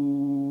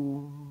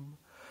doom,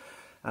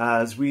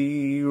 as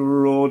we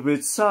rode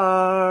with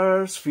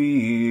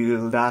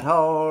Sarsfield at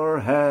our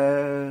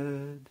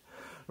head,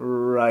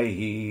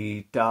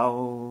 right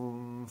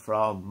down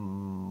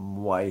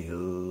from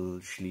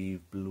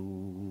Wildschlieve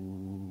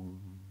bloom.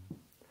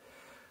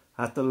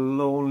 At the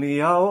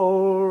lonely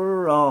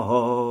hour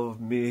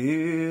of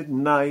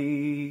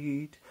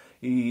midnight,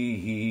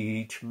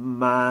 each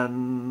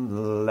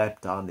man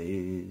leapt on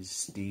his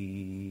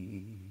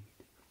steed,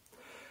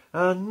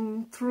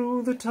 and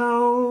through the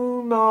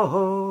town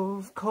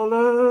of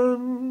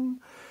Cullen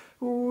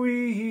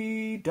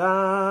we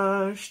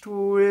dashed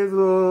with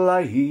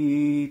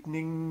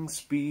lightning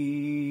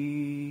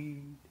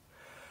speed,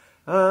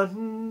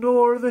 and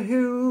o'er the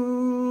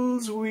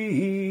hills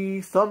we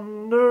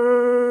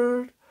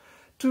thundered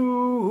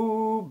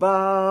to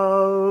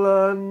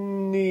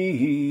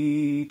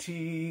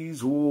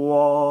Ballaniti's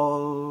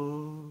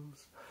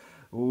walls,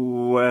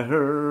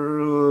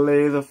 where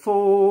lay the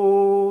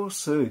foe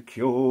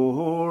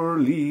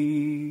securely,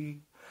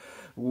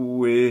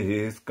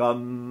 with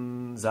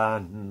guns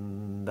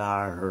and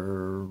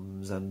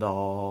arms and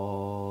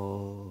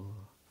all.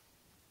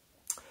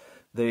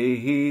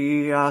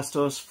 They asked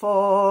us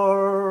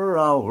for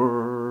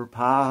our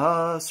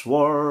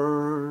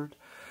password,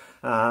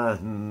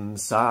 and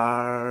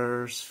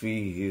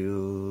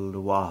Sarsfield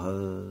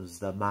was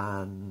the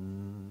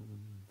man.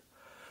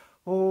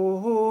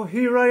 Oh,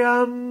 here I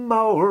am,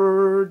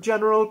 our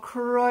general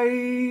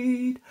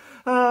cried,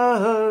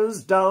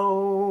 as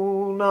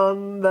down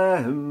on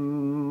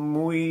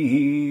them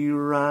we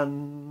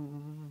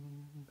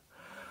ran.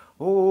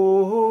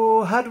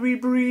 Oh, had we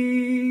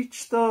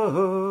breached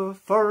the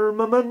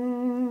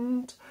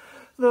firmament,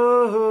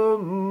 the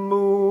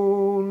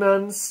moon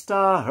and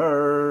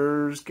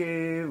stars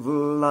gave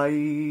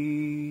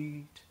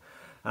light,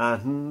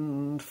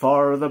 and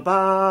for the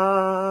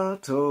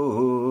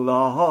battle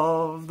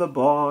of the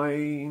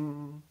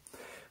Boyne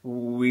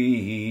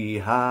we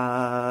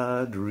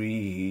had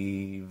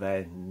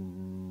revenge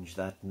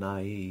that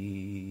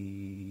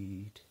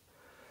night.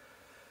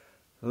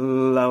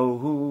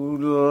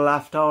 Loud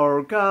laughed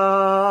our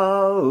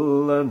gallant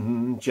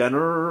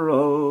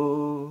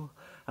general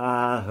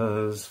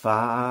as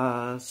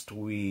fast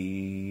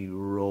we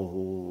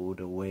rode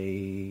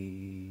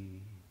away.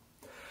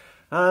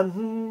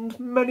 And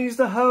many's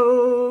the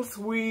health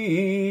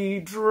we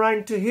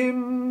drank to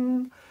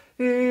him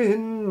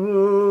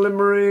in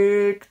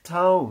Limerick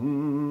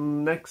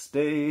town next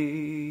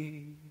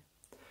day.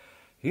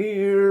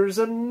 Here's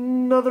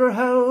another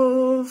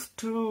health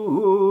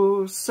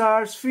to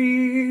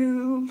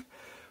Sarsfield,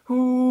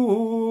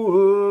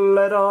 who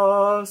led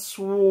us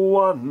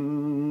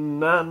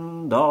one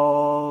and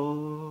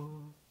all.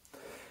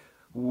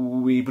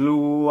 We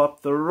blew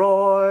up the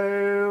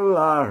Royal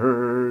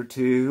Artillery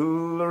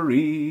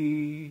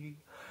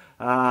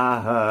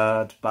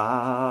at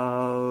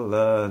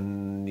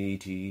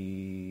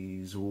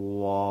Ballaniti's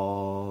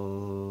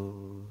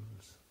walls.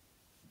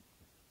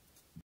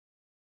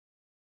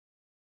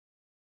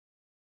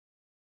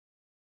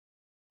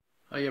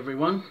 Hi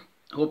everyone,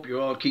 hope you're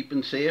all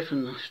keeping safe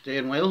and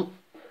staying well.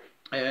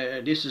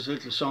 This is a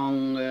little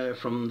song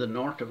from the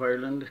north of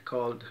Ireland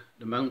called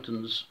The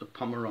Mountains of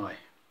Pomeroy.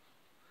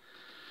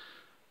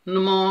 The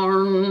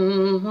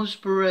morn was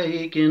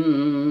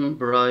breaking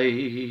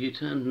bright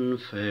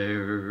and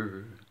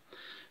fair,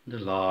 the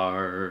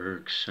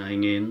lark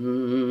sang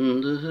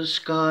in the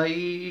sky,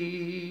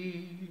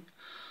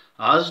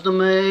 as the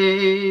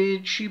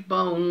maid she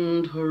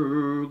bound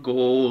her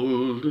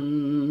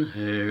golden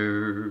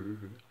hair,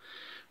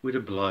 with a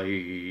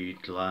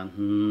bright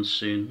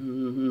glance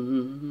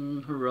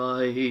in her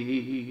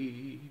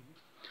eye.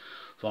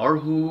 For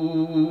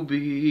who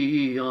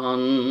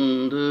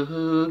beyond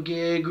the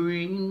gay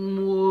green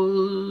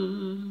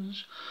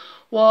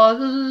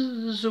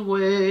was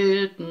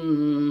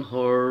awaiting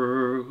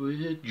her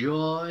with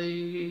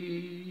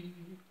joy?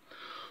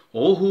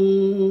 Oh,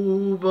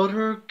 who but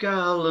her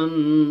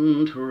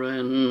gallant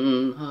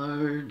Renardine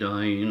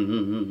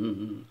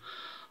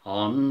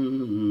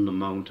on the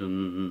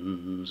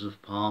mountains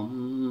of Pomeroy?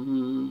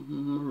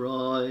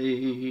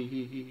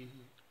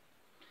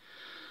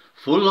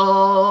 Full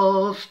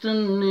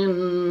often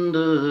in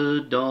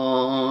the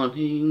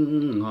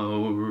dawning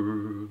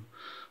hour,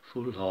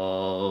 full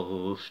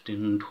oft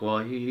in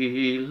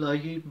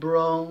twilight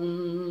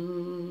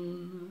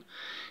brown,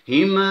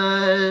 he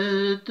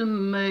met the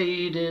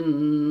maid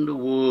in the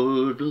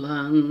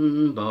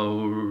woodland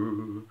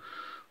bower,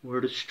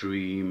 where the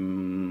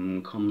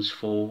stream comes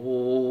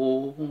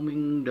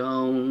foaming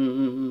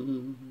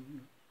down.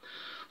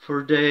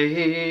 For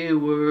they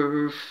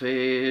were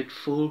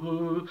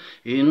faithful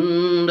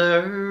in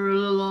their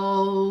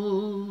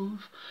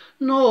love,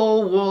 no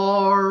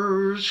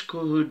wars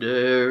could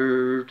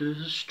e'er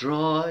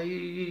destroy,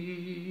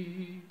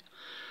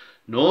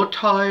 no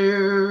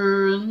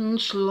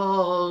tyrant's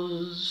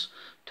laws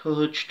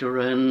touched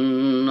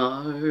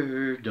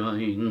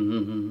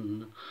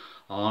Renardine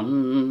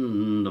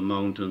on the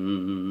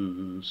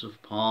mountains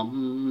of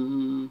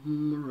Pomeroy.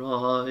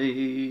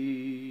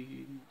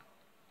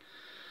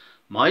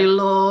 My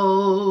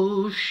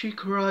love, she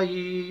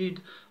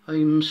cried,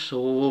 I'm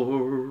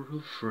sore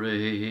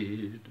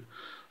afraid,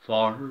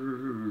 for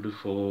the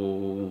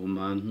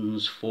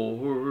foeman's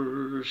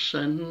force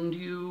and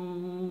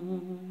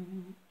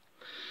you.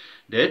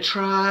 They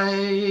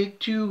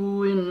tracked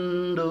you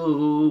in the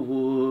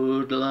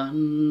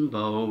woodland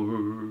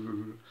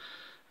bower,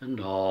 and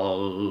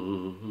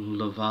all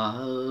the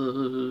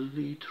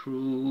valley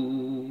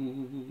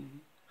through.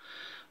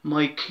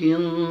 My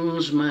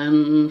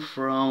kinsmen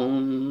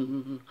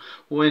frown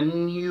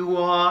when you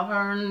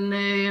are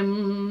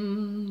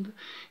named,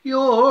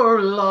 your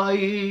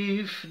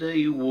life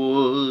they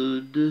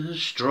would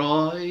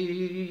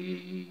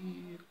destroy.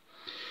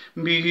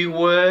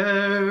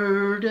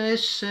 Beware, they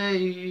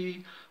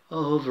say,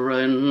 of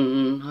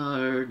Renardine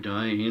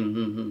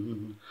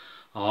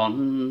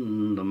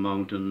on the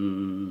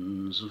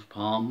mountains of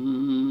Pomeroy.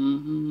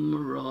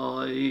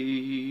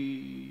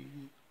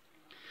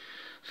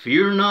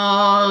 Fear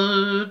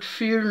not,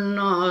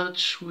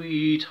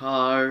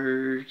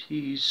 sweetheart,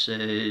 he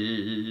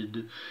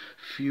said,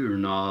 fear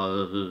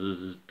not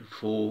the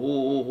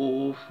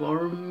foe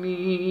for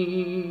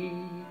me.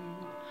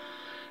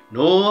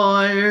 No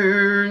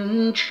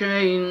iron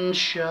chains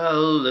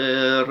shall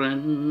e'er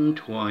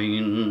entwine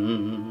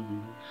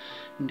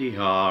the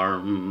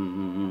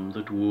arm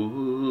that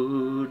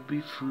would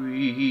be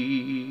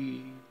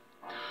free.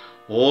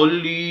 O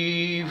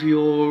leave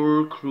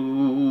your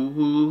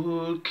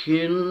cruel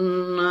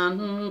kin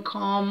and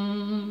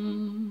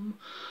come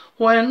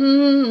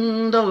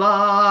when the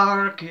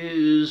lark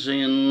is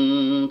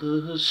in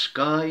the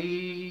sky,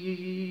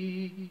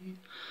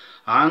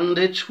 and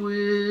it's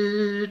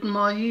with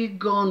my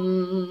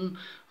gun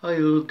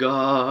I'll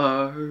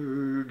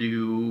guard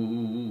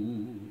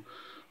you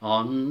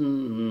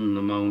on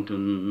the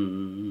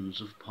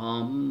mountains of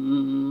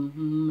Pomeroy.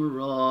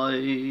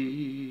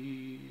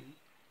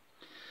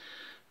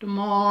 The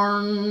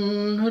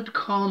morn had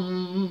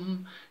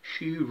come,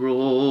 she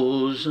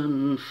rose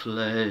and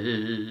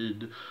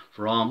fled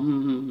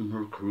from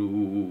her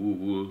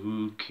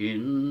cruel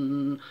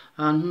kin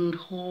and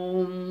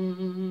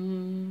home,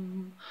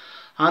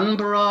 and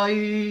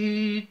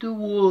bright the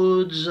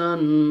woods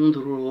and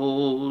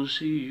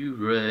rosy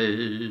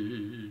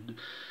red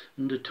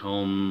the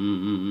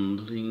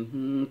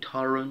tumbling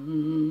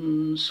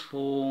torrents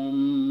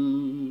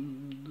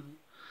foamed.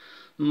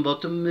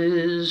 But the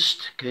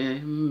mist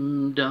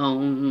came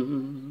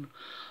down,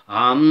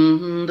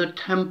 and the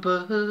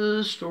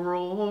tempest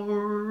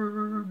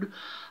roared,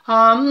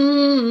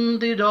 and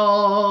did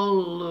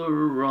all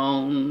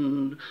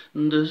around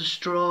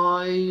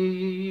destroy,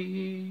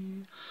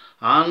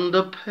 and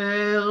the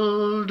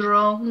pale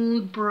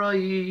drowned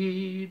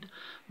bride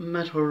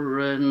met her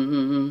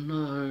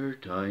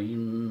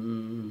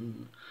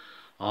Beannachtaí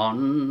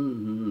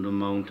on the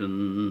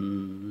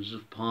mountains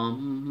of Pomeroy.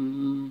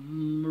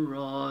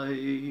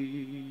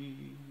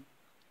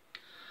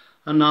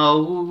 An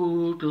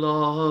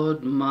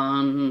outlawed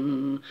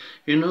man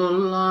in a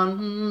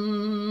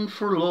land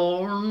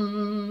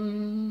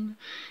forlorn,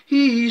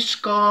 he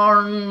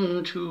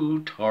scorned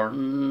to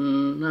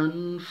turn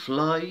and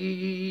fly,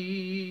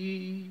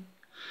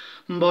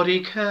 but he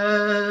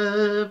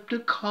kept the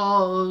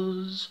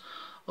cause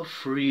of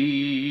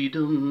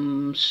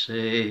freedom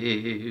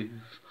safe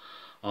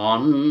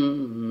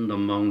on the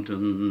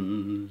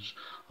mountains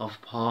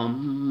of Pomeroy.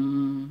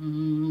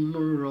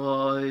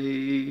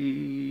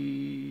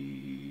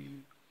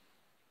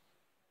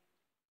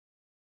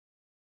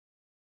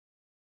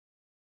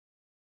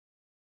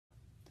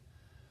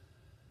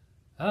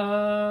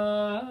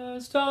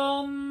 As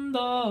down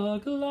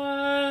the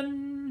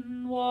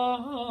glen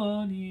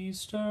one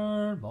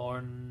Easter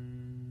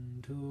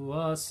morn to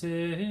a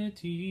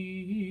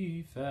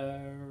city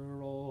fair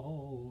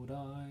rode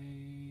I.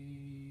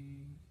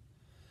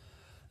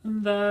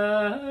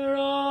 There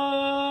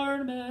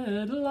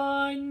armed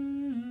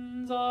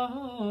lines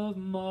of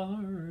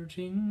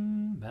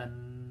marching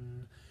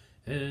men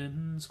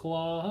in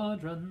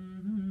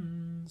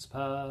squadrons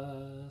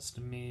passed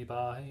me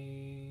by.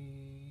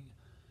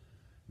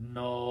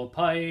 No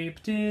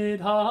pipe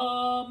did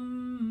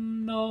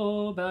hum,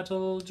 no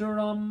battle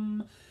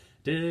drum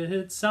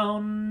did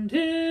sound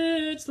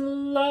its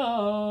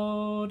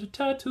loud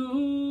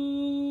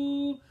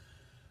tattoo,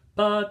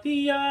 but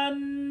the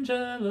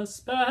angelus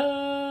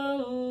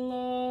bell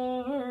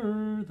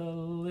o'er the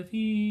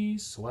livy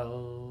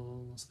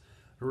swells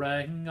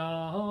rang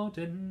out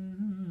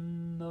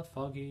in the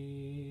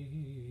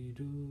foggy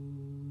dew.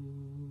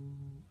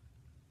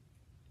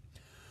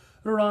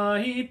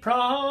 Right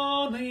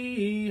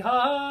proudly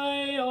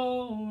high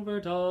over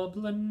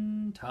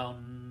Dublin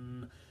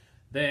town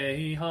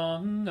they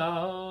hung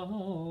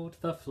out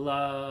the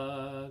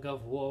flag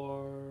of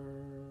war.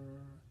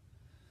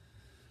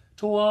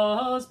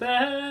 'Twas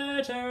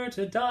better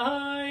to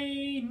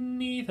die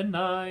 'neath an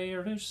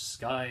Irish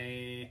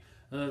sky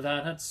than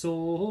at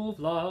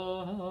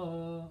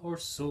Suvla or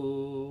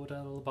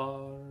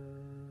Sudelbar.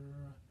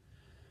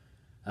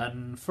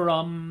 And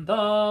from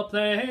the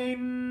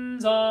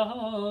plains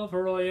of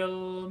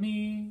royal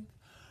Meath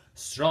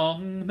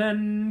strong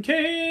men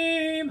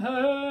came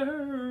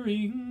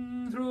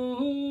hurrying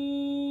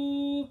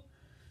through,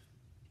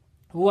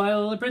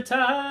 while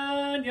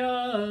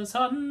Britannia's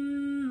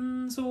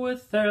sons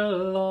with their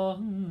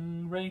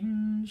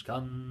long-range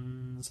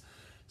guns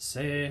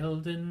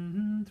sailed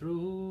in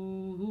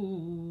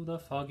through the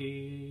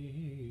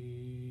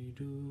foggy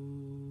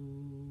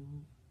dew.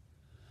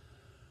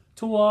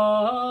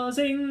 'Twas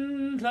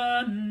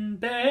England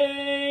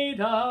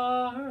bade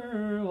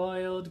our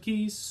wild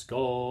geese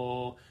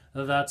go,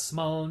 that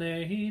small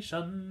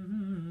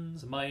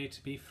nations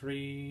might be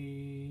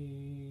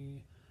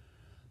free,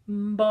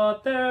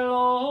 but their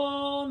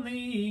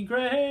lonely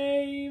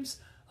graves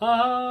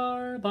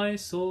are by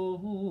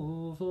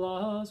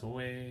Suvla's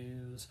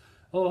waves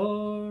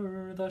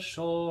o'er the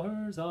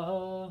shores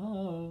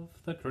of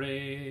the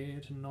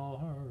great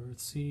North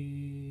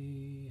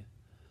Sea.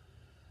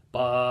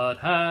 But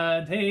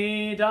had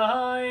they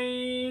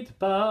died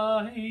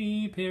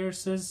by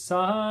Pierce's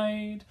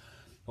side,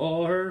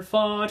 or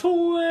fought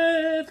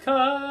with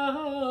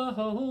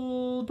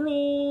Calbro,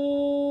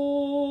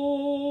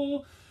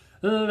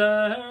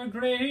 their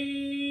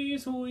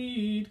graves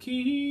we'd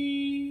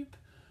keep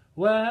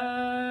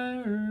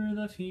where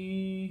the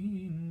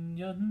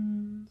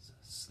Fenians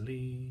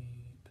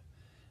sleep,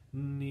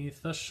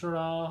 'neath the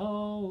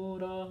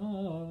shroud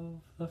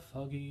of the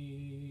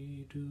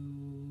foggy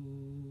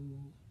dew.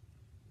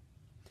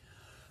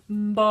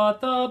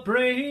 but the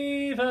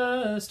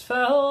bravest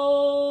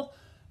fell,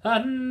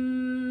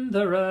 and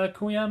the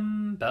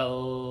requiem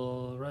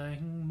bell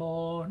rang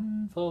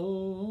mournfully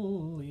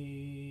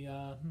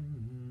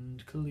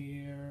and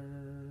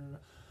clear.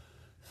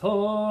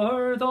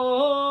 For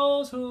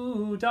those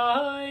who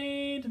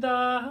died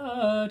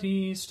that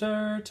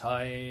Easter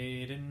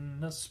tide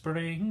in the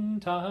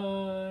springtime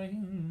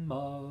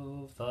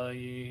of the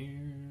year,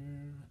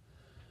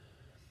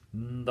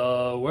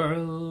 the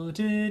world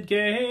did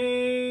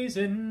gaze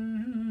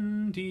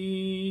in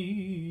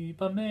deep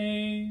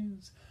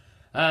amaze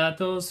at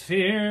those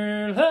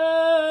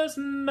fearless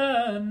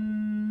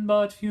men,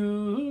 but few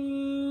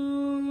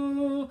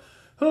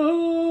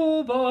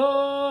who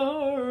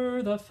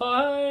bore the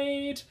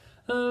fight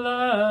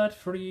that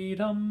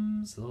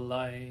freedom's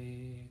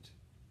light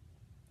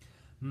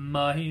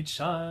might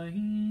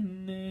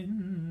shine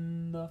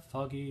in the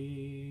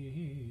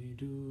foggy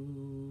dew.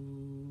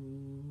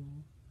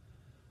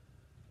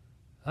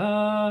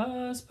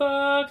 As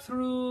back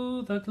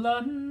through the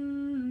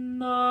glen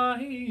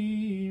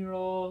I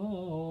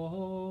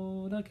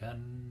rode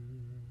again,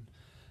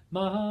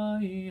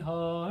 my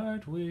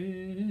heart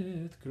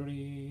with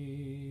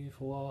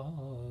grief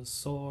was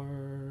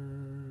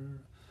sore,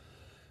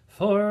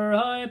 for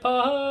I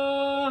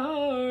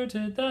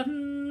parted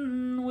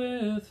then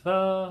with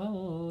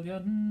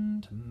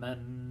valiant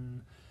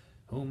men,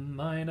 whom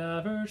I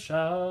never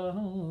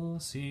shall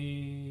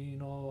see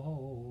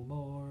no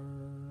more.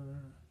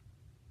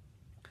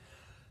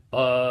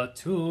 But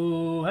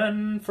to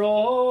and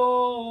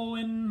fro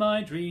in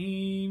my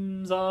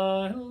dreams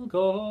I'll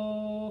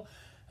go,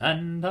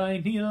 and I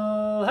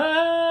kneel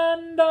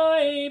and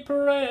I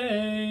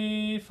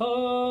pray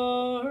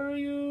for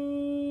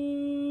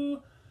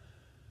you.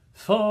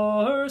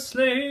 For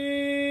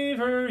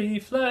slavery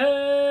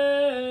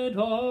fled,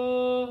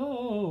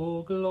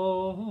 oh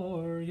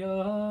glorious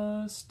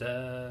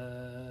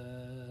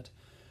dead,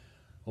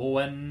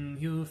 when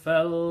you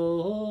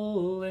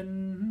fell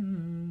in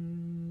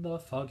the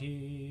foggy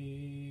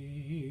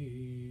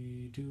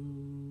dew.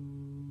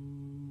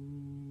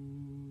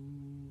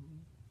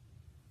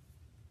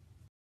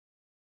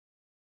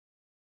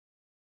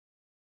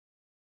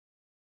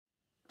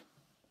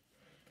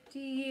 Do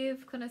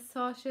you've kind of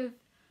sort of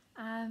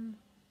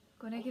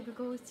gonna give a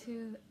go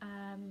to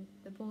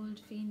the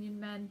Bold Fenian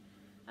Men,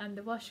 and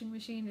the washing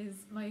machine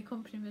is my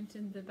accompaniment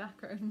in the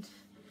background,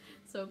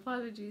 so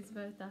apologies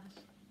about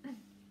that.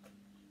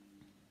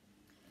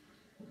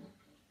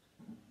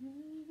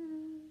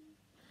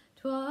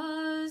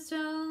 'Twas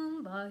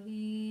down by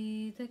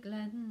the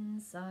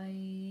glen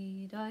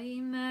side I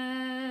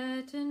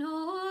met an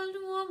old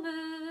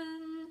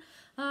woman,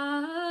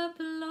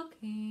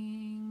 a-plucking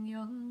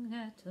young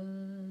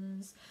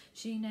nettles.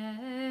 She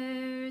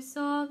ne'er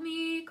saw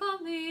me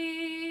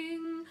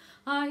coming.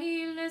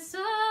 I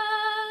listened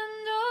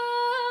a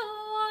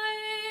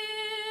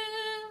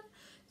while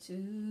to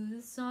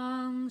the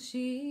song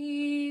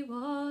she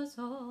was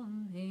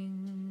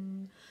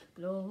humming.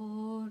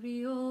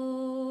 Glory,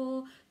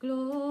 oh,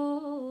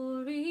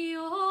 glory,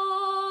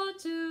 oh,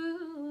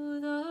 to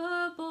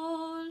the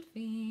Bold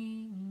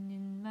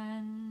Fenian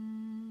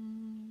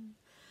Men.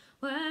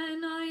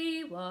 When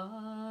I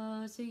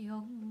was a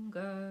young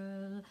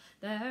girl,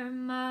 their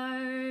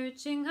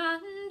marching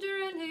and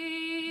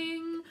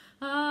drilling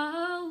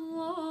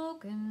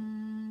awoke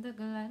in the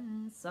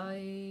glen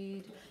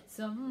side,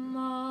 some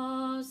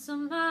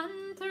awesome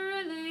and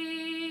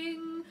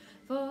thrilling,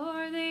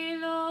 for they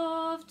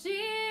loved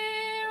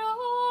dear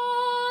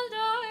old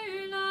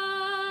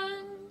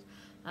Ireland,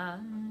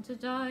 and to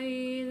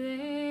die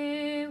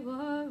they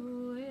were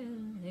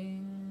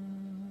willing.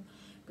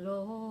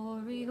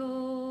 Glory,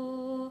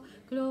 oh,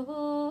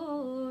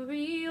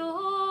 glory,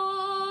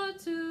 oh,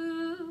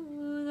 to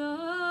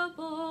the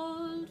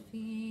Bold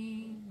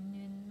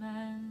Fenian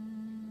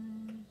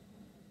Men.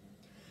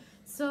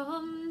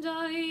 Some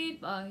died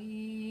by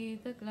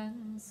the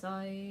glen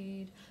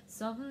side,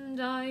 some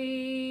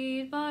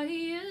died by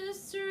a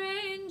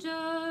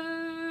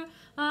stranger,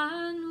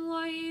 and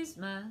wise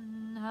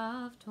men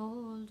have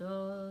told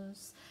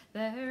us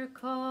their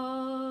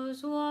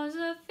cause was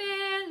a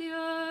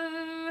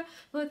failure,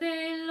 but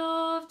they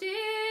loved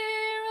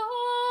dear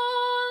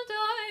old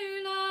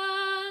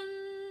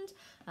Ireland,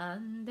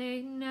 and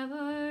they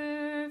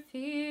never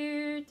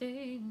feared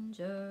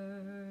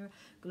danger.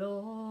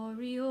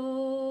 Glory,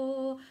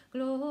 oh,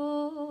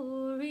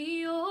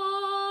 glory,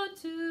 oh,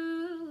 to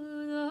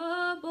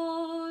the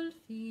Bold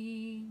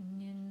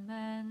Fenian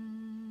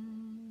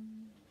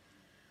Men.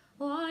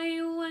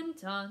 I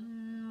went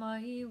on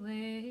my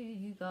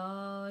way,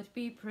 God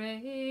be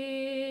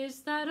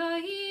praised that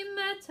I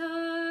met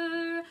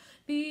her,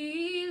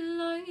 be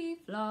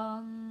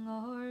lifelong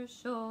or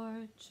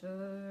short,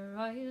 sure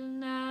I'll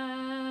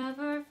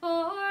never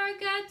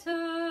forget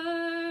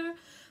her.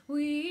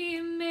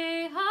 We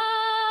may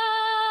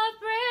have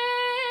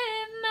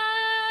brave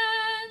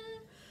men,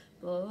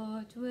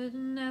 but we'll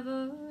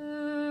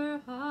never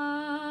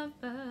have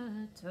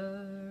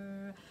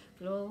better.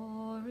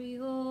 Glory,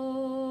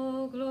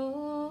 oh,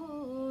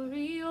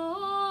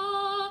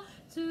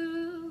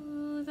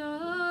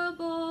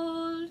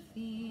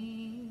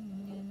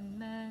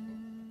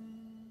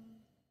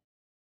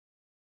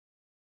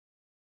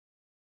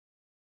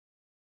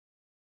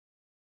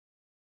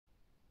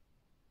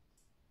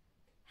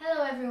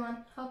 Hello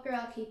everyone, hope you're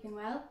all keeping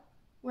well.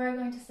 We're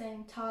going to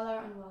sing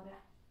Talar and Waga.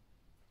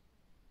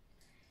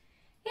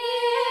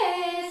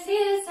 Is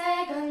he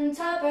second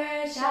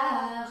tupper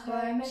shach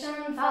or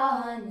mission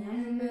fan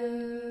and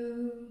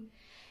moo?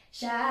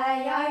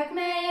 Shayark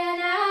me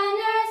an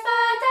anners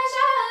but a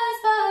shas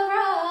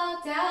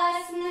bavrock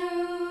das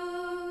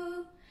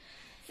nu.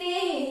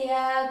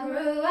 Thea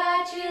grew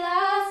at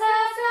chulas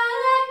as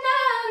like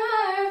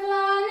namar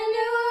flan and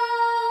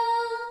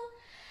duel.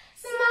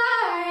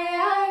 Smar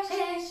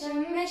artish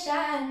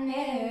mission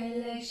near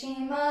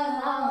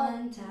Liximalan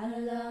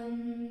talum.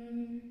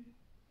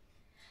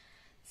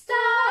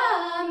 Sta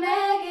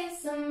megis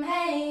some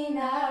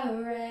haina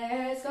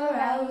rares go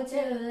out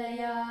to the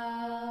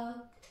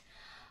ucht.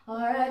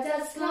 Or a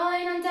dusk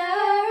line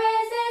under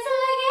is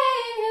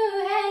ligging who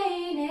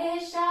hain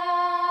is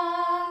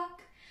shock.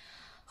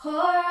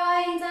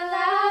 Horain the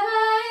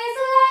lava is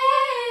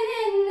lying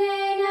in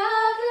a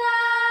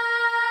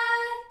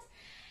glad.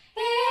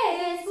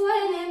 Is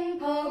winning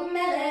po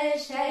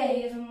millish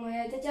haven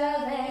where the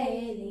dove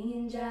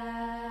alien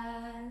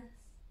jazz.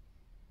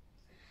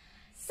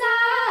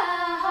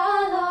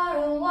 Halor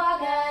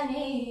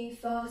wagani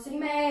fosig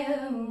me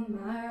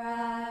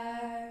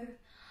marar.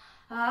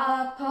 A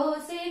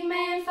posig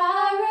man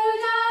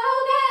farud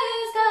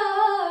auges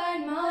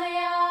gord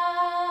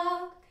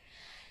moyak.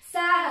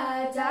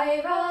 Sad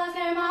diros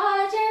their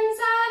margins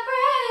a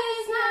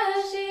prisna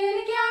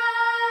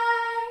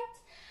shilgyart.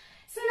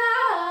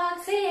 Snag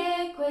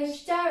sick which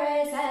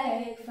deres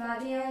egg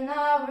fadian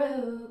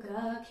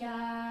aruga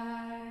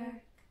kyar.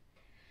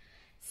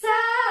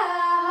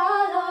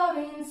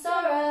 Salorin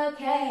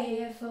sorokay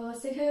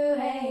fosig who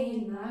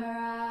hain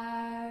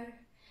marar.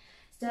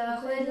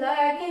 Stuck with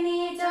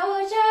larkiny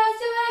dojas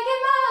to a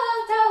gimal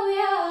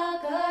doya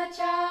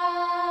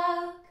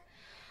gachak.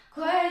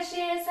 Course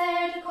she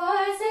said the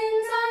course in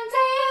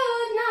Sante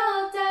ud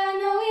not a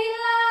noe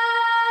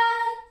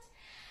lad.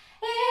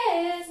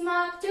 Is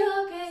mock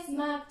duke is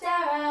mock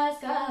daras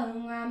gong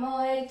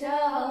ramoig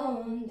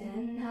down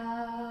den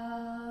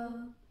how.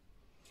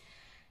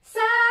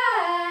 Sa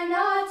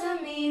not a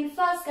mean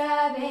foska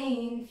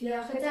bain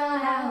fioch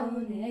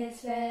down is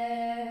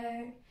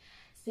fair.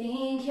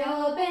 Think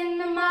you've been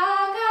the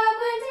mark up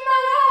with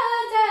mother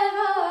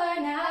devor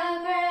na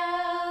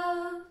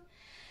grove.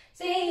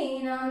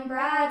 Seen on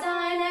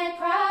Bradine at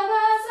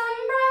Prabas on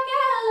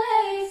Bragale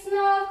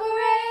snob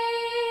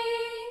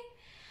grey.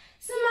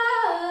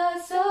 Smug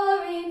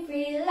soaring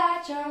free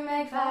latcher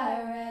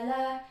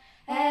megfarella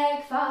egg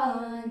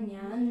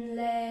fanyan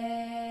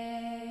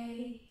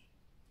lay.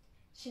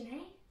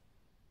 Sinead?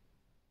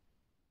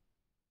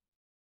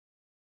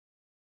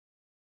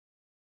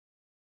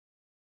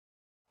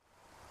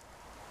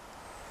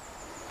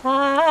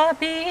 The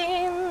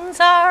beans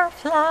are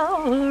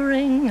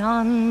flowering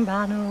on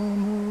Bannow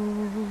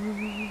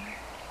Moor,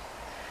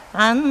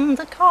 and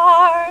the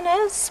corn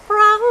is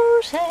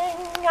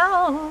sprouting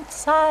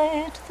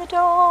outside the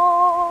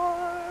door.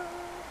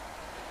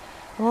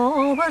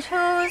 Oh, but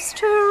who's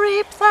to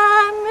reap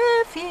them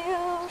if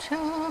you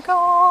two go?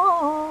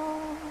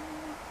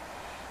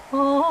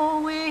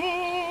 Oh,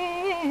 weary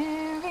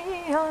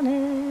on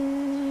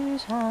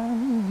it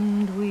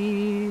and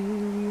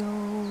weary oh.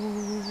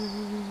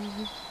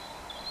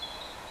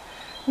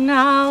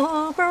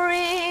 Now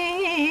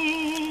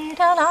breed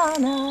an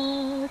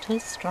honour to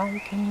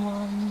striking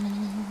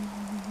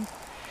one,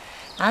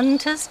 and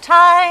 'tis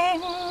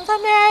time the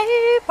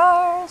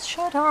neighbours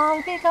should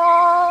all be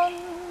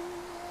gone.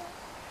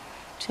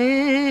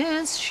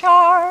 'Tis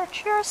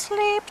short your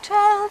sleep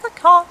till the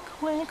cock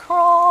will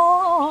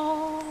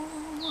crow.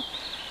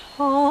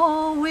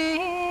 Oh,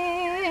 weary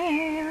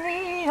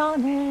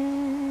on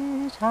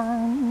it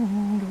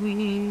and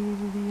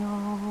weary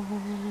oh.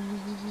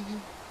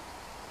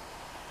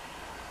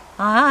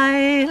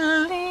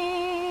 I'll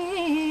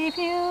leave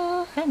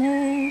you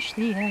finish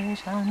the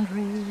eight and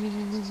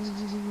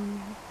read,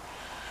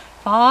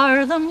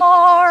 for the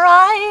more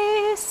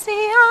I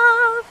see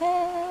of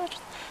it,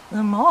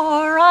 the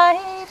more I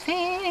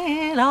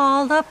feel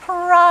all the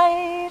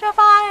pride of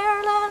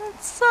Ireland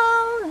so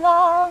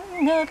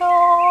long ago.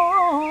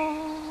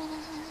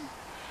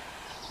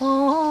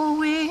 Oh,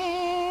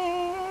 weary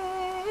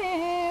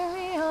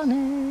on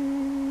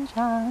it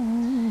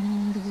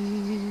and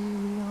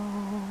weary oh.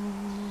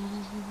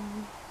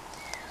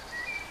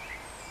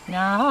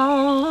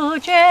 Now,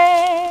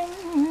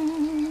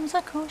 James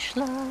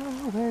Acushla,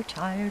 we're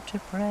tired to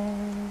pray,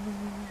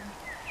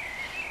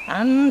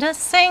 and a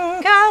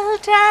single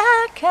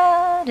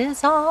decade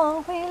is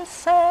all we'll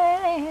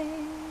say.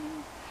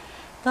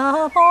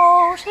 The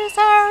boat is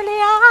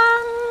early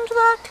and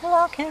the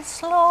clock is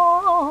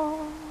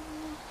slow.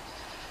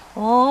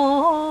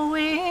 Oh,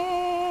 weary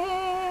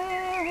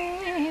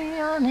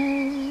on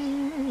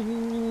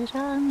it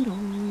and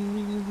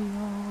weary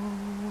oh.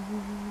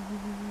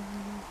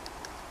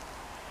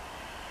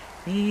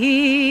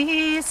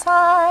 Beside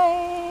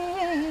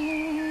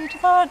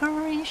the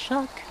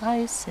Grishak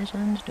I sit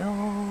and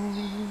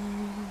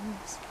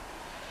doze.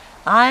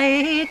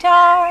 I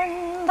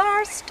darn on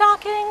their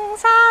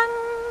stockings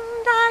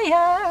and I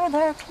hear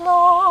their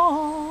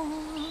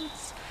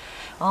clothes,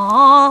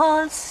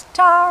 all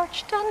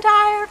starched and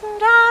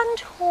ironed and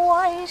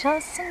white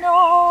as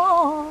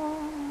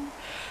snow.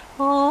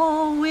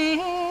 Oh,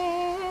 weary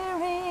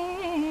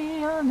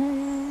on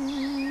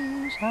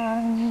it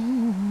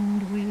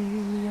and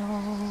weary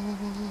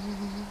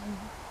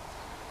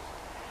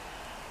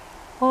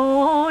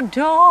oh,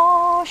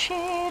 do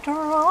she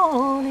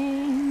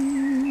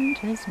rolling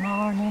 'tis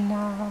morning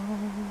now.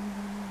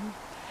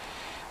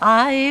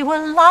 I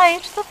will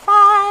light the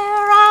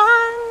fire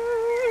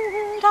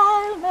and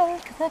I'll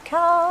milk the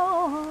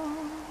cow,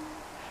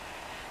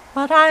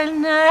 but I'll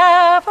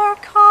never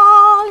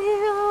call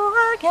you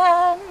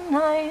again,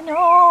 I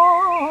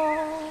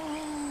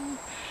know.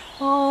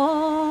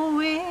 Oh,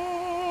 weary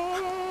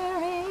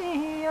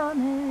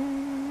on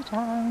it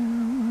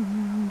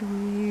and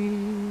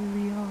weary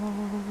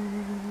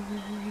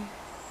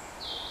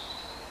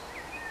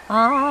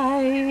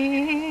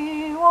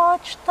I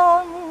watched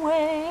them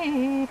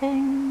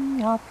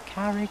waving up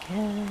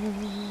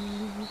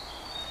Carrickhill.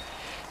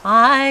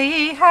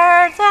 I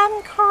heard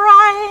them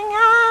crying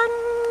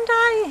and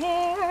I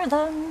hear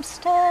them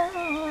still.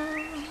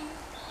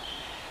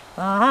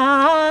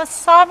 The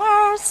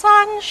summer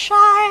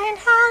sunshine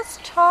has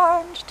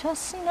turned to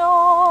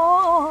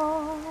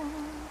snow.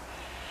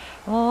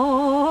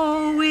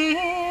 Oh, weary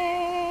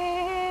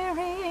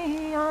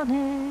on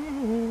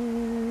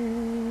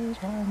it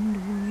and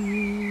weary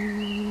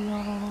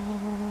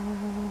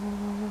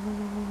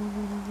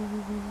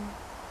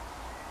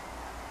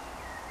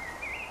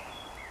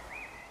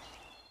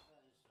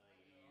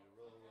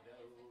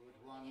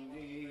One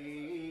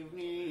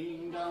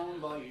evening down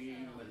by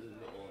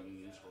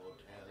Míle's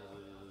hotel,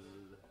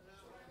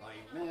 I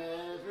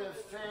met a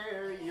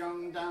fair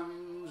young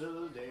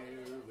damsel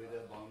there with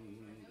a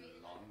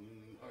bundle on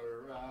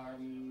her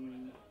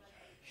arm.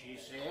 She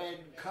said,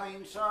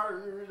 kind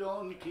sir,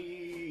 don't keep